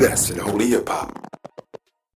out the best in holy hip hop.